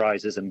do those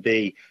rises, and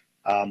B,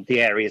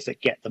 the areas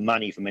that get the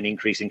money from an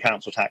increase in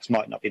council tax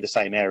might not be the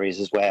same areas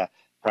as where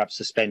perhaps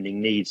the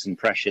spending needs and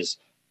pressures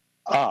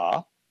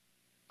are.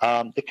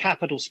 The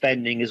capital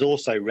spending is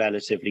also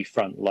relatively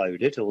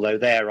front-loaded, although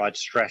there I'd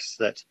stress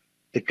that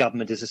the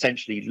government is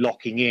essentially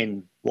locking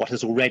in what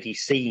has already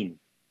seen,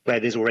 where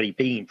there's already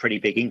been pretty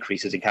big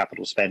increases in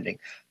capital spending.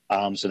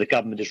 So the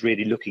government is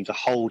really looking to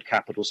hold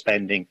capital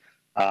spending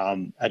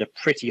at a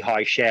pretty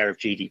high share of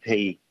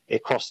GDP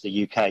across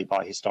the UK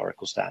by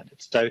historical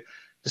standards. So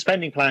the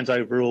spending plans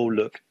overall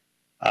look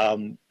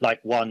like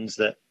ones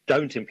that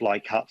don't imply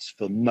cuts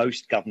for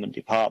most government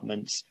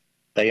departments.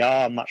 They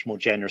are much more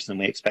generous than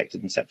we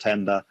expected in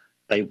September.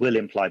 They will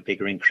imply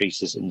bigger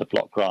increases in the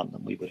block grant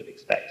than we would have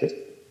expected.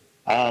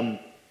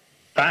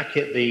 Back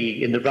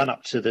in the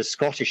run-up to the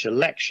Scottish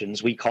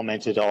elections, we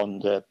commented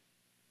on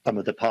some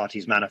of the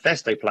party's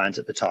manifesto plans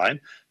at the time.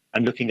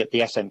 And looking at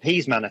the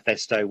SNP's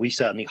manifesto, we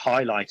certainly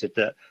highlighted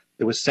that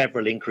there were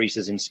several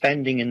increases in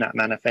spending in that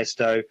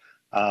manifesto,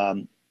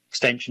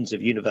 extensions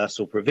of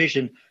universal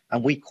provision,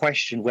 and we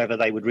questioned whether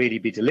they would really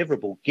be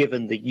deliverable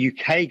given the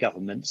UK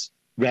government's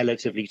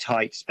relatively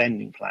tight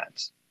spending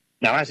plans.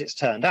 Now, as it's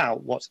turned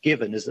out, what's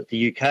given is that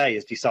the UK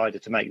has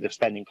decided to make the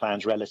spending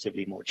plans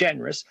relatively more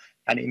generous,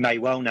 and it may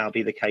well now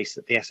be the case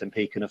that the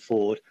SNP can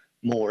afford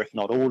more, if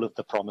not all, of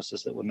the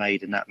promises that were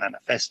made in that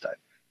manifesto.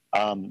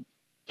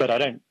 But I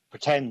don't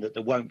pretend that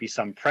there won't be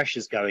some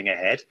pressures going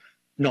ahead,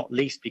 not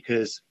least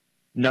because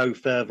no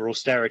further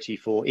austerity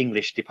for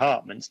English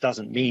departments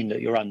doesn't mean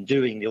that you're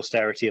undoing the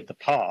austerity of the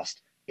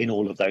past in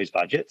all of those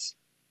budgets.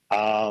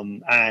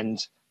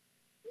 And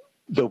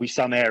there'll be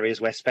some areas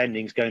where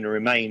spending is going to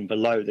remain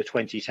below the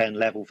 2010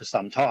 level for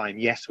some time.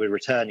 Yes, we're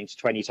returning to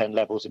 2010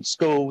 levels in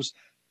schools.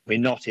 We're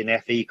not in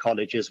FE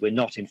colleges. We're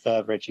not in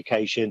further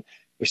education.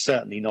 We're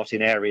certainly not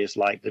in areas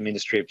like the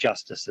Ministry of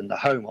Justice and the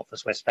Home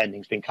Office, where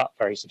spending's been cut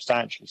very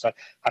substantially. So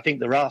I think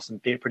there are some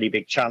pretty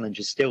big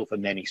challenges still for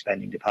many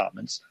spending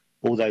departments,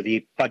 although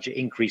the budget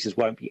increases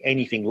won't be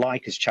anything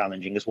like as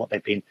challenging as what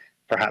they've been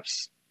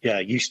perhaps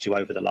used to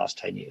over the last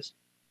 10 years.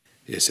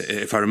 Yes,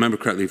 if I remember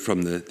correctly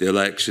from the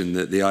election,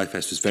 that the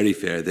IFS was very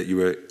fair, that you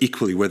were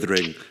equally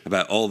withering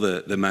about all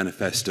the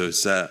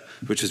manifestos,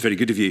 which was very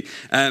good of you.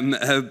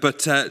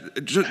 But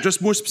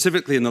just more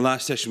specifically, in the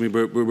last session, we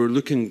were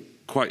looking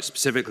quite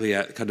specifically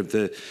at kind of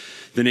the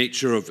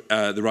nature of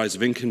the rise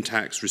of income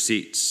tax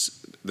receipts,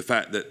 the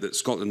fact that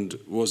Scotland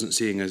wasn't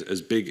seeing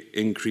as big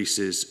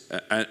increases,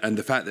 and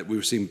the fact that we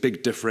were seeing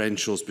big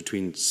differentials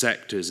between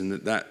sectors, and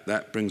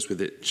that brings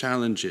with it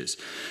challenges.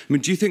 I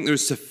mean, do you think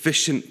there's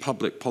sufficient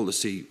public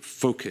policy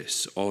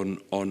focus on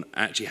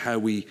actually how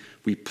we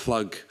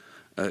plug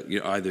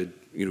either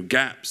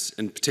gaps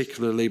in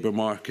particular labour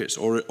markets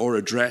or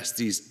address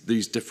these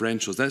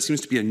differentials? That seems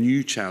to be a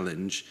new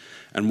challenge,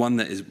 and one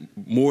that is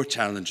more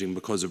challenging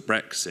because of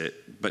Brexit,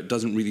 but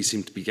doesn't really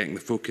seem to be getting the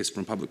focus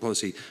from public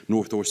policy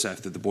north or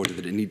south of the border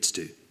that it needs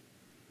to.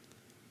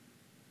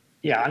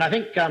 Yeah, and I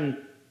think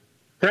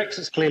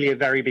Brexit's clearly a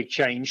very big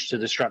change to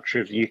the structure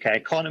of the UK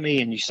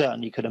economy, and you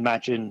certainly could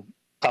imagine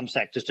some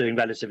sectors doing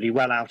relatively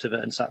well out of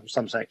it and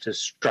some sectors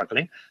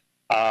struggling.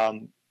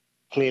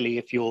 Clearly,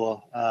 if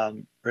you're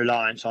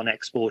reliant on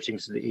exporting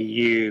to the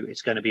EU,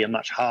 it's going to be a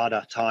much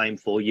harder time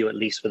for you, at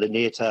least for the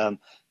near term,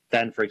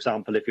 than, for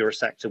example, if you're a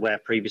sector where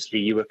previously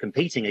you were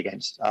competing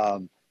against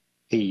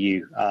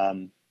EU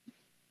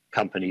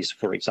companies,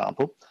 for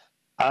example.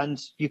 And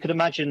you could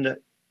imagine that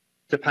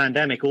the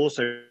pandemic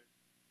also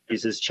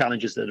raises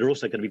challenges that are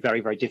also going to be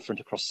very, very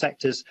different across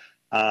sectors.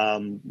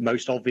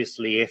 Most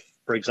obviously, if,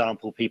 for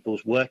example,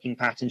 people's working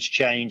patterns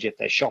change, if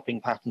their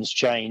shopping patterns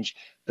change,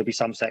 there'll be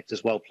some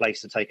sectors well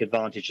placed to take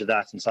advantage of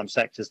that, and some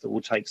sectors that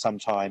will take some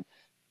time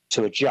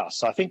to adjust.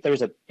 So I think there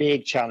is a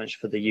big challenge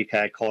for the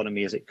UK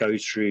economy as it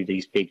goes through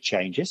these big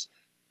changes.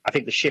 I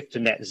think the shift to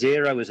net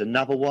zero is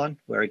another one,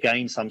 where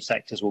again, some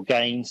sectors will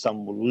gain,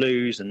 some will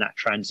lose, and that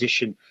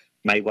transition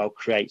may well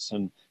create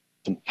some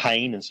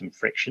pain and some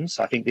friction.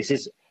 So I think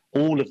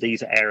all of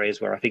these are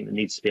areas where I think there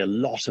needs to be a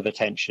lot of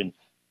attention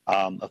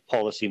of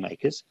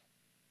policymakers.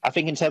 I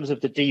think in terms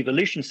of the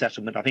devolution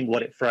settlement, I think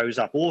what it throws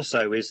up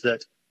also is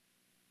that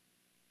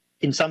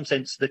in some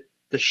sense,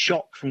 the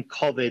shock from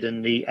COVID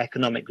and the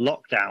economic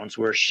lockdowns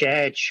were a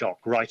shared shock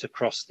right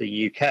across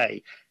the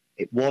UK.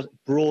 It was,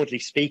 broadly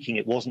speaking,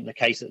 it wasn't the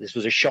case that this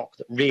was a shock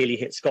that really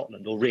hit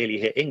Scotland or really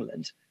hit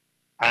England.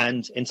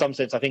 And in some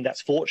sense, I think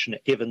that's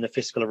fortunate given the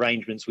fiscal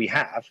arrangements we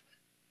have.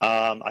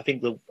 I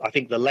think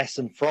the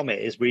lesson from it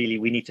is really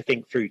we need to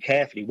think through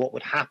carefully what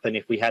would happen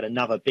if we had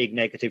another big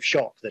negative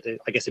shock. That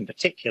I guess in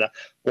particular,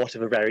 what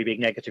if a very big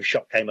negative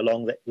shock came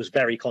along that was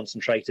very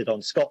concentrated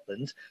on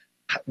Scotland?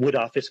 Would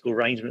our fiscal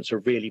arrangements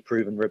have really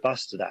proven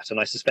robust to that? And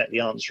I suspect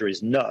the answer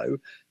is no.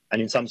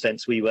 And in some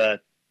sense, we were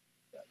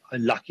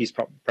lucky is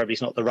probably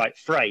not the right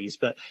phrase,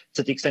 but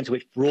to the extent to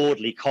which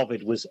broadly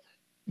COVID was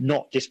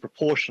not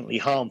disproportionately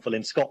harmful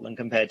in Scotland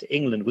compared to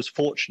England was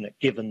fortunate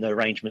given the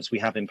arrangements we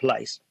have in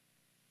place.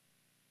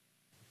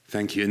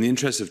 Thank you. In the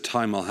interest of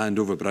time, I'll hand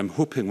over, but I'm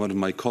hoping one of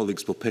my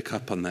colleagues will pick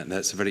up on that.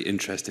 That's a very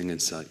interesting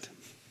insight.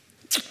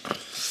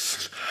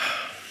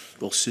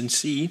 We'll soon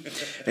see.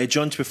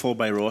 John, to be followed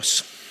by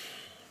Ross.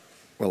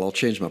 Well, I'll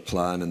change my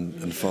plan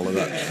and follow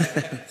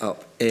that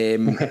up.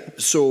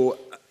 So,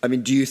 I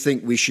mean, do you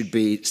think we should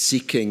be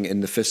seeking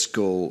in the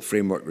fiscal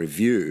framework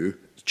review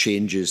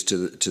changes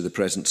to the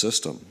present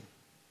system?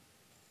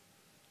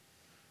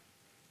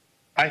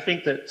 I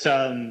think that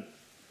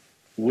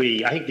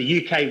I think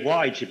the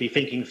UK-wide should be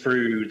thinking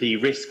through the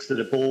risks that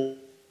are born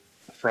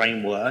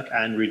framework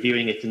and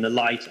reviewing it in the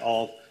light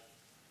of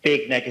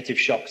big negative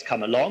shocks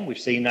come along. We've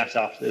seen that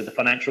after the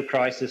financial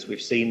crisis.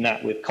 We've seen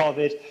that with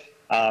COVID.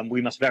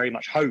 We must very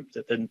much hope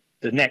that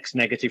the next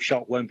negative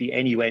shock won't be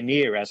anywhere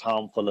near as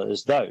harmful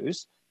as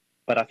those.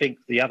 But I think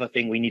the other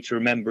thing we need to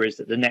remember is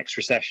that the next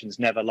recession is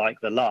never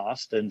like the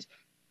last. And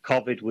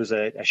COVID was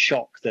a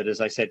shock that, as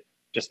I said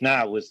just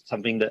now, was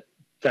something that,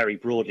 very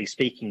broadly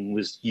speaking,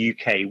 was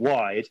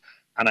UK-wide.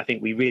 And I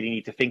think we really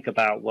need to think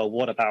about, well,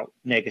 what about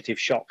negative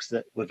shocks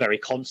that were very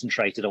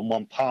concentrated on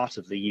one part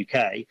of the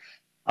UK?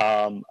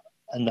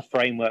 And the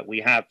framework we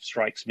have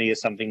strikes me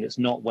as something that's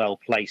not well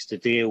placed to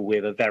deal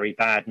with a very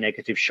bad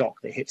negative shock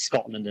that hit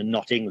Scotland and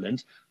not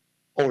England,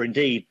 or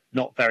indeed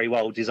not very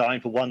well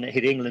designed for one that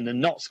hit England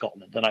and not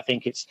Scotland. And I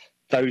think it's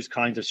those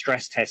kinds of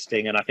stress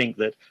testing. And I think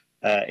that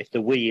if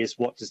the we is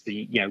what does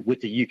the,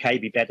 would the UK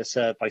be better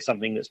served by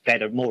something that's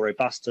better, more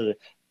robust to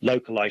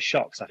localised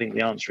shocks? I think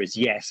the answer is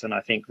yes. And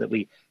I think that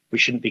we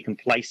shouldn't be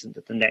complacent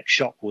that the next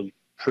shock will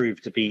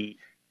prove to be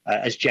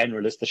as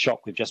general as the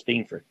shock we've just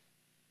been through.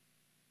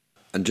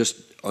 And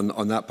just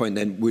on that point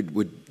then,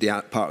 would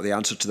the part of the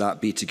answer to that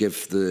be to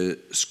give the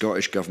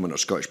Scottish Government or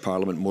Scottish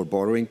Parliament more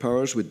borrowing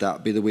powers? Would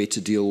that be the way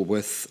to deal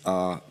with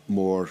a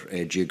more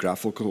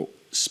geographical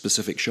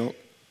specific shock?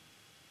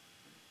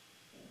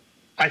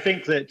 I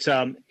think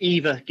that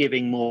either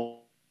giving more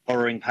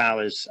borrowing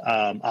powers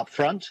up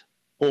front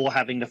or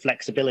having the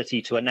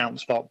flexibility to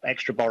announce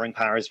extra borrowing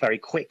powers very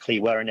quickly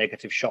were a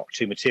negative shock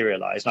to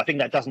materialise. And I think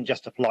that doesn't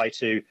just apply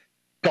to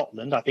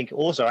Scotland. I think it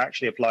also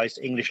actually applies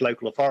to English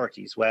local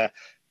authorities, where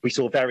we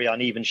saw very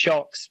uneven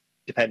shocks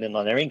depending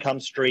on their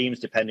income streams,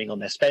 depending on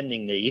their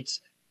spending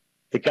needs.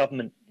 The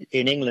government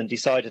in England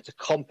decided to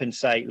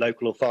compensate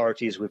local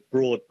authorities with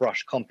broad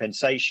brush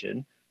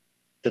compensation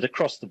that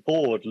across the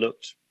board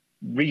looked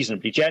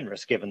reasonably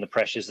generous given the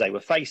pressures they were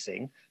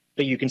facing.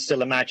 But you can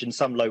still imagine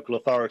some local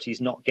authorities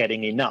not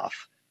getting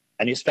enough.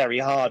 And it's very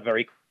hard,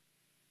 very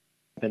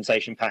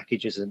compensation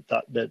packages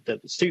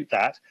that suit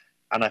that.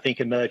 And I think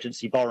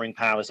emergency borrowing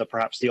powers are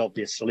perhaps the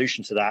obvious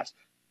solution to that,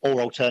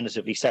 or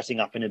alternatively setting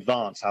up in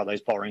advance how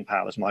those borrowing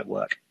powers might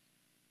work.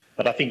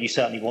 But I think you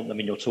certainly want them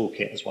in your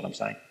toolkit, is what I'm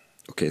saying.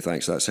 Okay,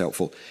 thanks. That's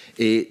helpful.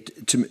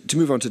 To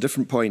move on to a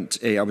different point,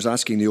 I was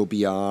asking the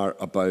OBR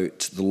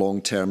about the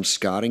long-term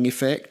scarring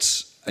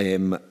effects,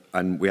 and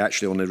we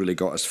actually only really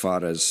got as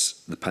far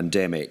as the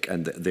pandemic,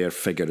 and their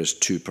figure is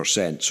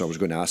 2%. So I was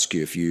going to ask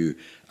you if you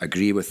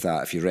agree with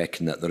that, if you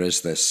reckon that there is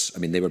this, I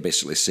mean, they were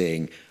basically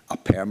saying a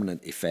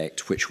permanent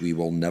effect which we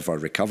will never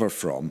recover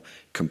from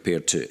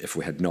compared to if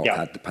we had not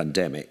had the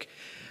pandemic.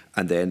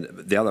 And then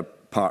the other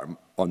part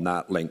on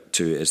that link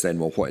to is then,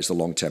 well, what is the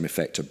long-term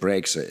effect of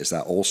Brexit? Is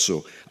that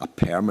also a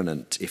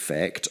permanent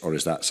effect, or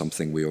is that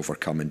something we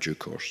overcome in due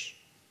course?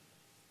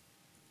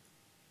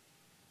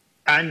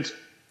 And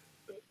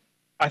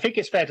I think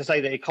it's fair to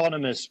say that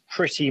economists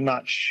pretty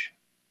much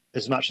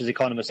as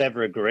economists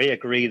ever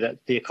agree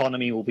that the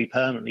economy will be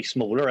permanently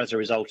smaller as a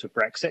result of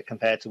Brexit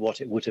compared to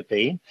what it would have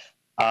been.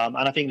 And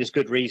I think there's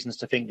good reasons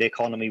to think the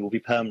economy will be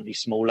permanently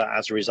smaller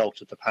as a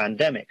result of the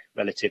pandemic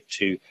relative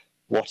to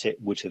what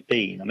it would have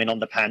been. I mean, on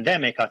the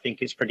pandemic, I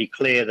think it's pretty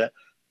clear that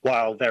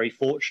while very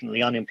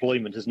fortunately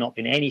unemployment has not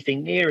been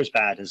anything near as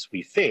bad as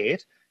we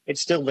feared,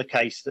 it's still the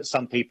case that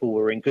some people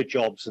were in good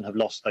jobs and have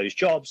lost those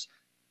jobs.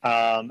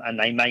 and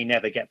they may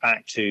never get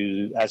back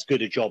to as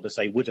good a job as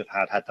they would have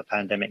had the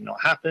pandemic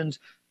not happened.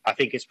 I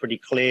think it's pretty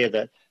clear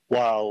that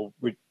while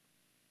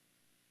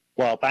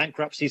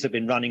bankruptcies have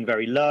been running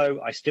very low,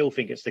 I still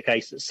think it's the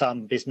case that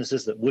some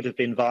businesses that would have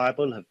been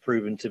viable have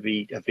proven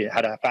to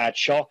had a bad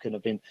shock and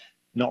have been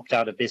knocked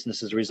out of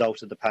business as a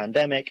result of the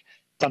pandemic.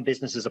 Some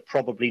businesses are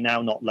probably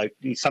now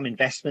some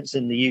investments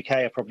in the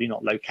UK are probably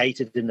not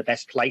located in the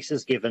best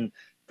places, given,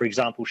 for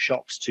example,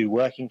 shocks to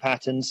working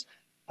patterns.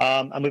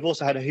 And we've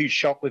also had a huge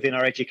shock within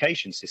our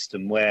education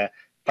system, where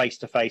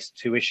face-to-face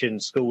tuition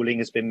schooling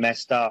has been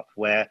messed up,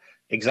 where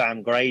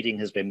exam grading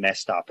has been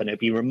messed up, and it'd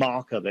be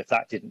remarkable if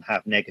that didn't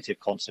have negative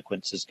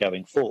consequences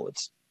going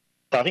forwards.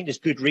 So I think there's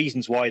good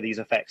reasons why these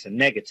effects are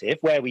negative.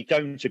 Where we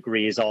don't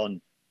agree is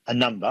on a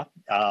number.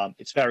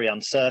 It's very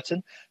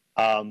uncertain.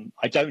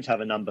 I don't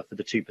have a number for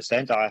the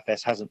 2%.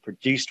 IFS hasn't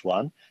produced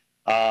one.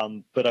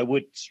 But I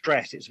would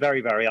stress it's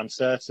very, very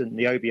uncertain.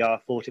 The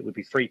OBR thought it would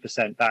be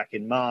 3% back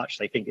in March.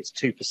 They think it's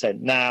 2%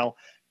 now.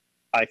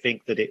 I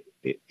think that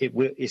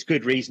it's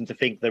good reason to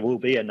think there will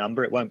be a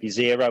number. It won't be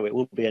zero. It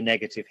will be a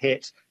negative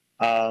hit.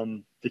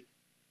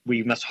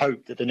 We must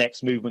hope that the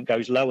next movement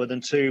goes lower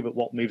than 2, but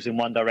what moves in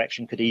one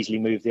direction could easily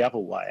move the other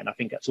way. And I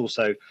think that's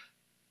also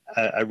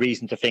a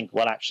reason to think,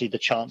 well, actually, the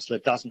Chancellor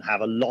doesn't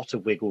have a lot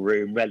of wiggle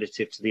room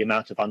relative to the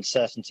amount of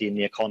uncertainty in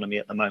the economy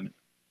at the moment.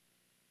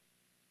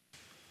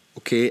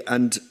 Okay,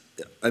 and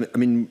I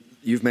mean,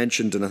 you've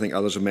mentioned, and I think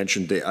others have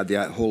mentioned,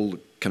 the whole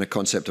kind of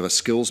concept of a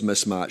skills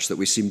mismatch, that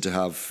we seem to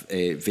have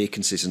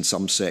vacancies in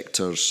some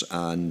sectors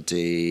and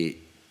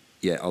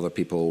other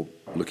people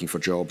looking for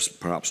jobs,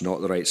 perhaps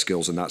not the right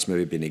skills, and that's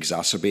maybe been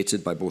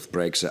exacerbated by both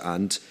Brexit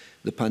and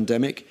the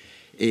pandemic.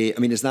 I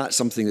mean, is that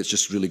something that's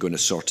just really going to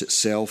sort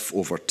itself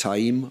over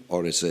time,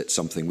 or is it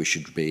something we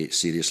should be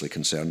seriously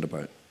concerned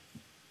about?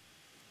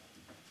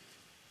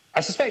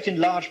 I suspect in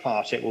large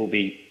part it will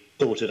be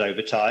sorted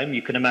over time.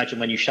 You can imagine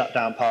when you shut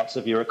down parts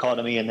of your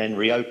economy and then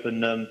reopen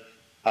them,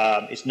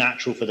 it's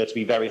natural for there to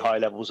be very high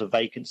levels of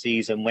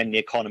vacancies, and when the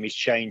economies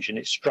change in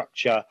its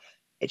structure,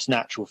 it's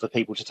natural for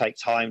people to take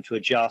time to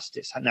adjust.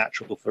 It's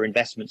natural for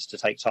investments to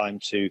take time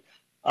to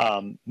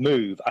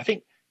move. I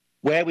think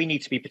where we need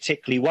to be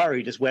particularly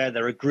worried is where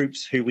there are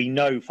groups who we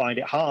know find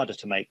it harder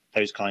to make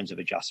those kinds of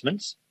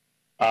adjustments.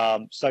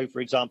 So,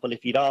 for example,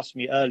 if you'd asked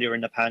me earlier in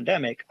the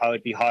pandemic, I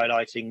would be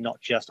highlighting not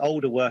just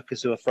older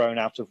workers who are thrown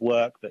out of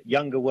work, but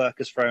younger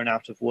workers thrown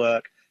out of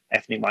work,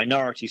 ethnic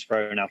minorities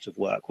thrown out of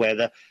work, where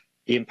the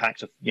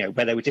impact of,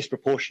 where they were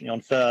disproportionately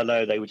on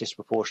furlough, they were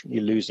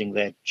disproportionately losing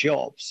their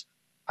jobs.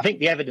 I think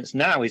the evidence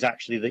now is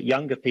actually that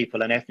younger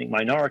people and ethnic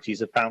minorities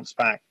have bounced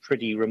back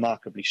pretty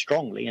remarkably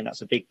strongly, and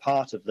that's a big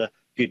part of the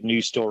good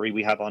news story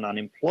we have on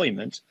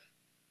unemployment.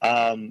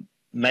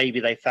 Maybe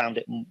they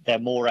found they're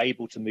more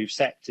able to move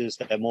sectors,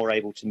 that they're more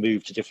able to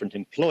move to different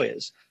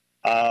employers.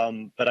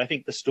 But I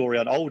think the story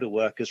on older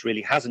workers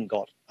really hasn't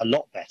got a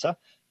lot better.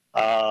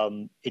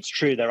 It's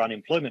true their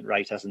unemployment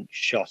rate hasn't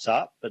shot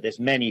up, but there's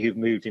many who've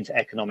moved into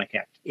economic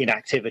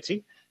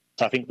inactivity.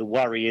 So I think the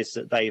worry is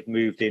that they've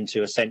moved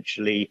into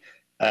essentially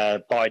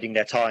biding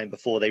their time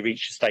before they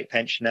reach the state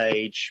pension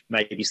age.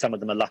 Maybe some of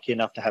them are lucky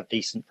enough to have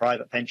decent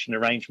private pension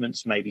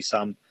arrangements. Maybe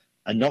some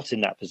are not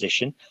in that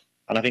position.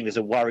 And I think there's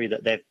a worry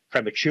that they've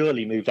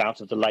prematurely moved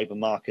out of the labour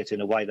market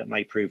in a way that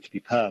may prove to be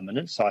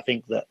permanent. So I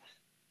think that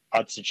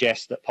I'd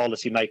suggest that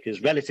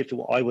policymakers, relative to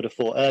what I would have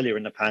thought earlier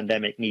in the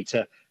pandemic, need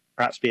to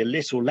perhaps be a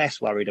little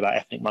less worried about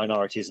ethnic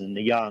minorities and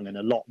the young, and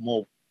a lot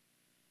more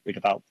worried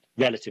about,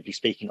 relatively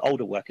speaking,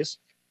 older workers.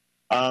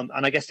 And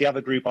I guess the other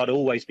group I'd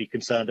always be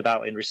concerned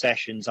about in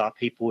recessions are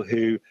people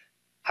who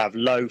have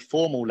low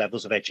formal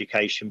levels of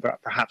education,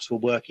 but perhaps were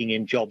working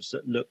in jobs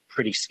that look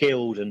pretty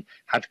skilled and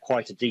had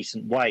quite a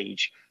decent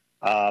wage.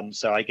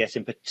 So I guess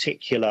in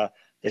particular,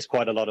 there's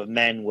quite a lot of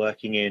men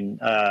working in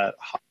high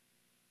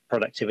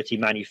productivity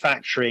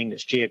manufacturing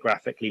that's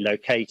geographically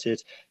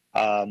located.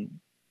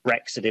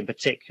 Brexit in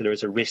particular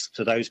is a risk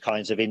to those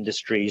kinds of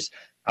industries.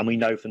 And we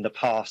know from the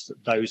past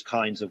that those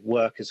kinds of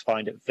workers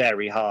find it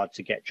very hard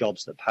to get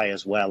jobs that pay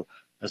as well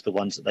as the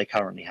ones that they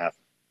currently have.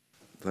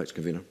 Thanks,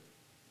 Convener.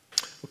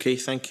 Okay,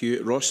 thank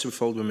you. Ross, we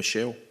followed with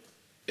Michelle.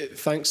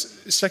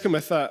 Thanks. Sticking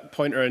with that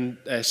point around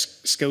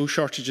skill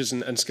shortages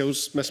and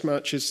skills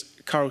mismatches,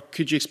 Carl,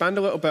 could you expand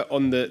a little bit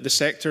on the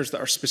sectors that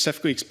are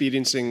specifically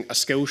experiencing a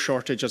skill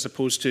shortage as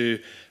opposed to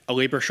a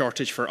labour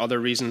shortage for other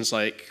reasons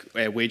like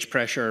wage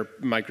pressure,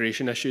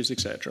 migration issues,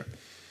 etc.?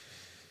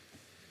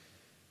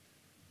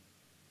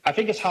 I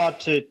think it's hard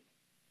to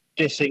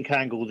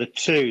disentangle the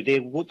two.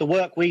 The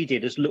work we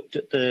did is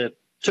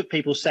took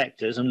people's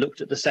sectors and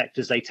looked at the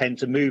sectors they tend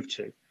to move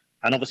to.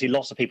 And obviously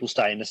lots of people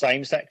stay in the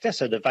same sector,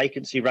 so the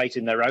vacancy rate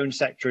in their own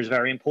sector is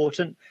very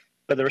important.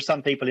 But there are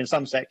some people in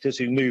some sectors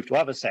who move to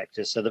other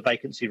sectors, so the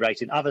vacancy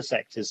rate in other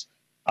sectors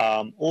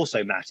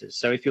also matters.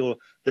 So if you're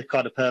the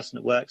kind of person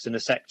that works in a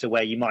sector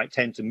where you might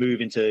tend to move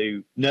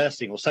into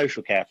nursing or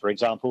social care, for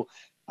example,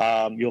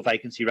 your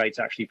vacancy rate's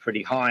actually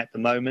pretty high at the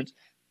moment.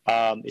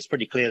 It's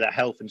pretty clear that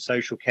health and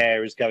social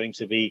care is going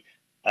to be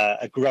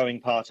a growing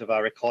part of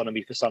our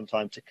economy for some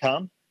time to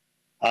come.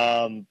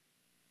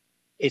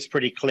 it's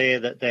pretty clear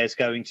that there's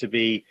going to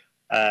be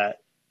the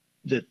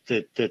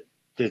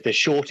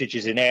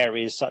shortages in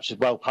areas such as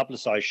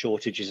well-publicised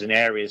shortages in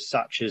areas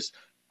such as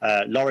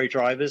lorry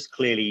drivers,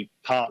 clearly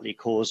partly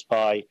caused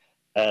by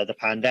the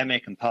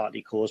pandemic and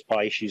partly caused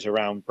by issues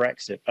around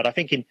Brexit. But I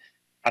think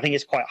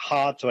it's quite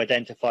hard to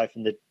identify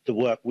from the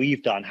work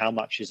we've done how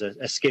much is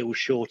a skills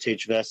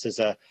shortage versus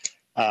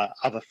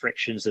other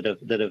frictions that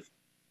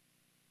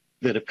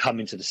have come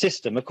into the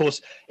system. Of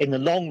course, in the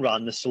long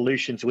run, the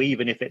solution to,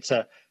 even if it's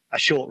a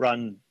short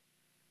run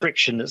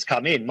friction that's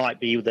come in, might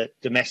be that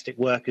domestic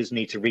workers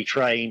need to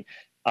retrain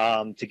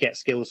to get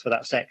skills for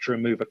that sector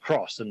and move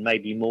across, and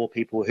maybe more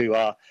people who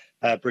are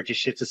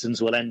British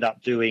citizens will end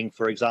up doing,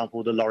 for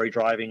example, the lorry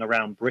driving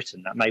around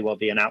Britain. That may well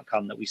be an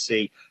outcome that we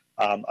see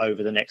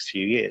over the next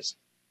few years.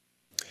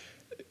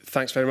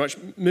 Thanks very much.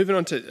 Moving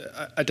on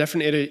to a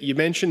different area, you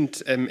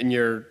mentioned in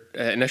your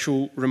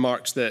initial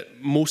remarks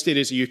that most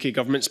areas of UK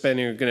government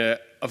spending are going to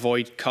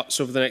avoid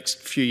cuts over the next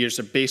few years.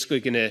 They're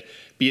basically going to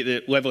be at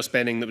the level of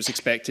spending that was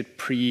expected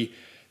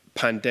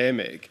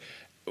pre-pandemic.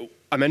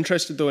 I'm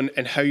interested, though,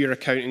 in how you're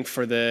accounting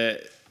for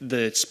the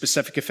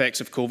specific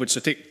effects of COVID. So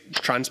take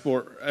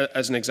transport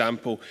as an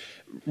example.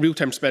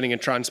 Real-term spending in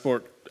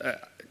transport,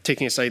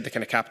 taking aside the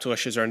kind of capital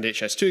issues around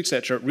HS2,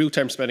 etc.,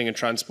 real-term spending in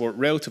transport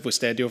relatively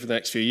steady over the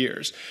next few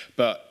years.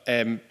 But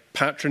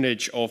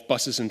patronage of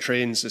buses and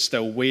trains is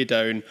still way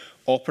down.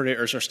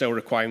 Operators are still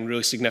requiring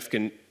really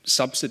significant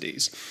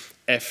subsidies.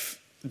 If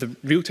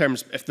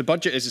the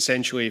budget is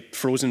essentially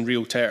frozen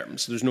real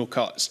terms, there's no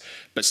cuts,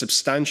 but a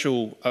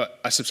substantial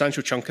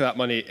chunk of that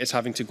money is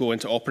having to go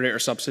into operator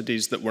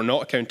subsidies that were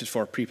not accounted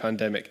for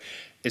pre-pandemic,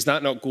 is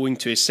that not going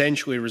to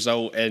essentially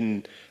result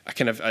in a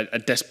kind of a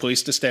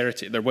displaced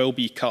austerity? There will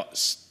be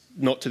cuts,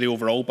 not to the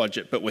overall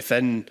budget, but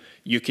within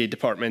UK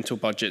departmental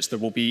budgets, there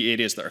will be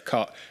areas that are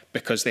cut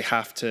because they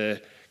have to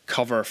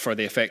cover for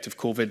the effect of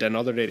COVID in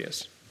other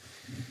areas.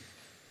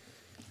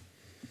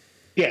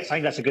 Yes, I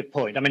think that's a good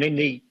point. I mean,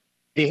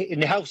 in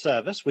the health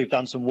service, we've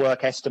done some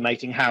work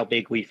estimating how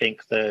big we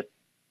think the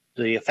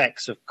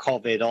effects of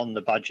COVID on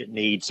the budget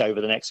needs over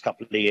the next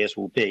couple of years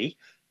will be.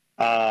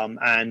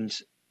 And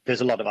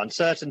there's a lot of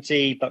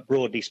uncertainty, but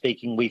broadly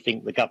speaking, we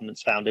think the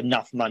government's found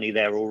enough money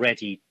there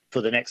already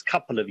for the next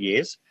couple of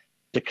years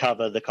to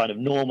cover the kind of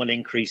normal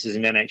increases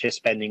in NHS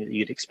spending that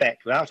you'd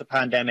expect without a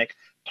pandemic,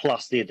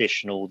 plus the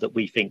additional that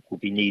we think will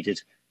be needed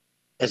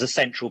as a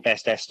central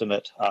best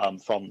estimate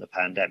from the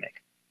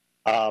pandemic.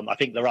 I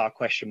think there are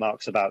question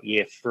marks about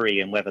year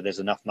 3 and whether there's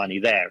enough money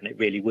there, and it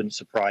really wouldn't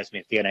surprise me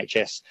if the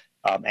NHS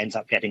ends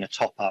up getting a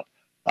top-up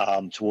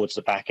towards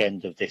the back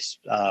end of this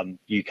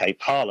UK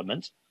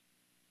Parliament.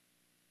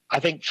 I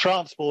think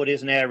transport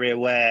is an area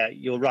where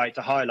you're right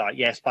to highlight,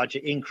 yes,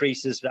 budget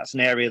increases. That's an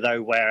area,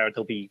 though, where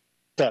there'll be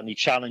certainly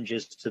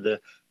challenges to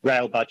the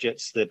rail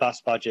budgets, the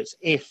bus budgets,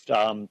 if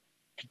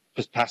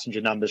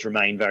passenger numbers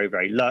remain very,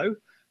 very low.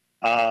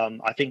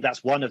 I think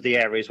that's one of the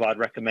areas where I'd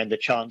recommend the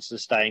Chancellor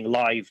staying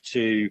live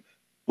to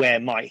where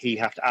might he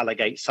have to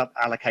allocate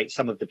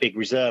some of the big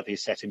reserve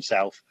he's set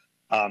himself.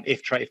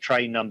 If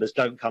train numbers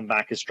don't come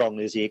back as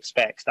strongly as he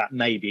expects, that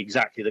may be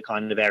exactly the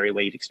kind of area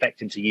where you'd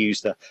expect him to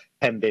use the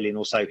 10 billion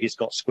or so he's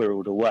got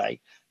squirreled away.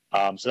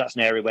 So that's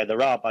an area where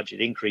there are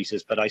budget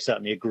increases, but I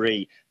certainly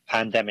agree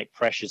pandemic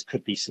pressures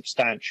could be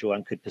substantial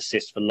and could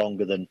persist for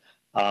longer than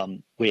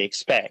we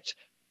expect.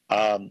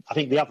 I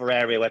think the other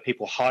area where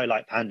people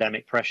highlight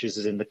pandemic pressures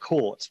is in the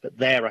courts, but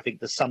there I think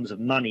the sums of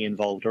money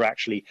involved are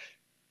actually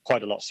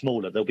quite a lot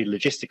smaller. There'll be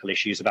logistical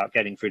issues about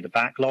getting through the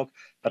backlog,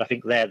 but I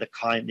think they're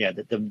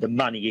the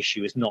money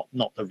issue is not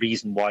the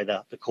reason why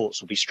the courts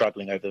will be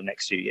struggling over the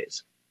next few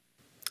years.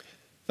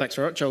 Thanks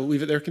very much. I'll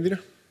leave it there, Convener.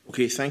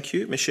 Okay, thank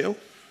you. Michelle?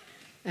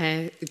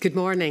 Good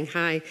morning.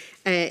 Hi.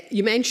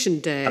 You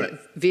mentioned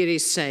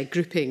various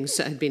groupings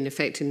that had been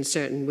affected in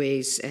certain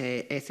ways,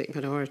 ethnic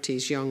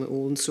minorities, young,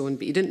 old and so on,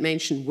 but you didn't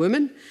mention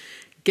women.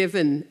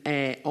 Given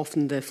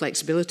often the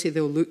flexibility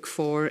they'll look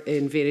for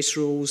in various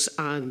roles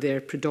and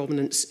their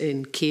predominance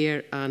in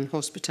care and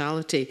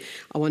hospitality,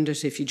 I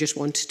wondered if you just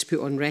wanted to put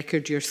on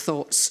record your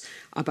thoughts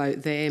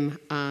about them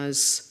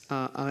as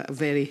a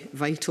very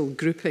vital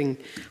grouping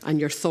and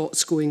your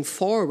thoughts going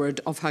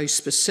forward of how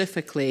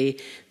specifically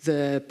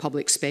the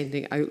public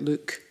spending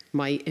outlook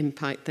might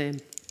impact them.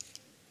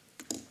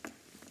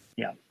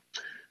 Yeah.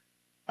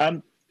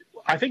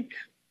 I think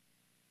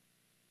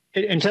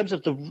in terms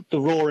of the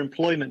raw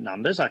employment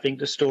numbers, I think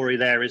the story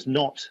there is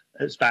not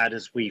as bad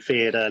as we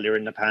feared earlier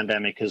in the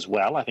pandemic as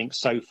well. I think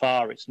so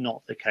far it's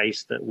not the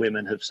case that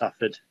women have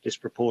suffered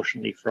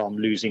disproportionately from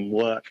losing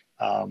work,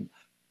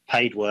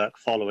 paid work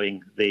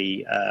following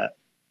the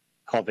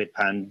COVID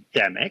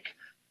pandemic.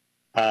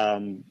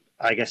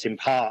 I guess in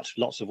part,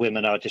 lots of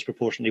women are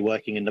disproportionately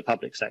working in the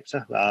public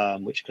sector,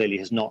 which clearly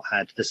has not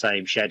had the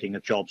same shedding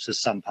of jobs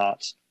as some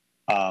parts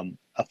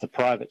of the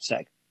private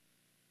sector.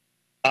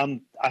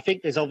 I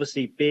think there's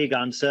obviously big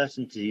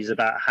uncertainties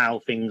about how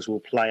things will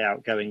play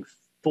out going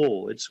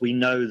forwards. We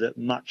know that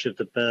much of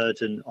the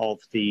burden of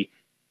the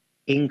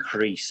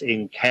increase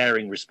in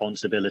caring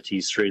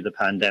responsibilities through the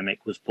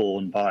pandemic was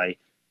borne by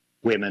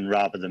women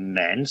rather than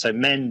men. So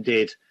men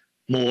did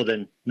more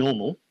than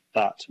normal,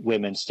 but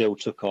women still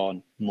took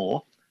on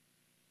more.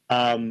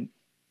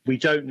 We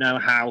don't know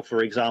how,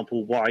 for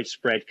example,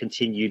 widespread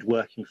continued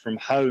working from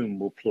home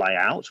will play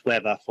out,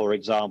 whether, for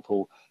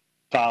example,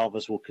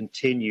 fathers will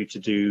continue to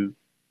do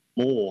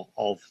more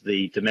of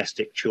the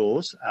domestic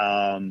chores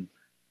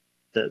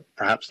that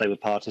perhaps they were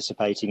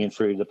participating in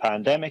through the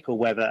pandemic, or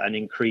whether an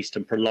increased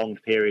and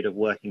prolonged period of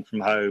working from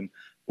home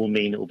will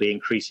mean it will be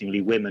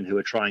increasingly women who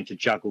are trying to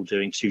juggle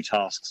doing two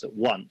tasks at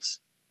once,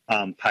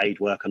 paid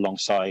work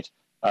alongside,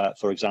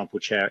 for example,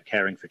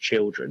 caring for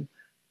children.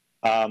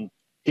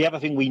 The other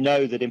thing we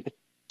know that in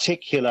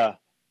particular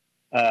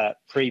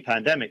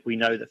pre-pandemic, we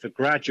know that for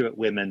graduate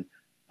women,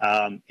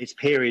 it's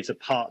periods of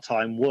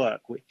part-time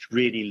work which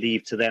really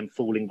lead to them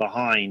falling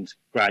behind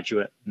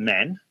graduate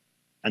men.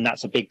 And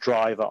that's a big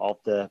driver of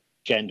the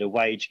gender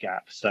wage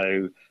gap.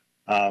 So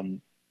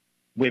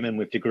women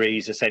with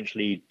degrees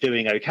essentially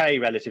doing okay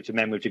relative to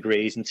men with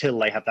degrees until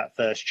they have that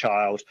first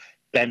child.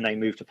 Then they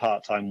move to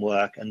part-time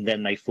work, and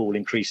then they fall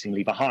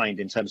increasingly behind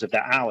in terms of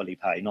their hourly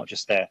pay, not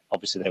just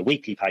obviously their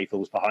weekly pay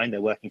falls behind, they're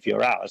working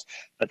fewer hours,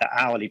 but their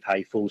hourly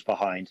pay falls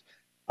behind.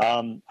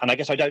 And I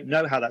guess I don't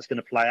know how that's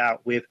going to play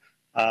out with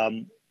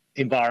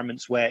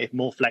environments where, if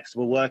more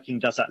flexible working,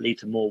 does that lead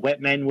to more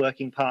men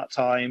working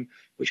part-time,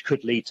 which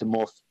could lead to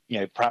more,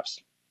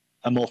 perhaps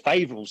a more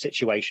favourable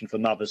situation for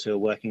mothers who are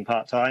working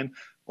part-time?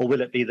 Or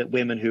will it be that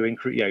women who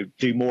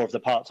do more of the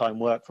part-time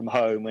work from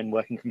home when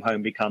working from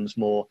home becomes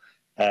more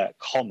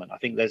common? I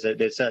think there's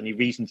certainly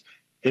reasons.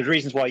 There's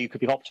reasons why you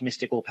could be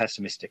optimistic or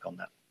pessimistic on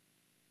that.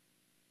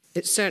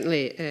 It's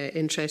certainly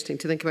interesting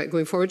to think about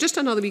going forward. Just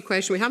another wee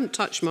question. We haven't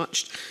touched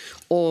much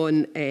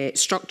on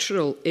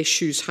structural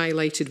issues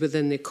highlighted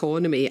within the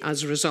economy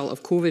as a result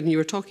of COVID. And you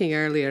were talking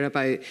earlier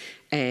about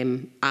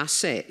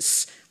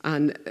assets.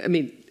 And I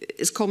mean,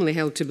 it's commonly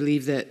held to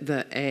believe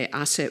that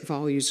asset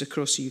values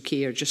across the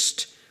UK are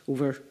just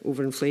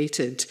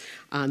overinflated,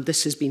 and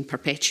this has been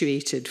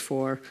perpetuated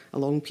for a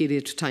long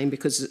period of time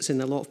because it's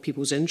in a lot of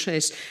people's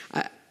interest.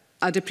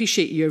 I'd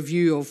appreciate your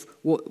view of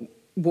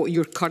what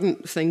your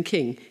current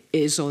thinking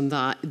is on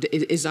that.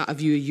 Is that a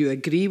view you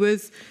agree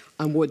with,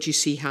 and what do you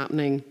see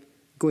happening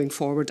going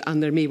forward?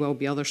 And there may well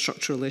be other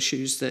structural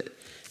issues that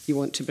you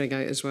want to bring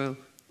out as well.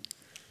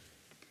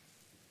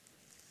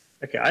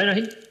 Okay,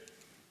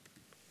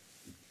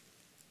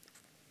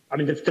 I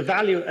mean, the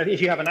value,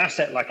 if you have an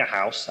asset like a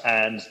house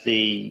and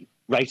the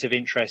rate of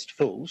interest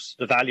falls,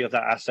 the value of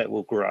that asset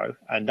will grow,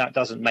 and that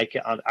doesn't make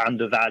it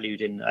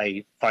undervalued in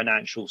a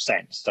financial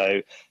sense.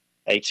 So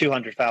a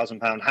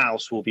 £200,000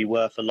 house will be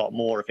worth a lot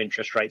more if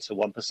interest rates are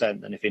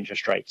 1% than if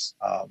interest rates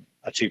are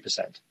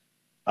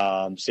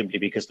 2%, simply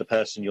because the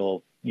person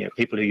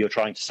people who you're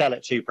trying to sell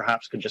it to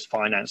perhaps can just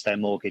finance their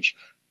mortgage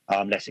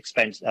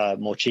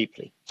more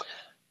cheaply.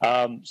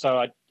 So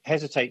I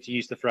hesitate to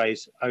use the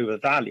phrase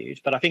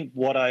overvalued, but I think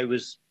what I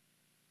was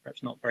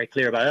perhaps not very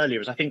clear about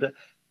earlier is I think that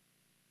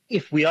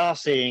if we are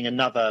seeing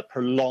another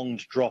prolonged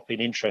drop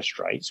in interest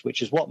rates,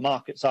 which is what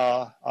markets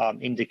are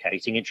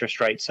indicating,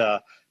 interest rates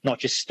are not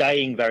just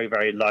staying very,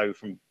 very low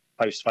from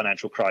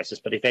post-financial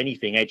crisis, but if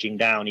anything, edging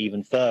down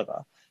even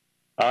further,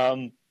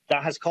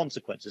 that has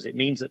consequences. It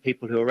means that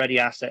people who already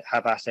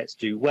have assets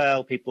do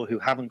well, people who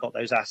haven't got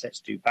those assets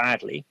do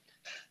badly.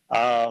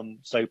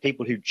 So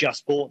people who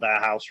just bought their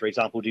house, for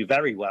example, do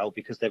very well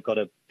because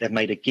they've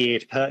made a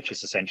geared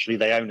purchase. Essentially,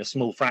 they own a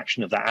small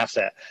fraction of that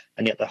asset,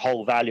 and yet the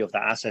whole value of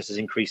that asset is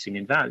increasing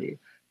in value.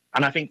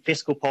 And I think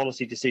fiscal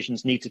policy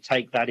decisions need to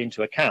take that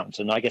into account.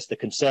 And I guess the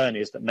concern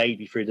is that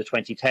maybe through the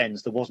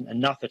 2010s there wasn't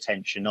enough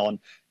attention on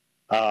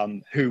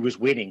who was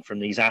winning from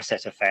these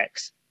asset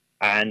effects,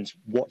 and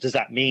what does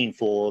that mean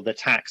for the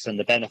tax and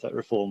the benefit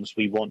reforms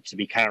we want to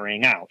be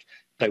carrying out.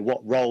 So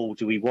what role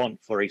do we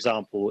want, for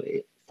example,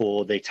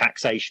 for the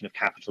taxation of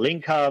capital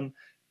income,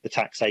 the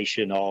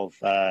taxation of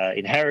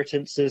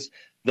inheritances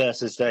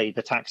versus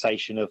the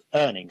taxation of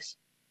earnings?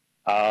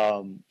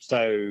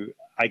 So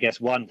I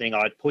guess one thing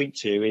I'd point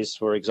to is,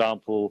 for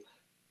example,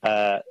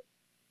 the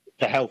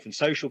health and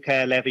social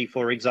care levy,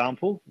 for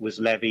example, was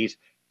levied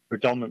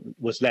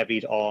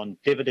on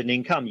dividend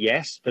income,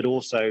 yes, but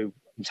also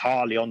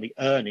entirely on the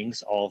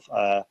earnings of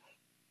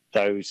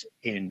those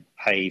in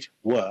paid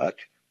work.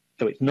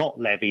 So it's not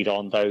levied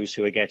on those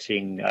who are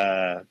getting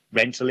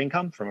rental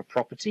income from a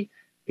property.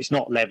 It's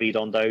not levied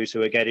on those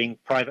who are getting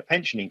private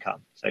pension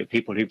income, so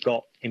people who've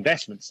got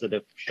investments that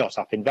have shot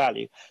up in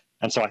value.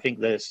 And so I think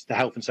the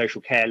health and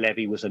social care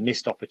levy was a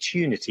missed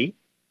opportunity.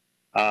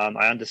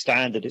 I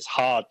understand that it's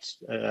hard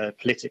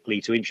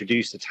politically to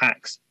introduce a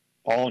tax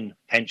on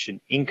pension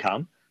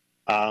income,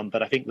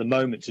 but I think the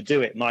moment to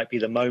do it might be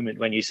the moment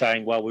when you're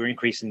saying, well, we're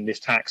increasing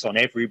this tax on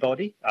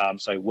everybody,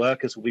 so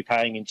workers will be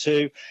paying in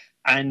too.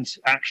 And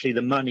actually,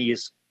 the money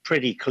is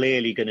pretty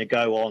clearly going to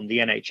go on the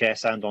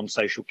NHS and on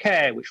social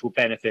care, which will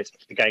benefit,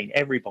 again,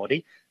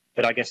 everybody.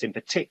 But I guess in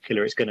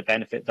particular, it's going to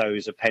benefit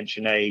those of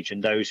pension age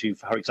and those who,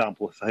 for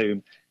example, for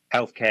whom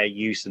healthcare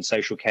use and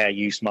social care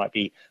use might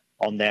be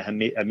on their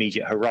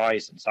immediate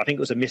horizon. So I think it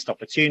was a missed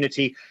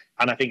opportunity,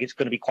 and I think it's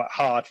going to be quite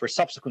hard for a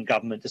subsequent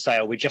government to say,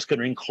 oh, we're just going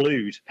to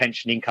include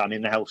pension income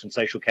in the health and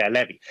social care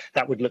levy.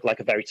 That would look like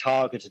a very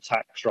targeted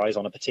tax rise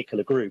on a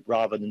particular group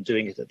rather than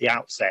doing it at the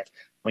outset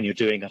when you're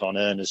doing it on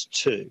earners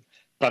too.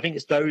 But I think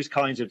it's those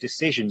kinds of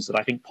decisions that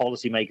I think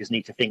policymakers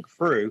need to think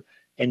through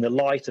in the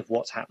light of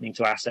what's happening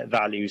to asset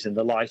values, in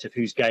the light of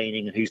who's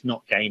gaining and who's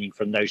not gaining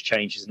from those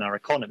changes in our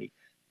economy,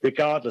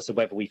 regardless of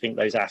whether we think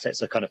those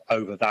assets are kind of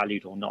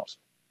overvalued or not.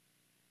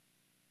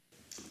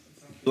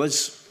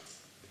 Liz.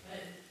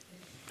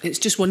 It's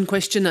just one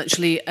question,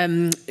 actually.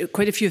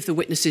 Quite a few of the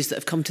witnesses that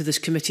have come to this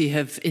committee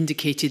have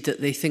indicated that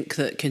they think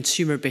that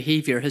consumer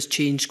behaviour has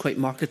changed quite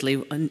markedly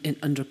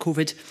under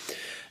COVID.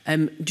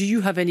 Do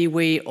you have any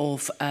way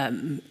of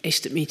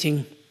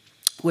estimating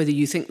whether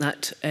you think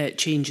that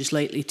change is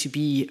likely to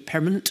be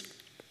permanent?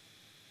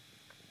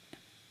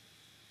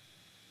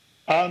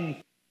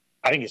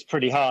 I think it's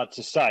pretty hard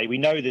to say. We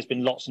know there's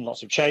been lots and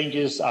lots of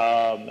changes,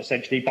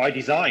 essentially by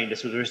design.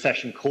 This was a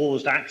recession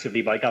caused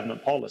actively by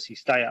government policy.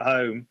 Stay at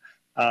home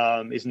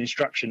is an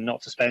instruction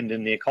not to spend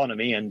in the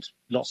economy, and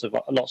lots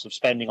of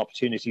spending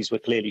opportunities were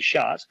clearly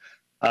shut.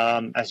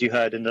 As you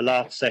heard in the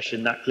last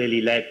session, that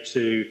clearly led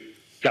to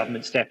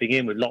government stepping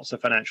in with lots of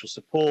financial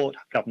support,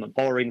 government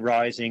borrowing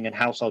rising, and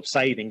household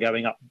saving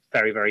going up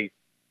very, very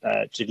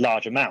to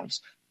large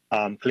amounts.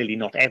 Clearly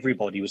not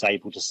everybody was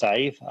able to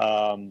save,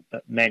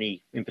 but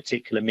many, in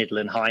particular middle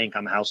and high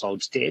income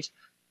households did.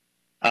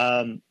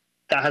 That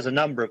has a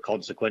number of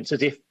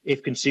consequences.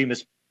 If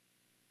consumers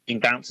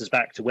bounces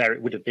back to where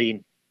it would have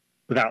been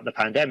without the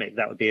pandemic,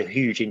 that would be a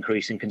huge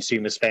increase in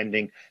consumer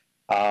spending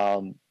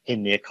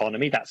in the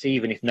economy. That's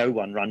even if no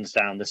one runs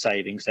down the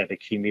savings they've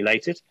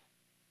accumulated.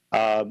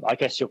 I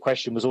guess your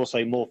question was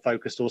also more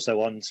focused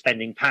also on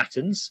spending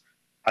patterns.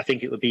 I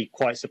think it would be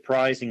quite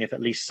surprising if at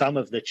least some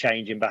of the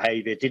change in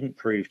behaviour didn't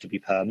prove to be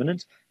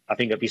permanent. I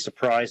think it'd be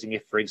surprising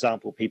if, for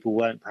example, people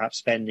weren't perhaps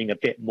spending a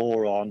bit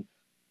more on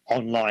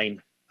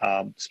online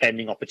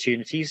spending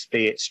opportunities,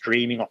 be it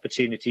streaming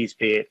opportunities,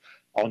 be it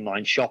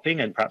online shopping,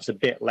 and perhaps a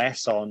bit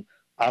less on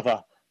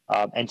other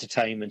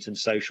entertainment and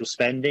social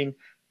spending.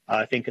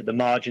 I think at the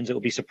margins it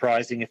would be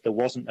surprising if there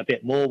wasn't a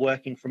bit more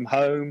working from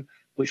home,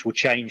 which will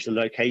change the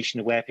location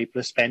of where people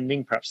are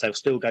spending. Perhaps they'll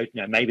still go,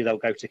 maybe they'll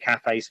go to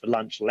cafes for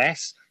lunch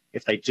less.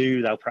 If they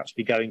do, they'll perhaps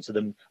be going to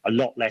them a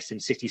lot less in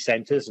city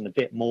centres and a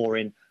bit more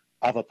in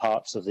other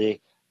parts of the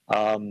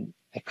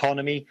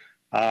economy.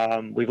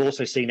 We've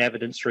also seen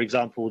evidence, for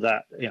example,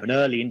 that an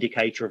early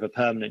indicator of a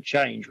permanent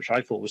change, which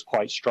I thought was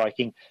quite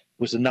striking,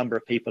 was the number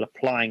of people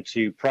applying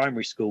to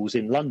primary schools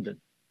in London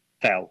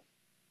fell.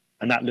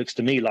 And that looks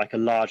to me like a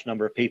large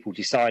number of people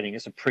deciding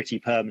it's a pretty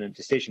permanent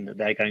decision that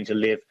they're going to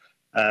live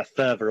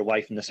further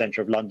away from the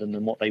centre of London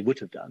than what they would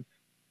have done.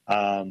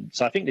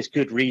 So I think there's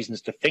good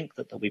reasons to think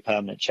that there'll be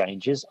permanent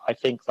changes. I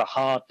think the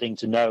hard thing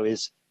to know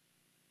is,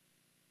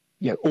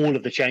 all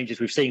of the changes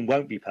we've seen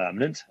won't be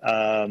permanent.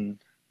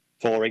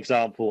 For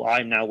example,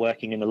 I'm now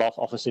working in the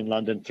office in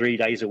London 3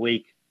 days a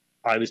week.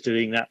 I was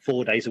doing that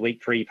 4 days a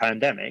week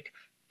pre-pandemic.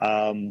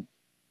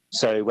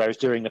 So whereas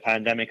during the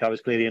pandemic, I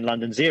was clearly in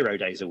London 0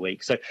 days a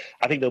week. So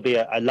I think there'll be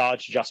a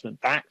large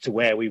adjustment back to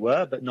where we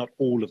were, but not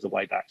all of the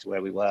way back to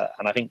where we were.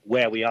 And I think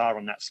where we are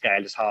on that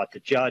scale is hard to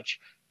judge,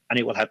 and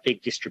it will have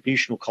big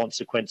distributional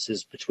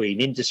consequences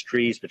between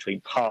industries, between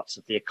parts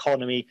of the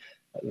economy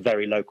at a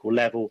very local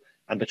level,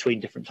 and between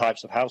different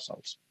types of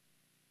households.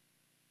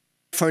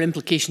 For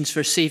implications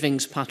for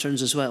savings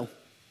patterns as well?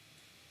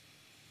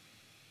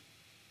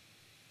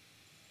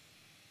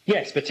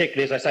 Yes,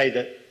 particularly, as I say,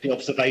 that the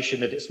observation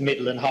that it's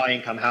middle and high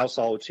income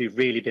households who've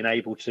really been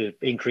able to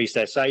increase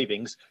their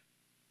savings,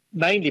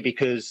 mainly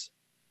because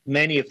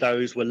many of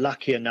those were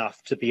lucky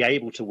enough to be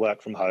able to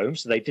work from home.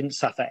 So they didn't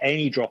suffer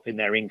any drop in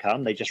their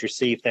income. They just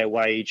received their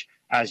wage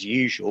as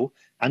usual.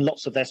 And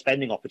lots of their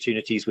spending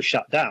opportunities were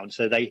shut down.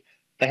 So they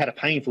had a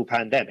painful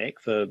pandemic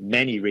for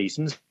many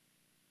reasons.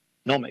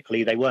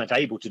 Economically, they weren't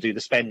able to do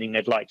the spending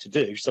they'd like to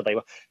do. So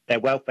their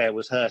welfare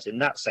was hurt in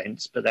that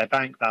sense, but their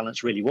bank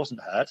balance really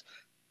wasn't hurt.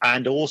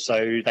 And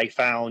also they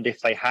found if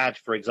they had,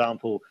 for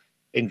example,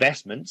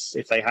 investments,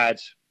 if they had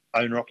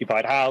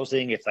owner-occupied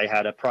housing, if they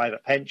had a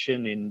private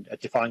pension, in a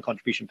defined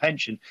contribution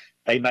pension,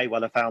 they may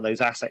well have found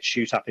those assets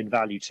shoot up in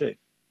value too.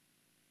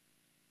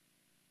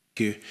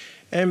 Thank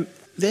you.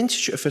 The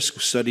Institute of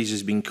Fiscal Studies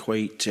has been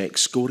quite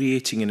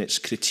excoriating in its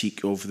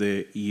critique of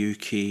the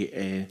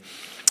UK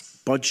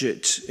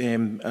budget,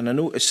 and I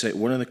noticed that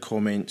one of the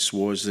comments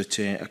was that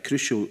a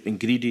crucial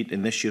ingredient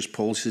in this year's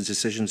policy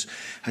decisions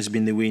has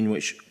been the way in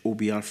which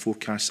OBR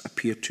forecasts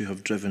appear to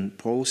have driven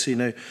policy.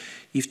 Now,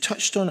 you've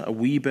touched on it a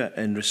wee bit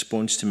in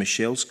response to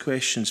Michelle's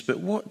questions, but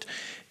what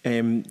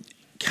can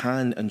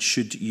and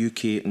should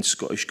UK and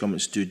Scottish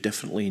governments do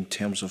differently in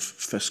terms of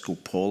fiscal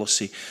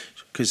policy?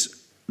 Because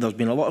there's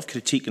been a lot of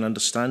critique, and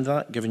understand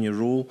that, given your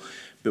role,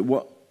 but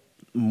what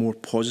more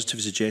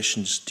positive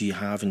suggestions do you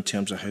have in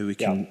terms of how we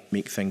can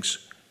make things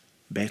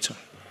better?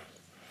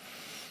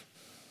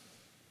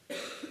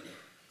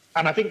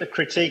 And I think the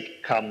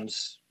critique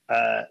comes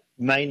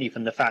mainly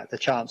from the fact the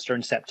Chancellor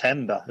in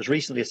September, as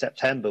recently as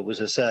September, was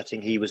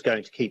asserting he was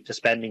going to keep to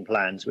spending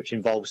plans, which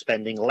involved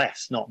spending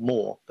less, not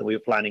more, than we were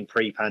planning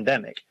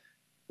pre-pandemic,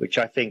 which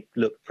I think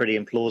looked pretty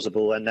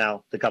implausible, and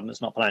now the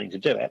government's not planning to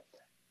do it.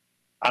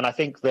 And I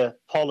think the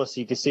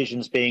policy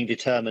decisions being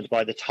determined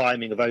by the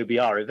timing of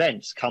OBR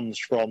events comes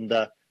from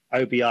the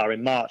OBR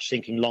in March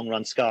thinking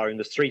long-run scarring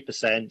was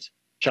 3%,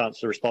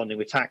 Chancellor responding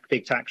with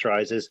big tax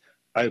rises,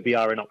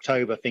 OBR in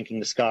October thinking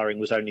the scarring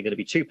was only going to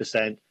be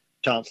 2%,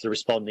 Chancellor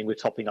responding with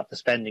topping up the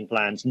spending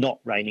plans, not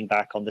reining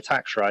back on the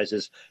tax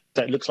rises.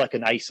 So it looks like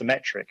an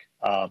asymmetric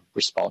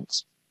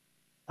response.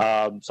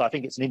 So I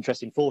think it's an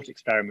interesting thought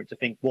experiment to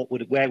think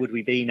where would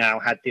we be now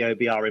had the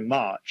OBR in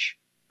March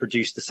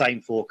produced the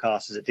same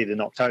forecast as it did in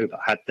October,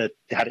 had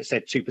it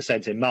said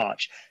 2% in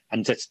March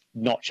and just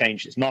not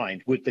changed its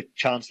mind. Would the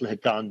Chancellor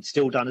have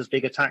still done as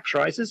big a tax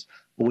rises,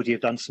 or would he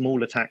have done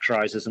smaller tax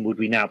rises, and would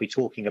we now be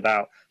talking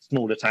about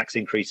smaller tax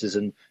increases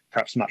and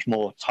perhaps much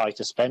more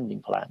tighter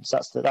spending plans?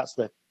 That's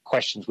the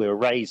questions we were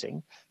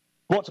raising.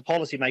 What do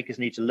policymakers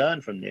need to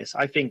learn from this?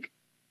 I think,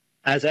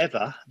 as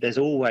ever, there's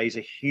always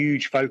a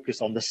huge focus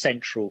on the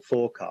central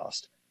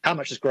forecast. How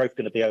much is growth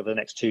going to be over the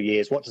next 2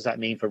 years? What does that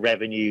mean for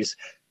revenues?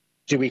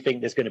 Do we think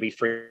there's going to be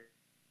 3%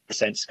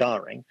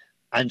 scarring?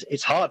 And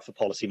it's hard for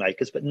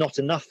policymakers, but not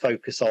enough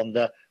focus on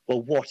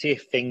what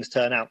if things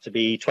turn out to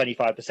be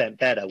 25%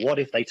 better? What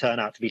if they turn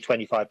out to be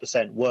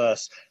 25%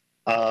 worse?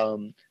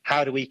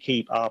 How do we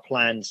keep our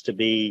plans to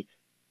be,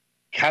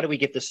 how do we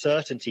give the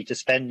certainty to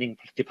spending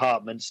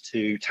departments,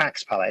 to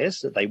taxpayers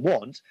that they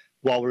want,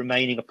 while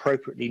remaining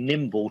appropriately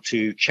nimble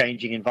to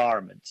changing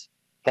environments?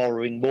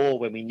 Borrowing more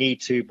when we need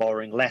to,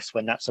 borrowing less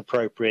when that's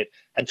appropriate,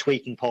 and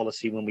tweaking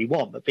policy when we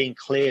want, but being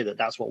clear that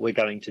that's what we're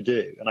going to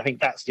do. And I think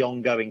that's the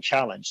ongoing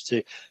challenge,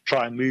 to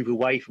try and move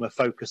away from a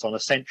focus on a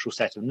central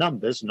set of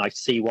numbers, and I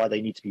see why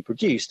they need to be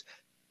produced,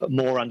 but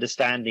more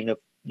understanding of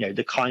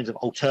the kinds of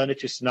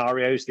alternative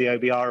scenarios the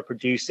OBR are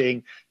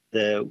producing,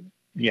 the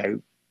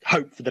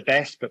hope for the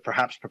best, but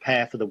perhaps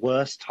prepare for the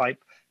worst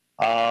type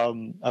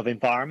of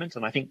environment.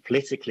 And I think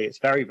politically it's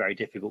very, very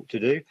difficult to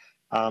do.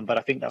 But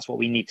I think that's what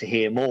we need to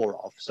hear more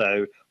of.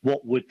 So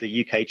what would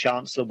the UK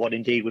Chancellor, what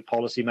indeed would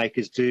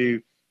policymakers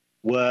do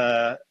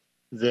were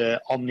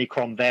the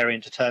Omicron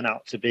variant to turn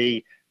out to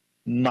be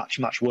much,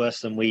 much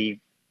worse than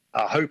we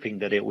are hoping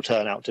that it will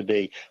turn out to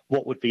be?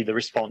 What would be the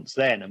response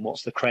then? And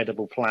what's the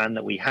credible plan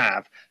that we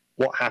have?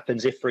 What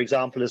happens if, for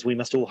example, as we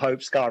must all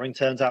hope, scarring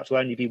turns out to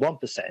only be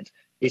 1%?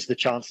 Is the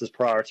Chancellor's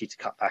priority to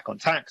cut back on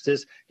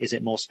taxes? Is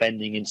it more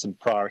spending in some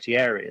priority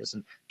areas?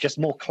 And just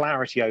more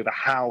clarity over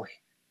how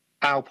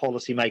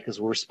policymakers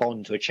will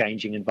respond to a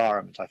changing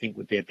environment, I think,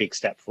 would be a big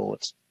step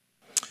forwards.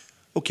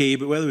 Okay,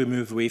 but whether we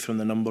move away from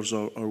the numbers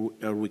or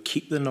we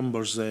keep the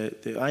numbers, the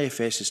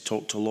IFS has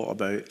talked a lot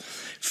about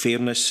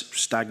fairness,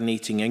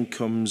 stagnating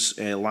incomes,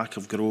 lack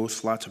of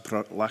growth, lack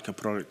of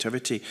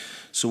productivity.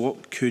 So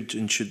what could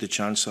and should the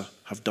Chancellor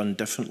have done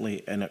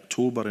differently in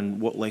October, and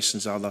what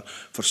lessons are there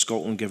for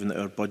Scotland, given that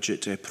our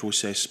budget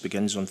process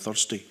begins on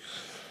Thursday?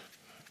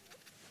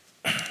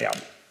 Yeah.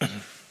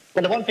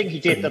 Well, the one thing he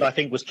did that I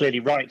think was clearly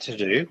right to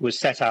do was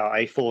set out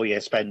a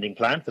 4-year spending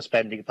plan for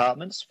spending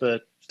departments. For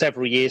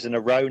several years in a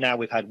row now,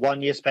 we've had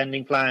 1-year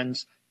spending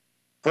plans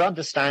for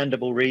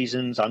understandable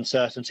reasons,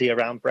 uncertainty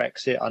around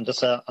Brexit,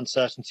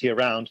 uncertainty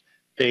around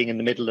being in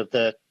the middle of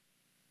the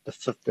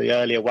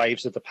earlier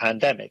waves of the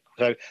pandemic.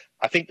 So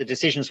I think the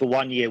decisions for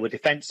 1 year were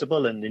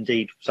defensible, and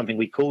indeed something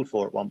we called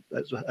for at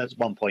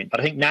one point. But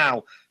I think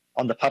now,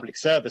 on the public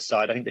service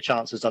side, I think the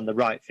Chancellor's done the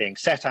right thing.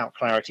 Set out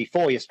clarity,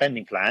 4-year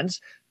spending plans,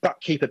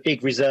 but keep a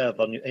big reserve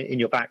in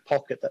your back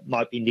pocket that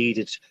might be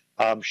needed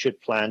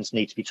should plans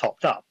need to be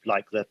topped up,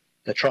 like the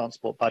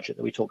transport budget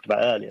that we talked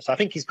about earlier. So I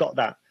think he's got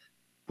that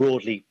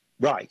broadly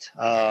right.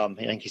 I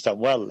think he's done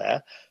well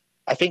there.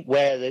 I think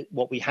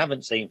what we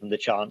haven't seen from the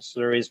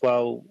Chancellor is,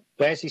 well,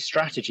 where's his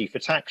strategy for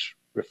tax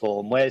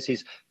reform? Where's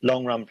his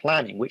long-run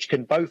planning, which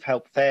can both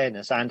help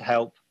fairness and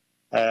help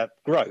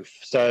growth?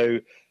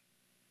 So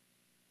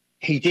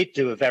he did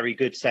do a very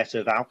good set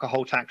of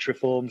alcohol tax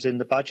reforms in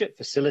the budget,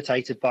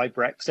 facilitated by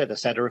Brexit, a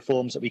set of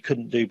reforms that we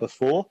couldn't do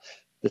before.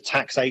 The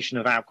taxation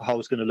of alcohol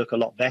is going to look a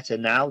lot better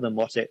now than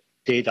what it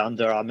did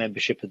under our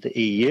membership of the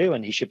EU,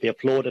 and he should be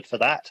applauded for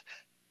that.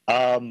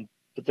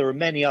 But there are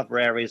many other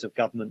areas of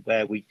government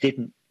where we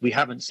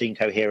haven't seen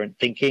coherent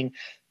thinking.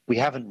 We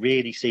haven't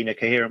really seen a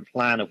coherent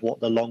plan of what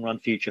the long-run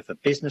future for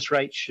business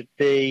rates should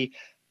be.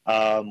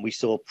 We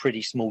saw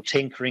pretty small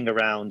tinkering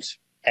around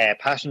air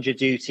passenger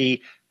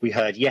duty. We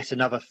heard yet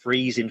another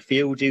freeze in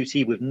fuel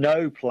duty with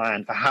no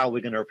plan for how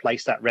we're going to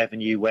replace that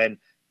revenue when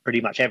pretty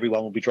much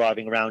everyone will be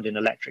driving around in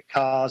electric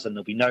cars, and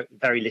there'll be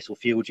very little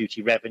fuel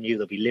duty revenue.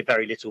 There'll be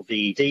very little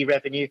VED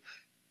revenue.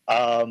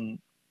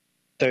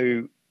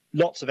 So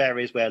lots of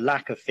areas where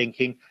lack of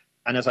thinking.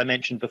 And as I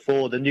mentioned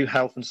before, the new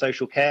health and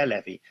social care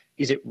levy.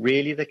 Is it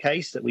really the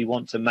case that we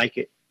want to make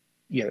it,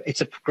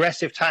 it's a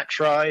progressive tax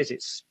rise,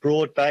 it's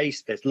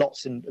broad-based, there's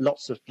lots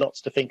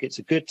to think it's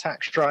a good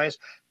tax rise,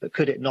 but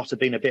could it not have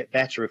been a bit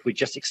better if we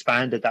just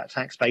expanded that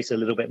tax base a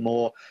little bit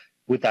more?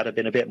 would that have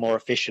been a bit more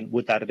efficient?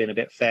 Would that have been a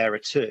bit fairer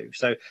too?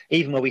 So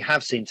even where we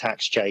have seen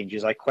tax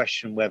changes, I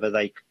question whether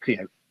they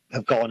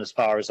have gone as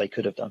far as they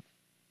could have done.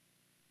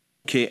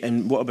 Okay,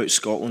 and what about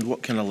Scotland?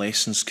 What kind of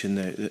lessons can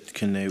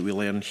we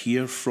learn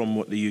here from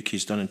what the UK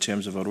has done in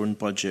terms of our own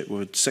budget? We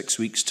had 6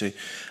 weeks to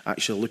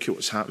actually look at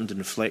what's happened and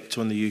reflect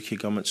on the UK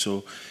government.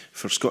 So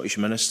for Scottish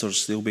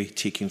ministers, they'll be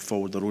taking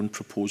forward their own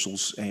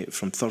proposals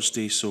from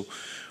Thursday. So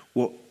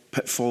what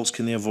pitfalls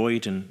can they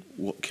avoid, and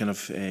what kind of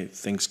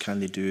things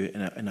can they do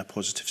in a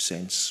positive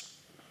sense?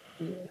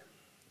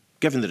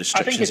 Given the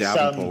restrictions they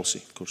have in policy,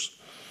 of course.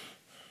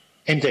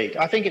 Indeed.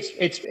 I think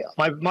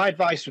my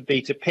advice would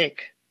be to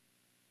pick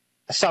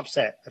a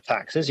subset of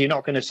taxes. You're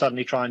not going to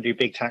suddenly try and do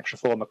big tax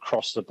reform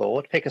across the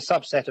board. Pick a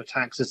subset of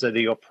taxes that are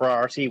your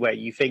priority, where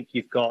you think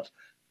you've got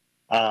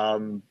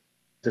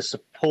the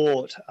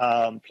support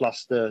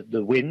plus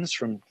the wins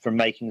from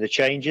making the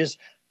changes.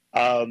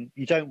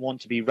 You don't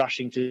want to be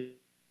rushing to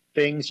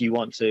things. You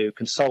want to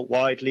consult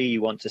widely.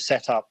 You want to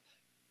set up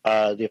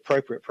the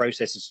appropriate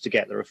processes to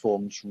get the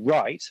reforms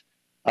right.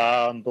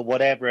 But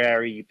whatever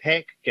area you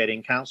pick,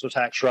 getting council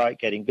tax right,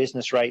 getting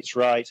business rates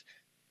right,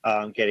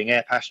 getting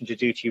air passenger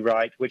duty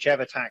right,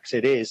 whichever tax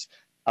it is,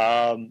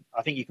 I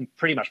think you can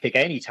pretty much pick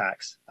any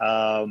tax.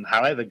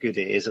 However good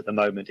it is at the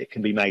moment, it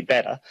can be made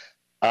better.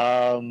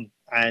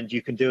 And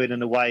you can do it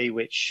in a way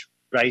which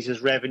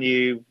raises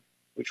revenue,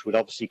 which would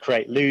obviously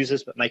create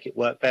losers, but make it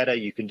work better.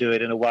 You can do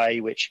it in a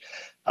way which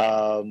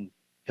can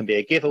be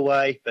a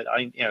giveaway. But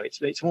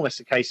it's almost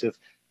a case of,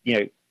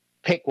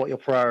 pick what your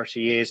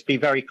priority is, be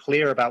very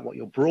clear about what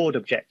your broad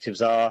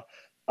objectives are.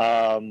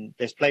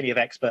 There's plenty of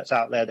experts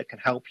out there that can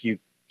help you,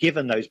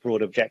 given those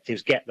broad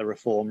objectives, get the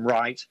reform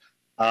right.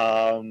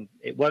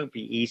 It won't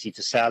be easy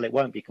to sell. It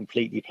won't be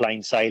completely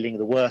plain sailing.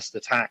 The worse the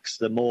tax,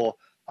 the more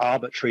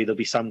arbitrary. There'll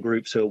be some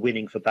groups who are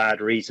winning for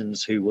bad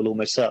reasons, who will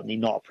almost certainly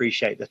not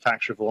appreciate the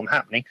tax reform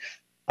happening.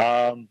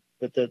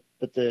 But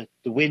the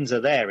wins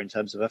are there in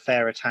terms of a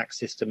fairer tax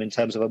system, in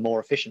terms of a more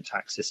efficient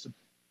tax system.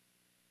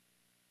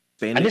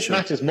 And this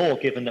matters more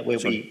given that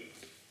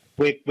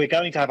we're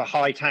going to have a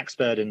high tax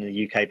burden in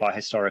the UK by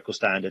historical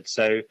standards.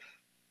 So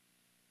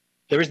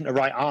there isn't a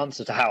right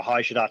answer to how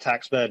high should our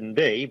tax burden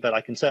be, but I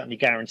can certainly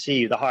guarantee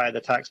you the higher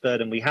the tax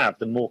burden we have,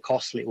 the more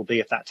costly it will be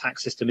if that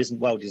tax system isn't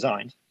well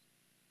designed.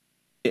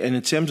 And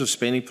in terms of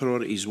spending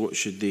priorities, what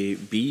should they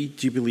be,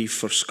 do you believe,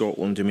 for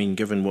Scotland? I mean,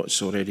 given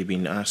what's already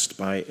been asked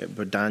by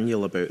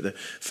Daniel about the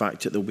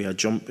fact that there'll be a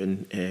jump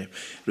in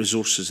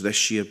resources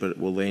this year, but it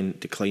will then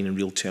decline in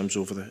real terms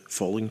over the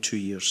following 2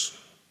 years?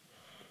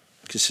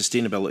 Because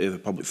sustainability of the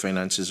public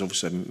finance is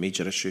obviously a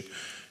major issue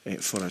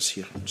for us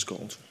here in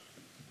Scotland.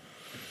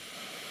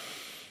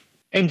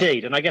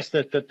 Indeed, and I guess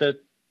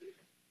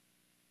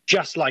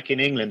just like in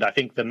England, I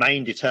think the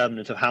main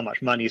determinant of how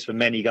much money is for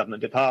many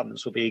government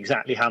departments will be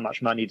exactly how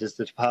much money does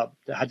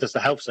the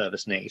health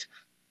service need.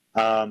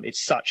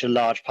 It's such a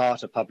large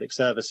part of public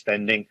service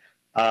spending.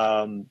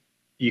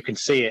 You can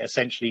see it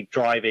essentially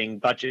driving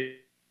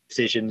budget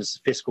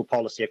decisions, fiscal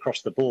policy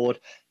across the board,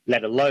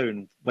 let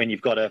alone when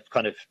you've got a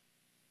kind of,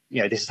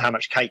 this is how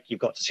much cake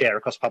you've got to share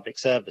across public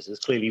services.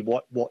 Clearly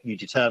what you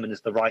determine is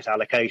the right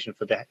allocation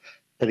for the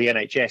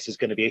NHS is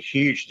going to be a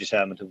huge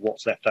determinant of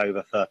what's left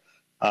over for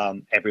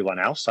everyone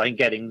else. I think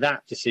getting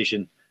that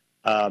decision,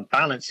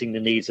 balancing the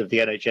needs of the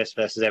NHS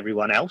versus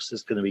everyone else,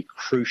 is going to be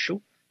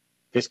crucial.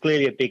 There's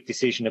clearly a big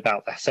decision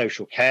about the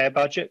social care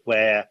budget,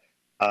 where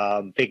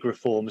big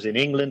reforms in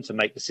England to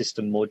make the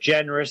system more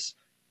generous.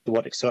 To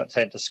what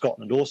extent does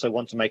Scotland also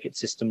want to make its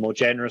system more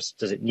generous?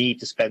 Does it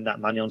need to spend that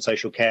money on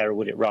social care, or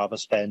would it rather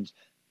spend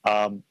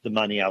the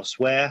money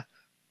elsewhere?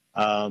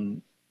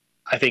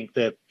 I think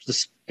the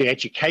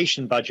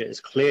education budget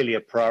is clearly a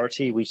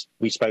priority.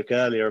 We spoke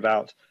earlier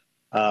about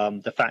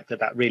the fact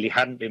that really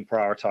hadn't been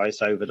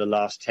prioritised over the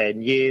last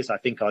 10 years. I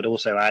think I'd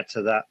also add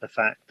to that the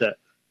fact that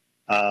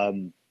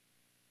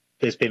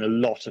there's been a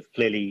lot of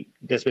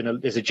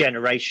there's a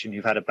generation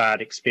who've had a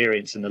bad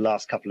experience in the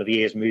last couple of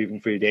years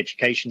moving through the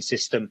education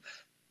system.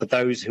 For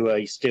those who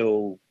are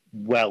still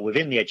well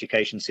within the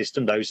education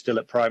system, those still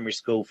at primary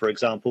school, for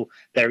example,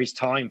 there is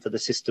time for the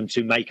system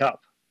to make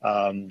up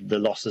the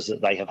losses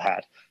that they have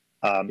had.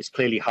 It's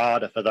clearly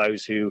harder for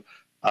those who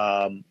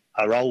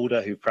are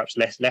older, who perhaps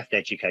left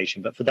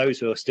education, but for those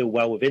who are still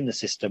well within the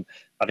system,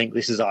 I think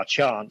this is our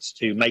chance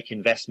to make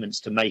investments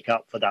to make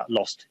up for that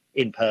lost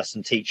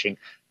in-person teaching,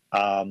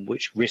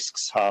 which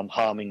risks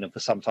harming them for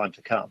some time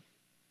to come.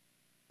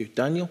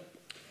 Daniel?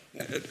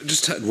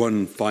 Just had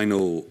one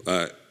final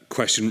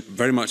question,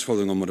 very much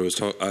following on what I was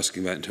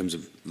asking about in terms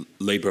of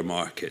labour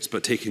markets,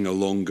 but taking a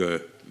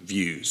longer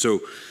view.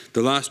 So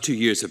the last 2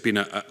 years have been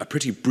a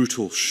pretty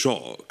brutal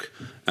shock,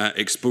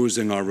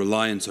 exposing our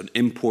reliance on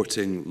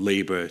importing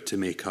labour to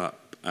make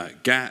up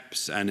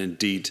gaps and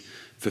indeed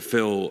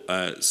fulfil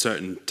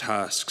certain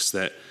tasks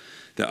that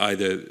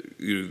either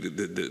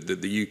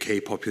the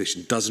UK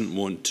population doesn't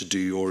want to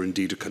do, or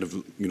indeed a kind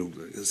of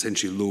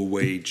essentially low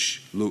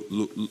wage,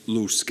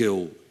 low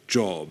skill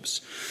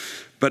jobs.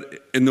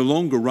 But in the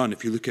longer run,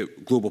 if you look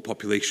at global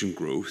population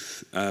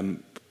growth,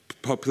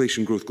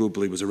 population growth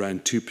globally was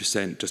around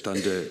 2%, just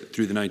under,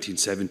 through the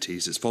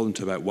 1970s. It's fallen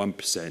to about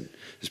 1%.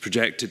 It's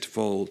projected to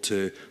fall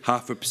to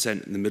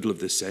 0.5% in the middle of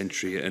this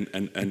century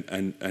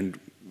and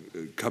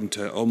come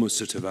to almost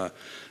sort of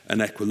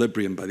an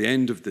equilibrium by the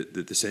end of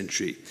the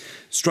century. It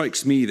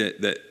strikes me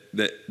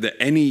that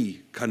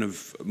any kind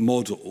of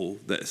model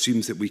that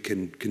assumes that we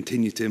can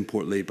continue to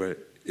import labour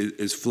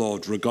is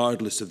flawed,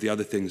 regardless of the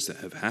other things that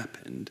have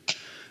happened.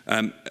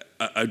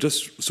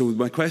 So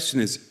my question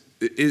is,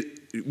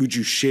 would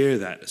you share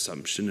that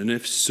assumption? And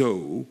if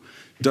so,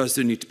 does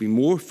there need to be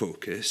more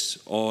focus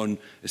on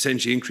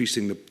essentially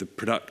increasing the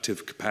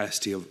productive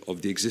capacity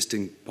of the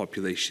existing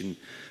population,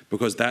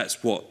 because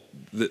that's what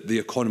the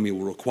economy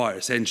will require,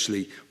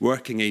 essentially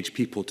working age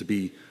people to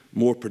be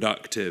more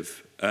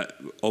productive,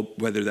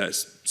 whether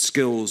that's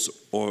skills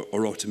or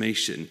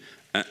automation,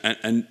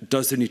 and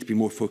does there need to be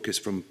more focus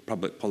from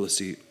public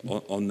policy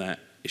on that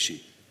issue?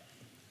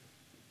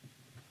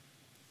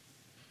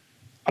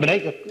 I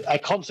mean, a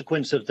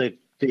consequence of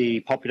the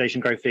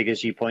population growth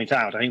figures you point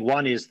out, I think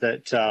one is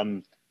that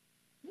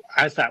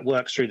as that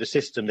works through the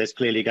system, there's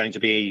clearly going to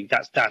be,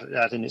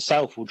 that in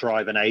itself will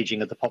drive an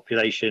ageing of the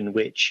population,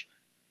 which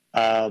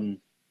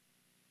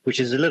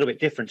is a little bit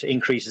different to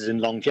increases in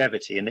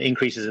longevity. And the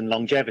increases in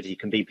longevity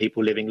can be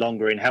people living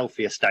longer in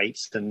healthier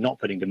states and not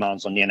putting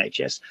demands on the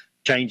NHS.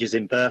 Changes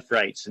in birth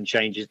rates and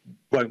changes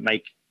won't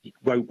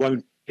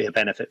be a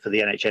benefit for the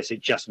NHS.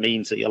 It just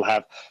means that you'll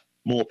have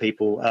more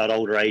people at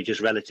older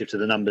ages relative to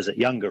the numbers at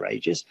younger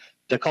ages.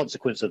 The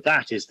consequence of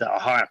that is that a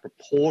higher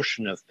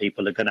proportion of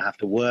people are going to have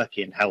to work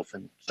in health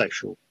and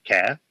social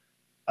care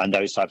and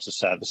those types of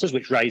services,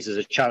 which raises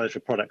a challenge for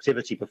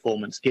productivity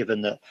performance,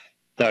 given that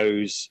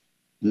those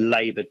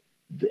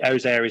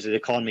areas of the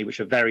economy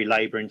which are very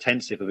labour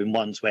intensive have been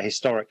ones where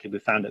historically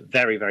we've found it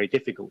very, very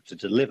difficult to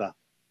deliver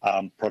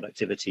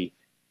productivity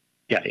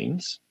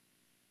gains.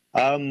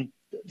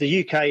 The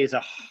UK is a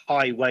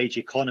high wage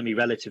economy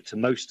relative to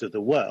most of the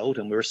world,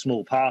 and we're a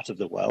small part of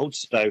the world.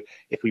 So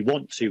if we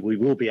want to, we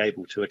will be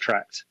able to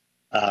attract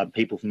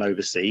people from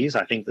overseas.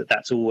 I think that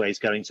that's always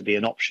going to be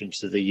an option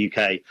to the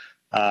UK,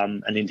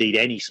 and indeed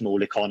any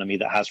small economy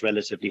that has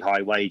relatively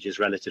high wages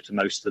relative to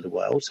most of the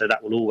world. So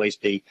that will always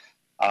be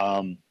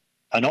an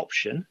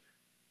option.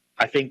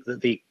 I think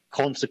that the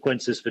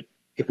consequences for,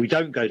 if we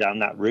don't go down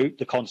that route,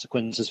 the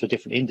consequences for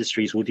different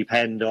industries will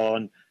depend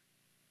on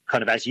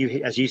kind of, as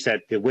you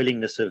said, the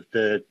willingness of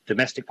the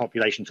domestic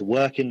population to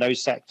work in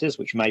those sectors,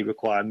 which may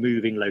require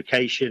moving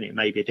location. It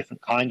may be a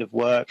different kind of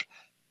work.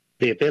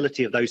 The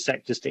ability of those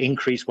sectors to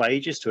increase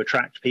wages to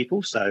attract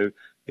people. So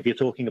if you're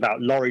talking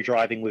about lorry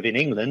driving within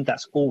England,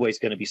 that's always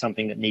going to be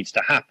something that needs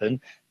to happen.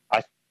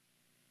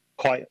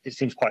 It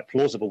seems quite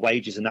plausible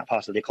wages in that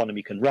part of the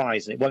economy can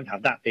rise, and it won't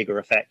have that bigger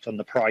effect on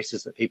the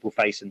prices that people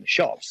face in the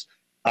shops.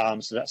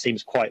 So that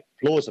seems quite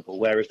plausible,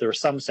 whereas there are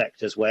some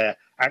sectors where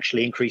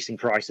actually increasing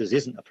prices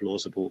isn't a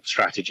plausible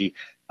strategy.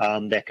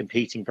 They're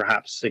competing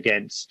perhaps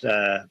against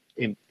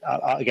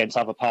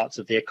other parts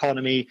of the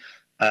economy.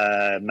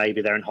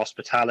 Maybe they're in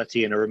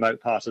hospitality in a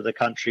remote part of the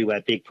country where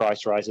big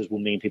price rises will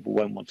mean people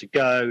won't want to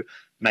go.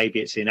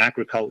 Maybe it's in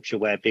agriculture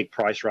where big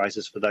price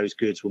rises for those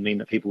goods will mean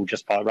that people will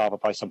just rather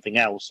buy something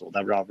else, or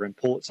they'll rather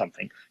import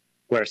something.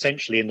 Where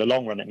essentially in the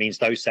long run it means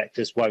those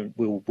sectors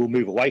will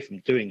move away from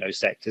doing those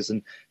sectors,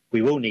 and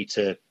there will need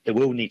to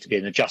be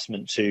an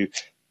adjustment to.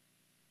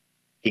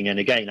 And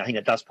again, I think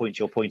it does point to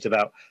your point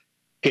about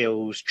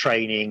skills,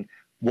 training,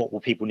 what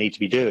will people need to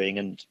be doing,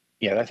 and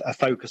a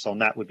focus on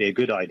that would be a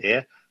good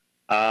idea.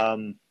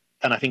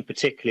 And I think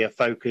particularly a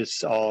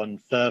focus on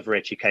further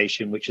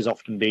education, which has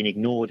often been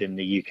ignored in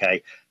the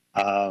UK.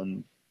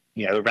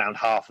 Around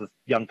half of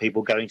young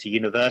people going to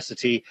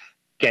university.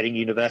 Getting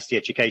university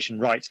education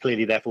right is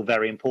clearly therefore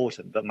very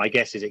important, but my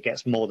guess is it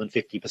gets more than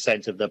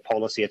 50% of the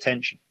policy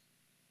attention.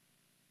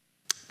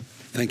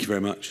 Thank you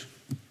very much.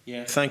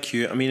 Yeah, thank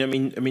you. I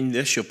mean, the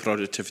issue of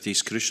productivity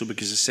is crucial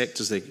because the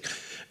sectors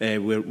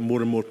where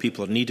more and more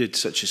people are needed,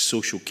 such as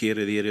social care,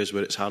 are the areas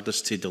where it's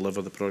hardest to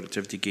deliver the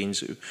productivity gains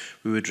that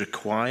we would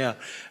require.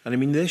 And I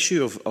mean, the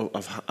issue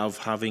of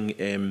having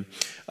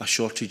a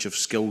shortage of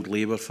skilled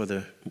labour for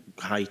the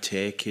high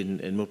tech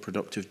and more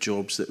productive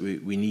jobs that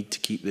we need to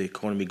keep the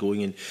economy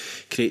going and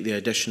create the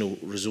additional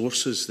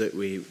resources that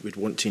we would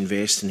want to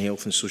invest in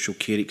health and social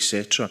care,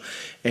 etc.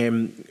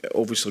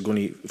 Obviously going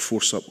to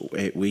force up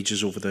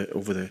wages over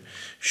the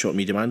short,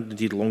 medium and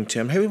indeed long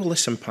term. How will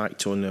this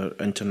impact on our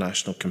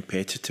international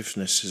competitiveness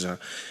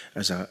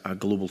as a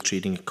global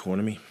trading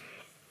economy?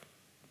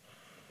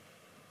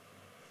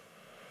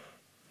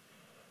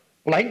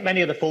 Well, I think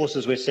many of the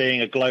forces we're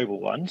seeing are global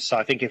ones. So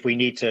I think if we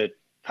need to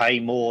pay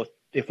more,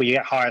 if we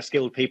get higher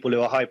skilled people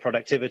who are high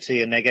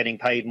productivity and they're getting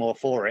paid more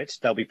for it,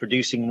 they'll be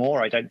producing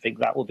more. I don't think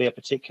that will be a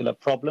particular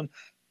problem.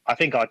 I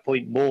think I'd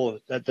point more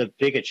at the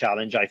bigger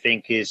challenge, I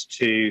think, is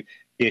to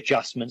the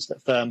adjustments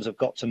that firms have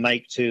got to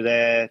make to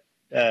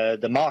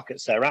the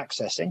markets they're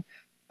accessing.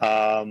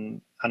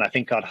 And I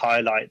think I'd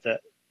highlight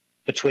that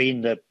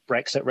between the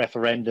Brexit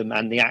referendum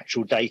and the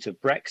actual date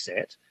of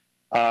Brexit,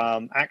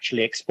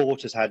 actually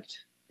exporters had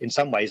in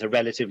some ways, a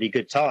relatively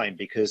good time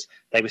because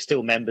they were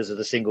still members of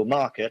the single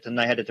market and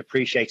they had a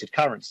depreciated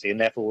currency and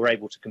therefore were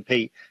able to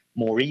compete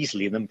more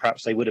easily than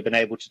perhaps they would have been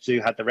able to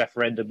do had the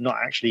referendum not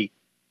actually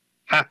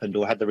happened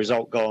or had the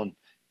result gone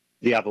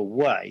the other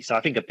way. So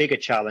I think a bigger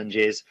challenge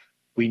is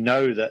we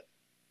know that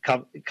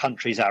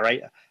countries are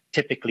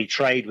typically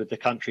trade with the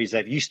countries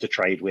they've used to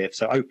trade with.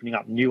 So opening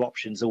up new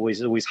options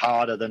is always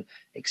harder than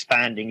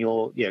expanding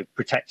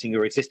protecting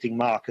your existing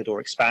market or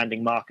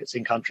expanding markets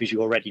in countries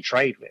you already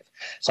trade with.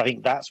 So I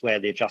think that's where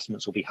the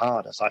adjustments will be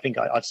harder. So I think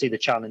I'd see the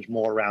challenge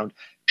more around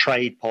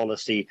trade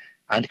policy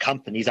and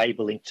companies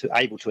able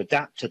to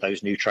adapt to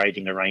those new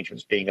trading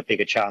arrangements being a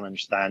bigger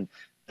challenge than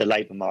the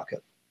labour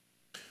market.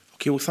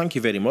 Okay, well, thank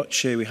you very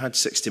much. We had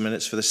 60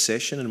 minutes for this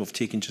session and we've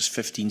taken just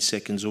 15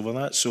 seconds over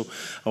that. So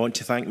I want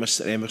to thank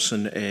Mr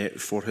Emerson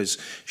for his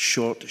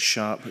short,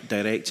 sharp,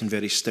 direct and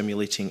very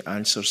stimulating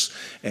answers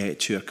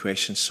to our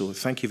questions. So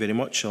thank you very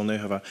much. I'll now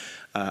have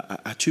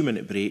a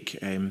 2-minute break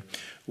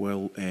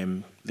while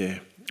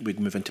we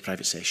move into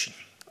private session.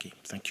 Okay,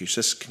 thank you. So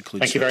this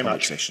concludes the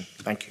public session.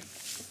 Thank you.